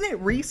 too. But isn't it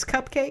Reese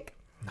Cupcake?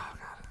 No,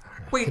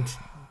 God. Wait.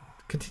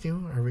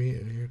 Continue. Are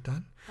you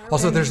done?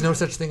 Also, there's no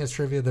such thing as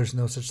trivia. There's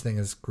no such thing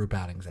as group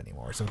outings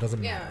anymore. So it doesn't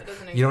matter. It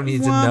doesn't you don't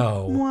need to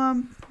know.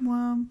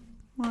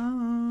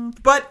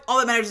 But all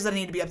that matters is that I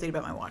need to be updated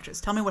about my watches.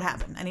 Tell me what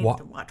happened. I need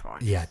to watch.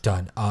 Yeah,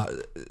 done.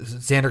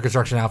 Xander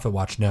Construction Outfit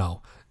watch,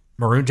 no.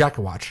 Maroon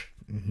Jacket watch,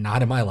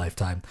 not in my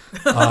lifetime.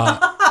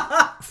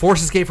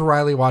 Force Escape for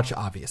Riley watch,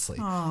 obviously.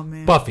 Oh,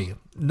 man. Buffy,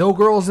 no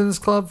girls in this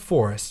club.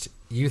 Forrest,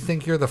 you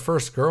think you're the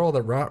first girl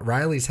that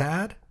Riley's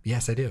had?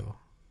 Yes, I do.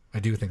 I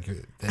do think you're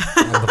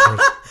the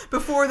first.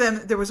 Before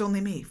them, there was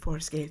only me,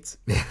 Forrest Gates.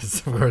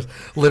 Yes, of course.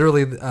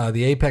 Literally,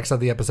 the apex of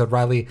the episode,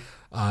 Riley,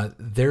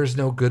 there's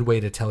no good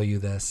way to tell you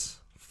this.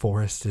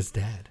 Forrest is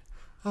dead.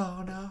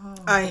 Oh, no.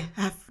 I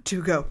have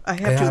to go. I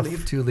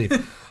have to leave.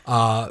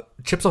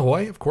 Chips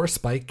Ahoy, of course.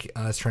 Spike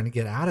is trying to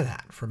get out of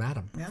that from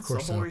Adam. Yeah, of course,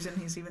 that's the whole reason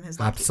he's even his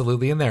lucky.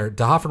 Absolutely in there.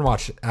 DeHoffen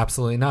watch,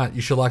 absolutely not.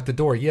 You should lock the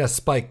door. Yes,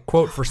 Spike.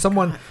 Quote, for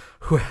someone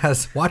who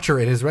has Watcher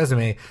in his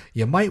resume,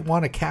 you might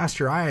want to cast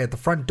your eye at the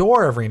front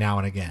door every now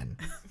and again.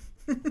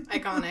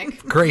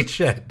 Iconic. Great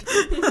shit.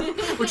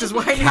 Which is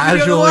why I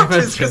casually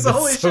mentioned. Because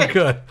holy so shit.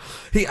 Good.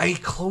 He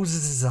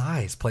closes his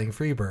eyes playing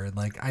Freebird.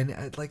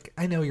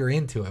 I know you're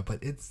into it,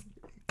 but it's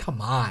come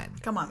on,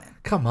 man.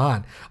 Come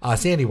on.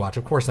 Sandy watch,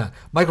 of course not.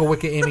 Michael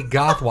Wickett, Amy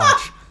Goth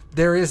watch.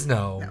 There is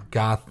no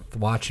Goth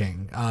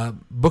watching.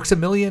 Books a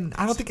Million.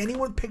 I don't think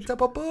anyone picked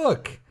up a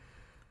book.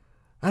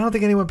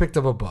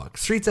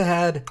 Streets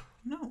Ahead.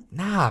 No.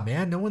 Nah,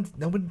 man. No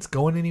one's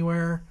going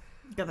anywhere.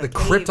 The cave.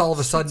 crypt all of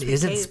a sudden It's a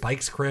isn't cave.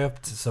 Spike's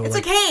crypt. So It's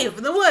a cave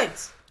in the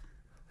woods.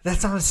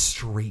 That's not a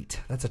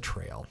street. That's a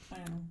trail.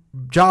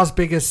 Jaws'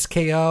 biggest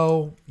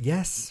KO.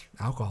 Yes,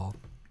 alcohol.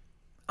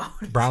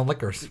 Brown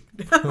liquors.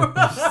 We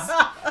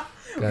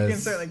can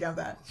certainly get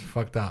that. It's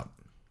fucked up.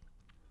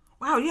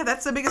 Wow, yeah,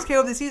 that's the biggest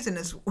KO of the season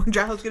is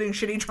Giles getting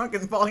shitty drunk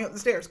and falling up the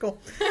stairs. Cool.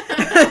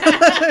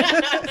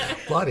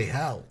 Bloody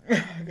hell.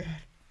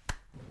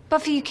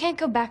 Buffy, you can't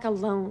go back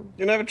alone.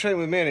 You'll never train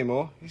with me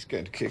anymore. He's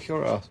going to kick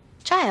your ass.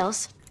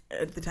 Giles.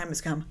 The time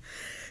has come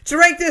to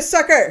rank this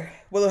sucker.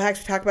 Willow Hacks,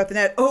 we talk about the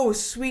net. Oh,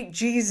 sweet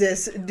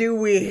Jesus, do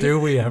we? Do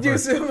we ever? Do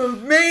some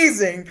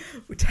amazing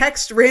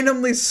text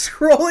randomly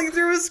scrolling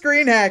through a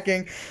screen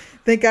hacking.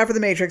 Thank God for the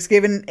Matrix.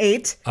 Gave it an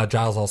 8.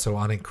 Giles also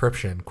on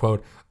encryption.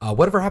 Quote,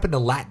 whatever happened to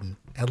Latin?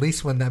 At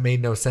least when that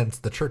made no sense,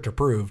 the church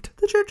approved.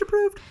 The church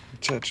approved. The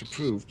church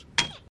approved.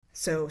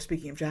 So,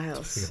 speaking of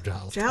Giles.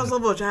 Giles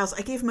level of Giles,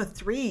 I gave him a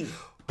 3.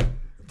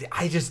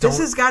 I just don't.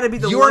 This has got to be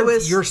the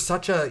lowest. You're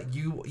such a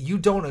you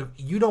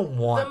don't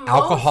want The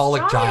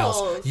alcoholic most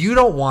Giles. You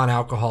don't want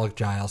alcoholic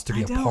Giles to be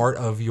I a don't. part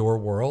of your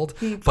world.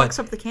 He but fucks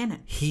up the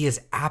canon. He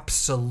is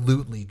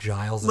absolutely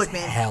Giles as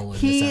hell in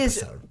he this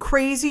is episode.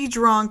 crazy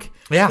drunk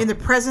Yeah. in the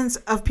presence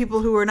of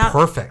people who are not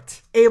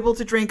Perfect. able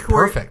to drink, who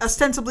Perfect. are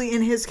ostensibly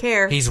in his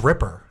care. He's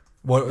Ripper.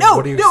 What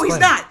do you he's explain?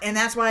 not, and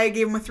that's why I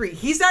gave him a 3.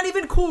 He's not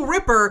even cool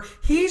Ripper.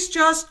 He's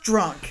just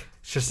drunk.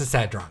 It's just a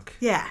sad drunk.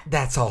 Yeah,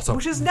 That's also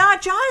which is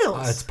not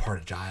Giles. it's part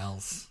of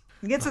Giles.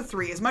 He gets a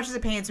 3, as much as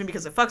it pains me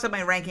because it fucks up my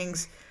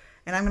rankings,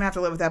 and I'm gonna have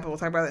to live with that. But we'll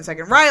talk about that in a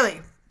second.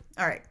 Riley,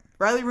 all right,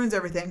 Riley ruins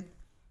everything.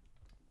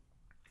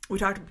 We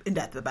talked in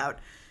depth about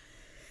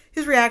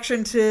his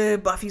reaction to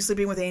Buffy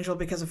sleeping with Angel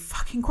because of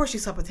fucking course she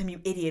slept with him, you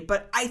idiot.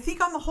 But I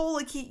think on the whole,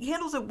 like, he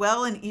handles it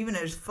well, and even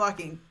as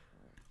fucking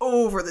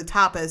over the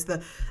top as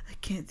the I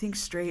can't think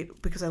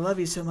straight because I love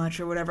you so much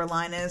or whatever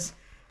line is.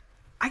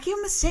 I gave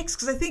him a 6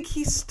 because I think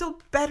he's still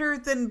better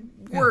than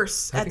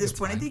worse at this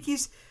point. I think he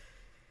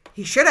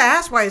should have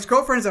asked why his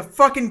girlfriend has a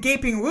fucking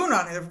gaping wound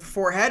on her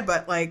forehead,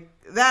 but like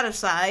that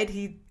aside,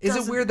 he Is it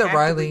doesn't weird that actively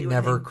Riley do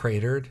never anything.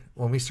 cratered?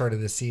 When we started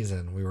this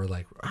season, we were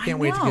like, I can't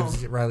wait to know.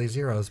 give Riley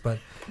zeros, but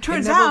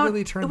Turns it never out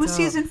really turns it was out.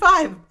 season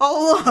 5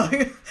 all along.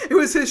 It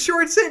was his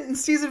short stint in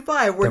season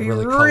 5 where That he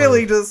really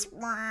really just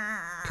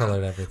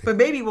colored everything. But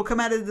maybe we'll come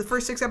out of the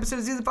first 6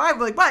 episodes of season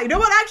 5 like, wow, you know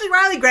what? Actually,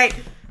 Riley, great.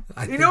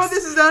 You know what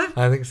this has done?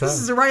 I think so. This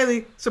is a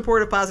Riley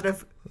supportive,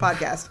 positive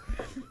podcast.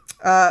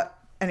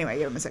 Anyway, I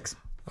gave him a 6.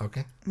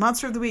 Okay.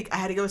 Monster of the week, I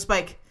had to go with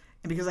Spike.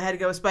 And because I had to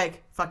go with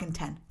Spike, fucking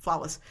 10.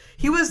 Flawless.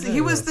 He was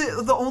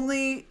the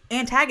only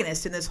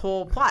antagonist in this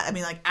whole plot. I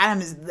mean, like,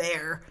 Adam is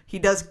there. He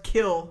does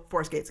kill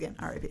Force Gates again,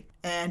 R.I.P.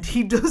 And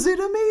he does it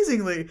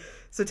amazingly.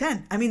 So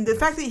 10. I mean, the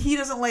fact that he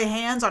doesn't lay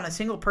hands on a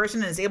single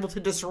person and is able to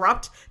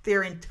disrupt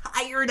their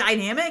entire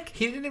dynamic.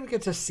 He didn't even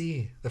get to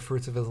see the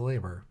fruits of his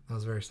labor. That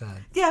was very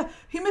sad. Yeah,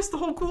 he missed the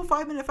whole cool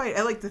 5-minute fight.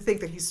 I like to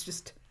think that he's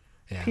just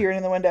peering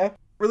in the window.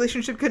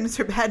 Relationship goodness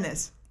or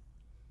badness.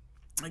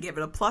 I gave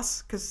it a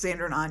plus because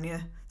Xander and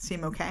Anya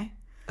seem okay.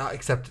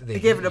 Except they I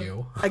gave hate it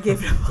you. I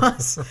gave it a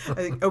plus. I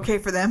think okay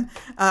for them.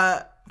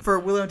 For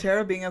Willow and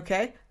Tara being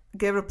okay. I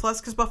gave it a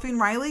plus because Buffy and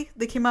Riley,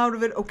 they came out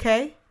of it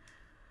okay.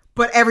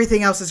 But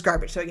everything else is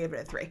garbage, so I gave it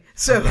a 3.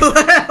 So,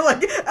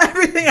 like,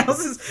 everything else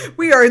is...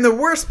 We are in the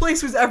worst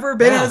place we've ever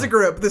been as a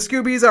group. The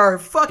Scoobies are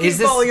fucking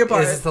falling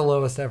apart. Is this the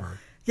lowest ever?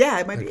 Yeah,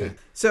 it might be.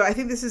 So I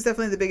think this is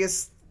definitely the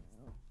biggest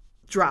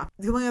drop.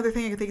 The only other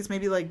thing I can think is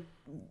maybe, like,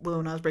 Willow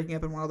and Oz breaking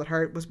up in Wild at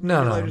Heart was...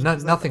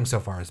 Nothing so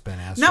far has been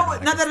as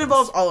not that it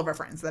involves all of our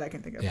friends that I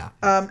can think of. Yeah.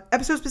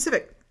 Episode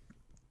specific.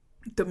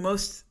 The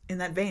most, in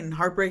that vein,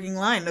 heartbreaking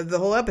line of the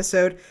whole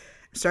episode...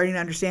 Starting to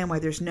understand why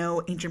there's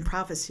no ancient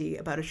prophecy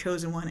about a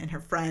chosen one and her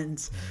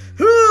friends.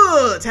 10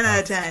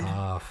 out of 10.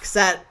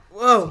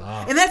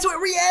 And that's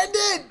what we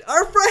ended.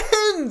 Our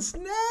friends.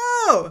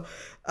 No.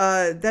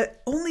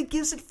 That only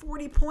gives it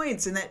 40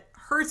 points. And that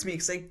hurts me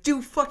because I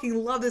do fucking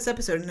love this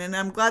episode. And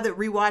I'm glad that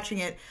rewatching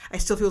it, I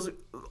still feel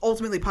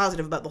ultimately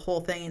positive about the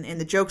whole thing.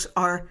 And the jokes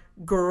are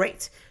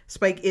great.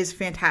 Spike is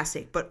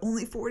fantastic. But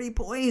only 40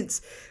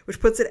 points, which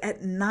puts it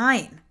at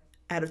 9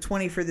 out of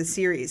 20 for the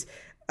series.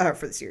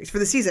 For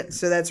the season.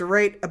 So that's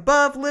right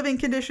above Living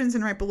Conditions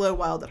and right below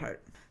Wild at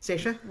Heart.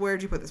 Stacia,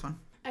 where'd you put this one?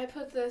 I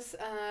put this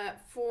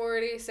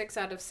 46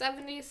 out of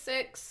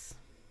 76.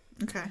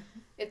 Okay.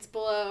 It's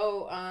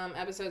below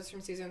episodes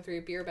from season 3,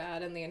 Beer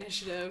Bad and The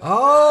Initiative.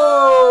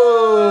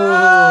 Oh!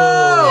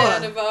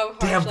 And above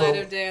Harsh Light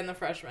of Day and The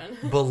Freshman.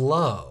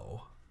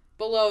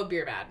 Below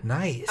Beer Bad.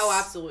 Nice. Oh,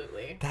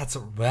 absolutely. That's a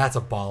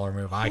baller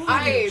move. I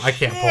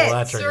can't pull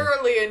that trigger. I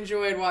thoroughly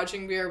enjoyed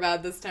watching Beer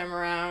Bad this time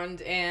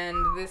around, and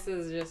this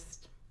is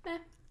just, I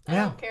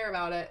don't care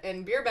about it.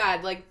 And Beer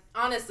Bad, like,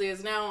 honestly,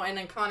 is now an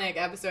iconic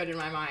episode in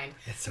my mind.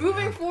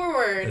 Moving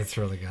forward, it's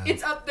really good.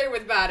 It's up there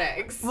with Bad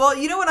Eggs. Well,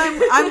 you know what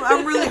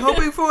I'm really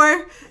hoping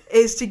for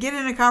is to get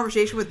in a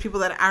conversation with people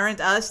that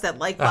aren't us that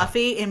like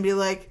Buffy and be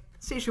like,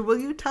 Stacia, will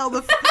you tell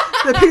the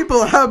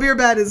people how Beer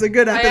Bad is a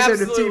good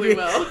episode of TV?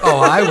 Will. Oh,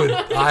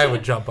 I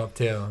would jump up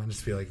too and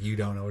just be like, you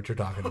don't know what you're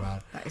talking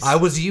about. Nice. I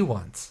was you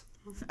once.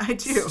 I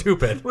do.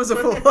 Stupid. Was a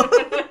fool.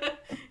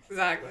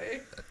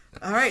 Exactly.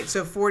 All right,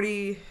 so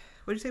 40.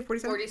 What did you say?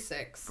 47?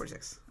 46.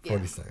 46. Yeah.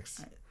 46.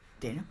 Right.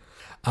 Daniel?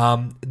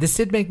 This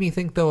did make me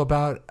think, though,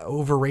 about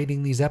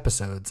overrating these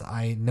episodes.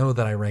 I know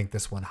that I ranked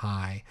this one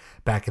high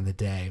back in the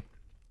day.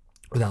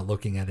 without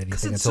looking at anything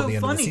it's until so the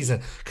end of funny. the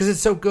season. Because it's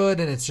so good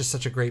and it's just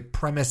such a great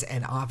premise,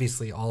 and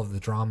obviously all of the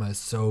drama is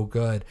so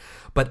good.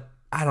 But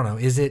I don't know,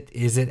 is it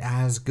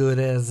as good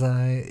as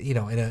in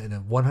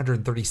a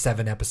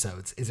 137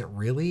 episodes? Is it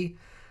really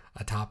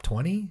a top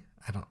 20?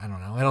 I don't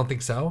know. I don't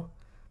think so.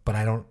 But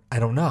I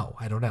don't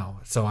know.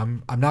 So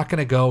I'm not going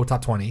to go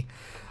top 20.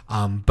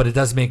 But it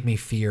does make me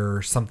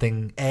fear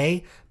something,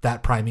 A,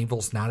 that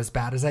Primeval's not as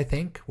bad as I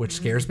think, which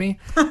scares me.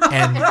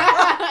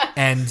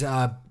 And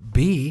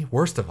B,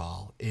 worst of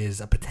all, is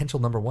a potential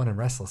number 1 in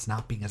Restless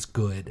not being as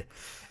good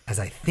as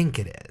I think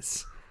it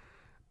is.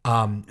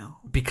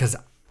 Because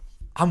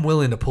I'm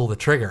willing to pull the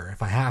trigger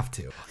if I have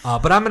to.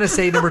 But I'm going to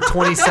say number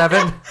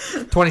 27.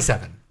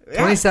 27.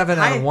 Yeah, 27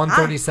 out of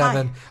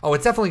 137. high. Oh,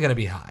 it's definitely going to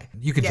be high.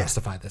 You could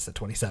justify this at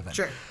 27.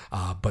 Sure.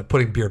 But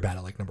putting Beer Bat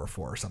at like number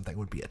 4 or something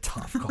would be a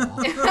tough call.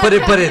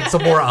 but it's a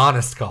more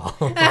honest call.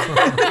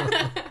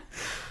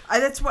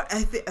 That's what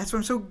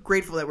I'm so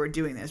grateful that we're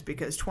doing this,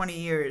 because 20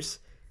 years.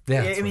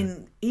 Yeah, I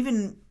mean,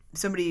 even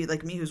somebody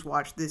like me who's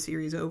watched this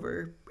series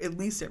over at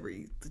least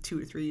every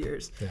 2 or 3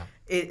 years. Yeah.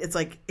 It's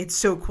like, it's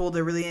so cool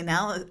to really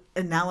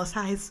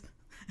analyze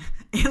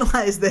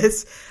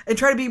this and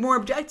try to be more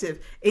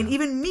objective. And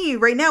even me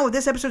right now with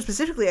this episode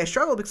specifically, I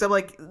struggle because I'm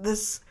like,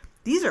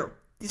 these are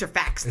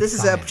facts. This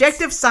is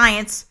objective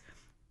science,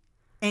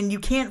 and you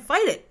can't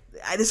fight it.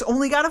 This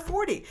only got a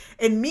 40.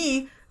 And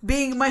me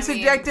being my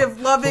subjective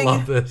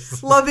loving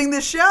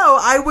this show,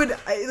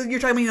 you're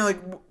talking like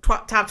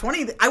top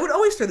 20. I would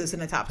always throw this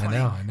in a top 20.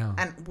 I know.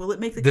 And will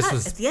it make the this cut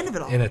was at the end of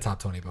it all? In a top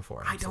 20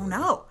 before. I don't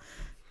know.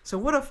 So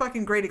what a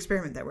fucking great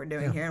experiment that we're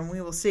doing here, and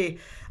we will see.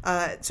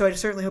 So I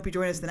certainly hope you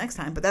join us the next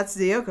time. But that's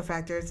the Yoko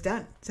Factor. It's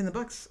done. It's in the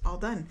books. All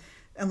done.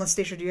 Unless,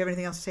 Stacia, do you have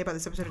anything else to say about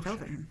this episode of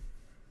television?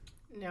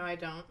 No, I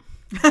don't.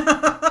 Do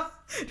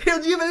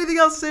you have anything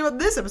else to say about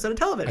this episode of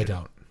television? I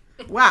don't.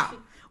 Wow.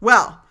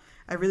 Well,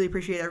 I really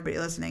appreciate everybody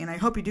listening, and I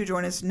hope you do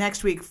join us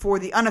next week for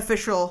the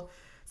unofficial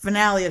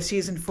finale of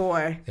season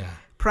 4. Yeah.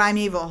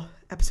 Primeval,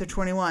 episode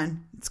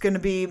 21. It's going to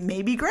be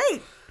maybe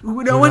great.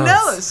 No one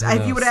knows.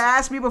 If you would have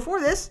asked me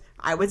before this,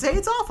 I would say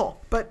it's awful,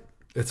 but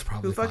it's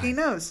probably who fucking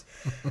knows?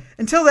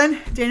 Until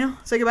then, Daniel,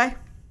 say goodbye.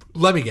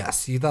 Let me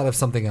guess. You thought of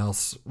something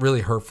else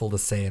really hurtful to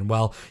say, and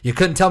well, you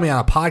couldn't tell me on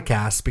a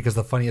podcast because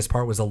the funniest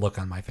part was a look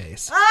on my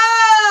face.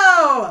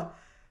 Oh!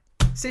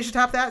 Stacia,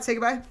 top that. Say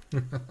goodbye.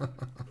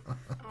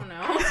 Oh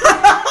no.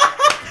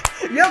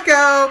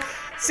 Yoko,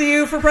 see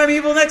you for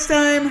Primeval next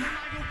time.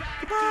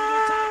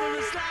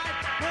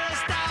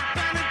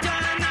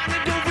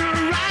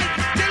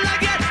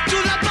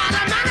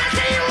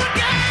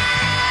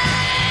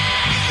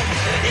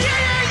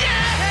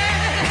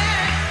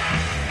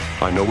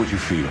 I know what you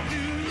feel.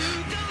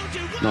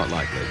 Not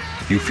likely.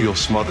 You feel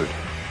smothered,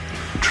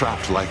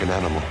 trapped like an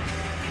animal,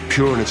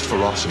 pure in its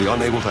ferocity,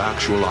 unable to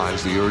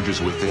actualize the urges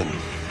within,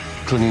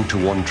 clinging to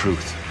one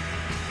truth,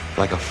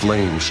 like a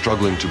flame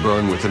struggling to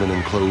burn within an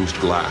enclosed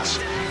glass,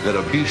 that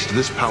a beast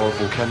this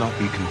powerful cannot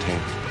be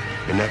contained.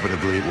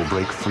 Inevitably, it will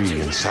break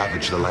free and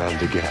savage the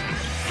land again.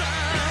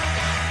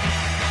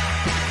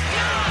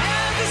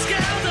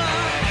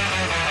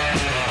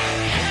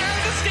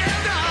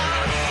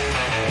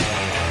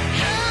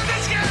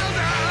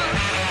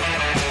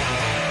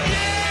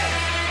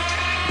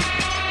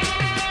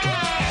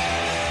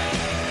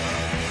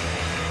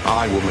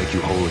 I will make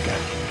you whole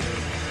again.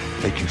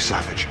 Make you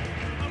savage.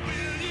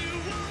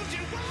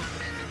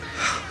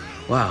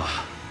 Wow.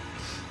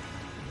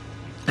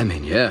 I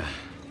mean, yeah.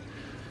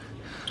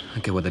 I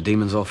get why the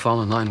demons all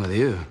fall in line with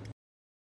you.